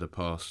course of the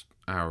past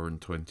hour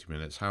and 20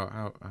 minutes.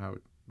 How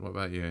what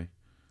about you?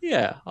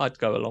 Yeah, I'd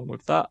go along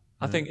with that.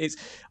 I think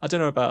I do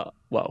know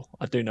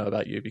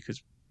about you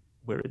because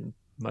we're in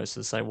most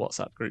of the same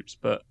WhatsApp groups,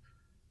 but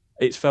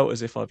it's felt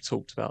as if I've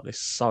talked about this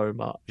so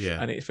much,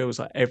 and it feels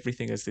like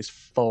everything is this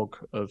fog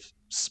of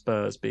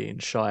Spurs being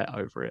shy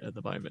over it at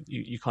the moment.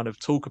 You kind of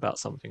talk about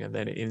something and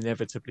then it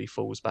inevitably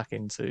falls back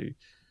into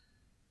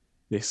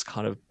this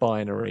kind of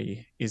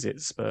binary: is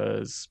it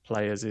Spurs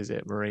players, is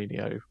it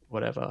Mourinho,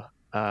 whatever.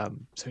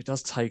 So it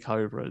does take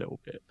over a little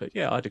bit, but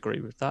yeah, I'd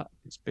agree with that.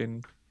 It's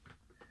been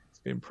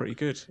pretty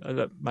good.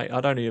 Look, mate,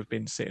 I'd only have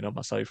been sitting on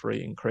my sofa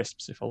eating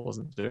crisps if I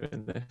wasn't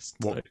doing this.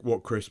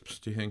 What crisps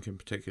do you think in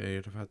particular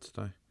you'd have had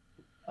today?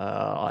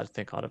 I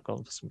think I'd have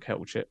gone for some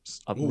kettle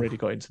chips. I've really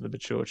got into the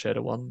mature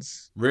cheddar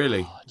ones.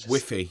 Really?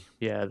 Whiffy?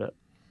 Yeah,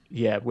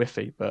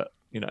 whiffy. But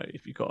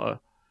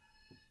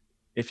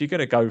if you're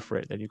gonna go for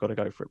it, then you've got to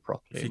go for it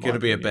properly. If you're gonna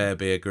be a bear,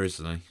 be a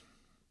grizzly.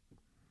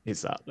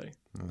 Exactly.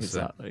 That's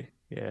exactly.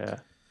 It. Yeah.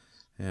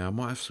 Yeah, I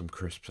might have some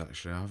crisps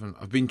actually.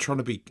 I've been trying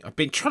to be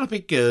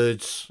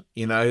good.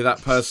 You know,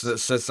 that person that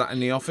says that in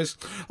the office.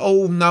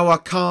 Oh no, I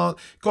can't.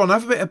 Go on,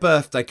 have a bit of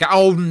birthday cake.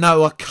 Oh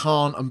no, I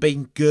can't. I'm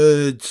being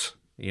good.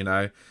 You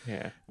know.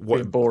 Yeah.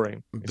 Being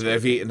boring.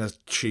 They've eaten a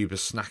tube of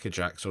Snacker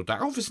Jacks all day.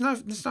 Oh, there's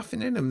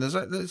nothing in them. There's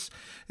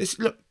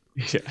look.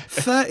 Yeah.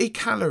 30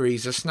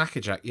 calories a Snacker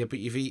Jack. Yeah, but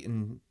you've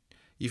eaten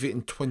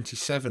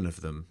 27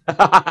 of them.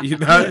 You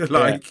know,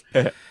 like.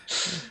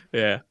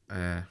 Yeah.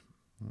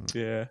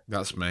 Yeah.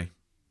 That's me.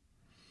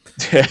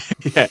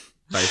 Yeah.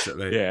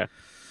 Basically. Yeah.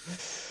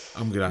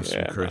 I'm gonna have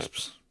some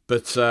crisps.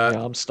 But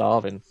I'm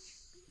starving.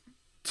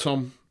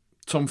 Tom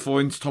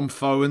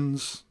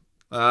Fowens.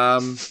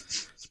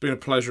 It's been a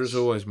pleasure as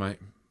always, mate.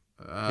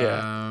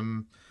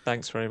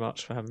 Thanks very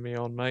much for having me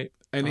on, mate.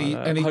 Any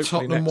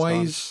Tottenham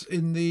ways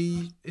in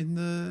the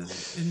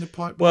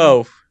pipeline?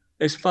 Well,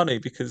 it's funny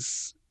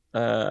because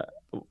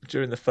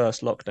during the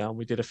first lockdown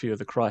we did a few of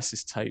the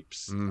crisis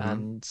tapes,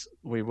 and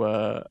we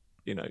were,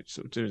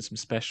 sort of doing some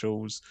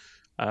specials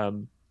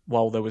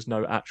while there was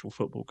no actual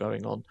football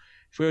going on.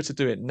 If we were to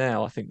do it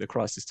now, I think the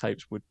crisis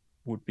tapes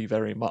would be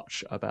very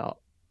much about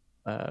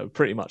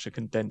pretty much a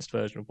condensed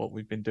version of what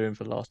we've been doing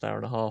for the last hour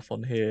and a half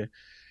on here.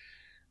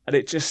 And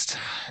it just,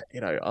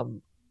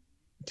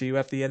 do you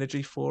have the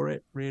energy for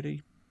it,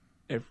 really?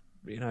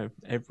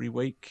 Every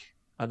week?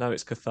 I know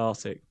it's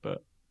cathartic,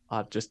 but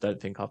I just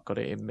don't think I've got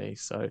it in me.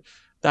 So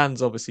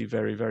Dan's obviously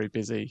very, very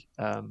busy.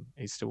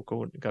 He's still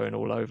going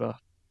all over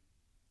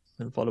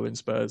and following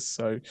Spurs,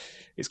 so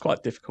it's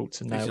quite difficult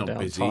to nail down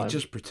time. He's not busy. He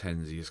just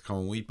pretends he is. Come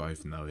on, we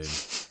both know him.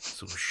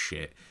 Sort of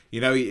shit.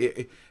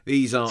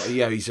 He's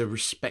a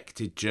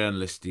respected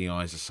journalist in the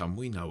eyes of some.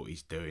 We know what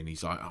he's doing.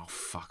 He's like, oh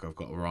fuck, I've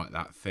got to write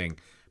that thing.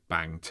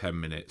 Bang, 10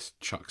 minutes,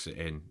 chucks it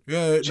in.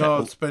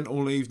 I've spent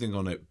all evening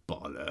on it.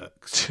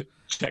 Bollocks.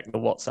 Check the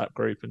WhatsApp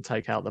group and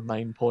take out the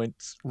main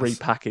points,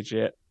 repackage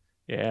it.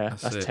 Yeah,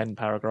 that's 10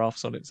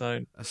 paragraphs on its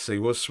own. Let's see,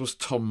 what's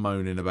Tom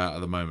moaning about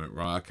at the moment?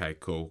 Right, okay,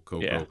 cool.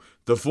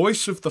 The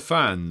voice of the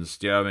fans,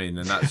 do you know what I mean?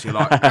 And that's, you're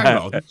like, hang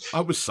on,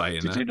 I was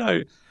saying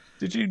that.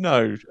 Did you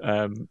know,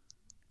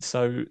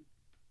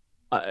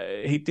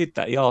 he did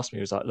that. He asked me,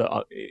 he was like,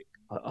 look,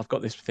 I've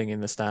got this thing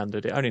in the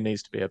Standard. It only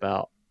needs to be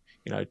about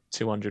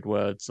 200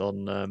 words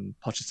on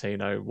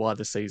Pochettino, why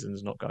the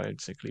season's not going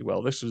particularly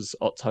well. This was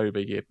October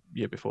year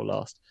before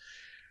last.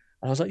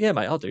 And I was like, yeah,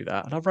 mate, I'll do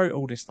that. And I wrote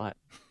all this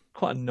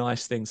quite a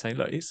nice thing saying,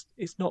 look, it's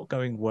not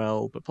going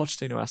well, but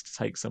Pochettino has to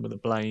take some of the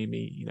blame.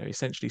 He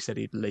essentially said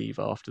he'd leave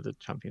after the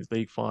Champions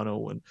League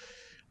final and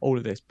all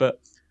of this.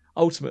 But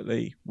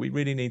ultimately, we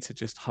really need to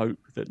just hope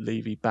that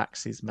Levy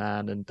backs his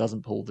man and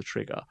doesn't pull the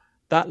trigger.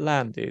 That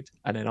landed,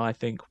 and then I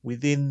think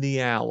within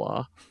the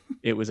hour,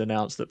 it was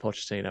announced that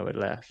Pochettino had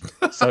left.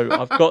 So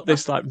I've got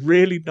this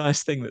really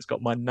nice thing that's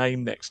got my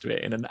name next to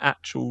it in an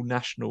actual in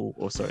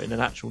an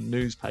actual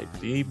newspaper,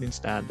 the Evening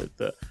Standard,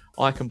 that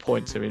I can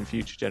point to in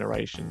future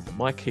generations that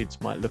my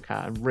kids might look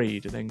at and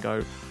read and then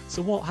go,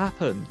 so what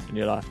happened? And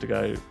you'll have to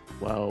go,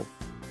 well,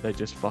 they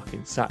just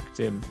fucking sacked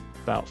him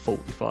about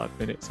 45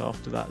 minutes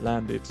after that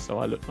landed. So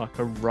I look like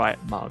a right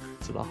mug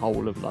to the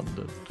whole of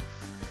London.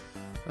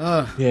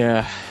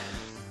 Yeah.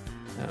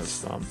 That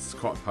was fun. It's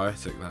quite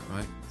poetic, that,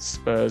 mate.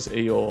 Spurs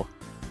Eeyore.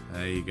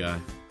 There you go.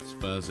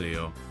 Spurs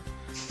Eeyore.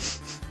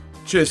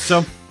 Cheers,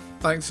 Tom.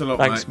 Thanks a lot,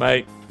 mate. Thanks,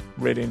 mate.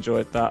 Really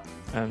enjoyed that.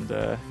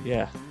 And,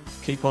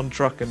 keep on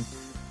trucking.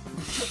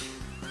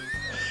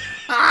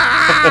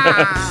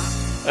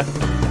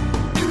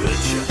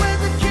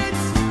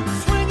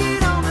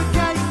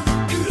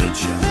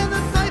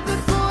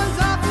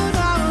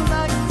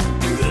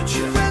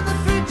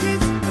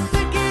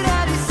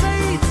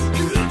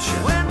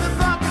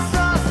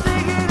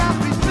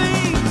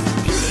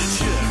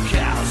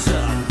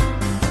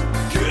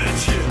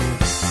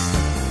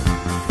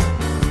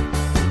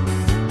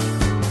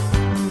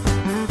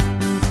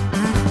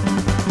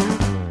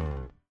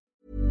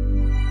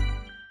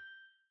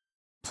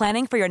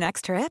 Planning for your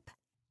next trip?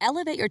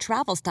 Elevate your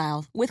travel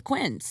style with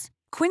Quince.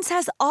 Quince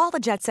has all the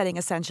jet-setting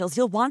essentials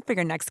you'll want for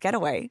your next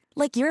getaway,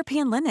 like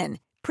European linen,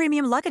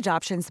 premium luggage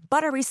options,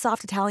 buttery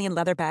soft Italian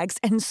leather bags,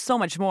 and so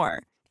much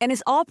more. And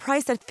is all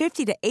priced at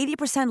 50 to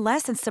 80%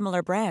 less than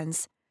similar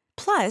brands.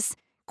 Plus,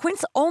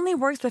 Quince only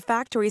works with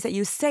factories that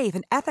use safe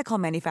and ethical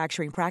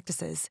manufacturing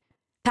practices.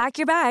 Pack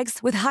your bags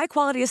with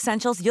high-quality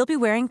essentials you'll be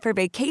wearing for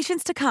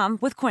vacations to come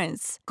with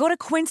Quince. Go to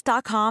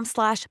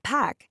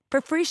quince.com/pack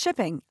for free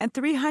shipping and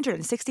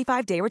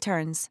 365-day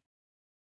returns.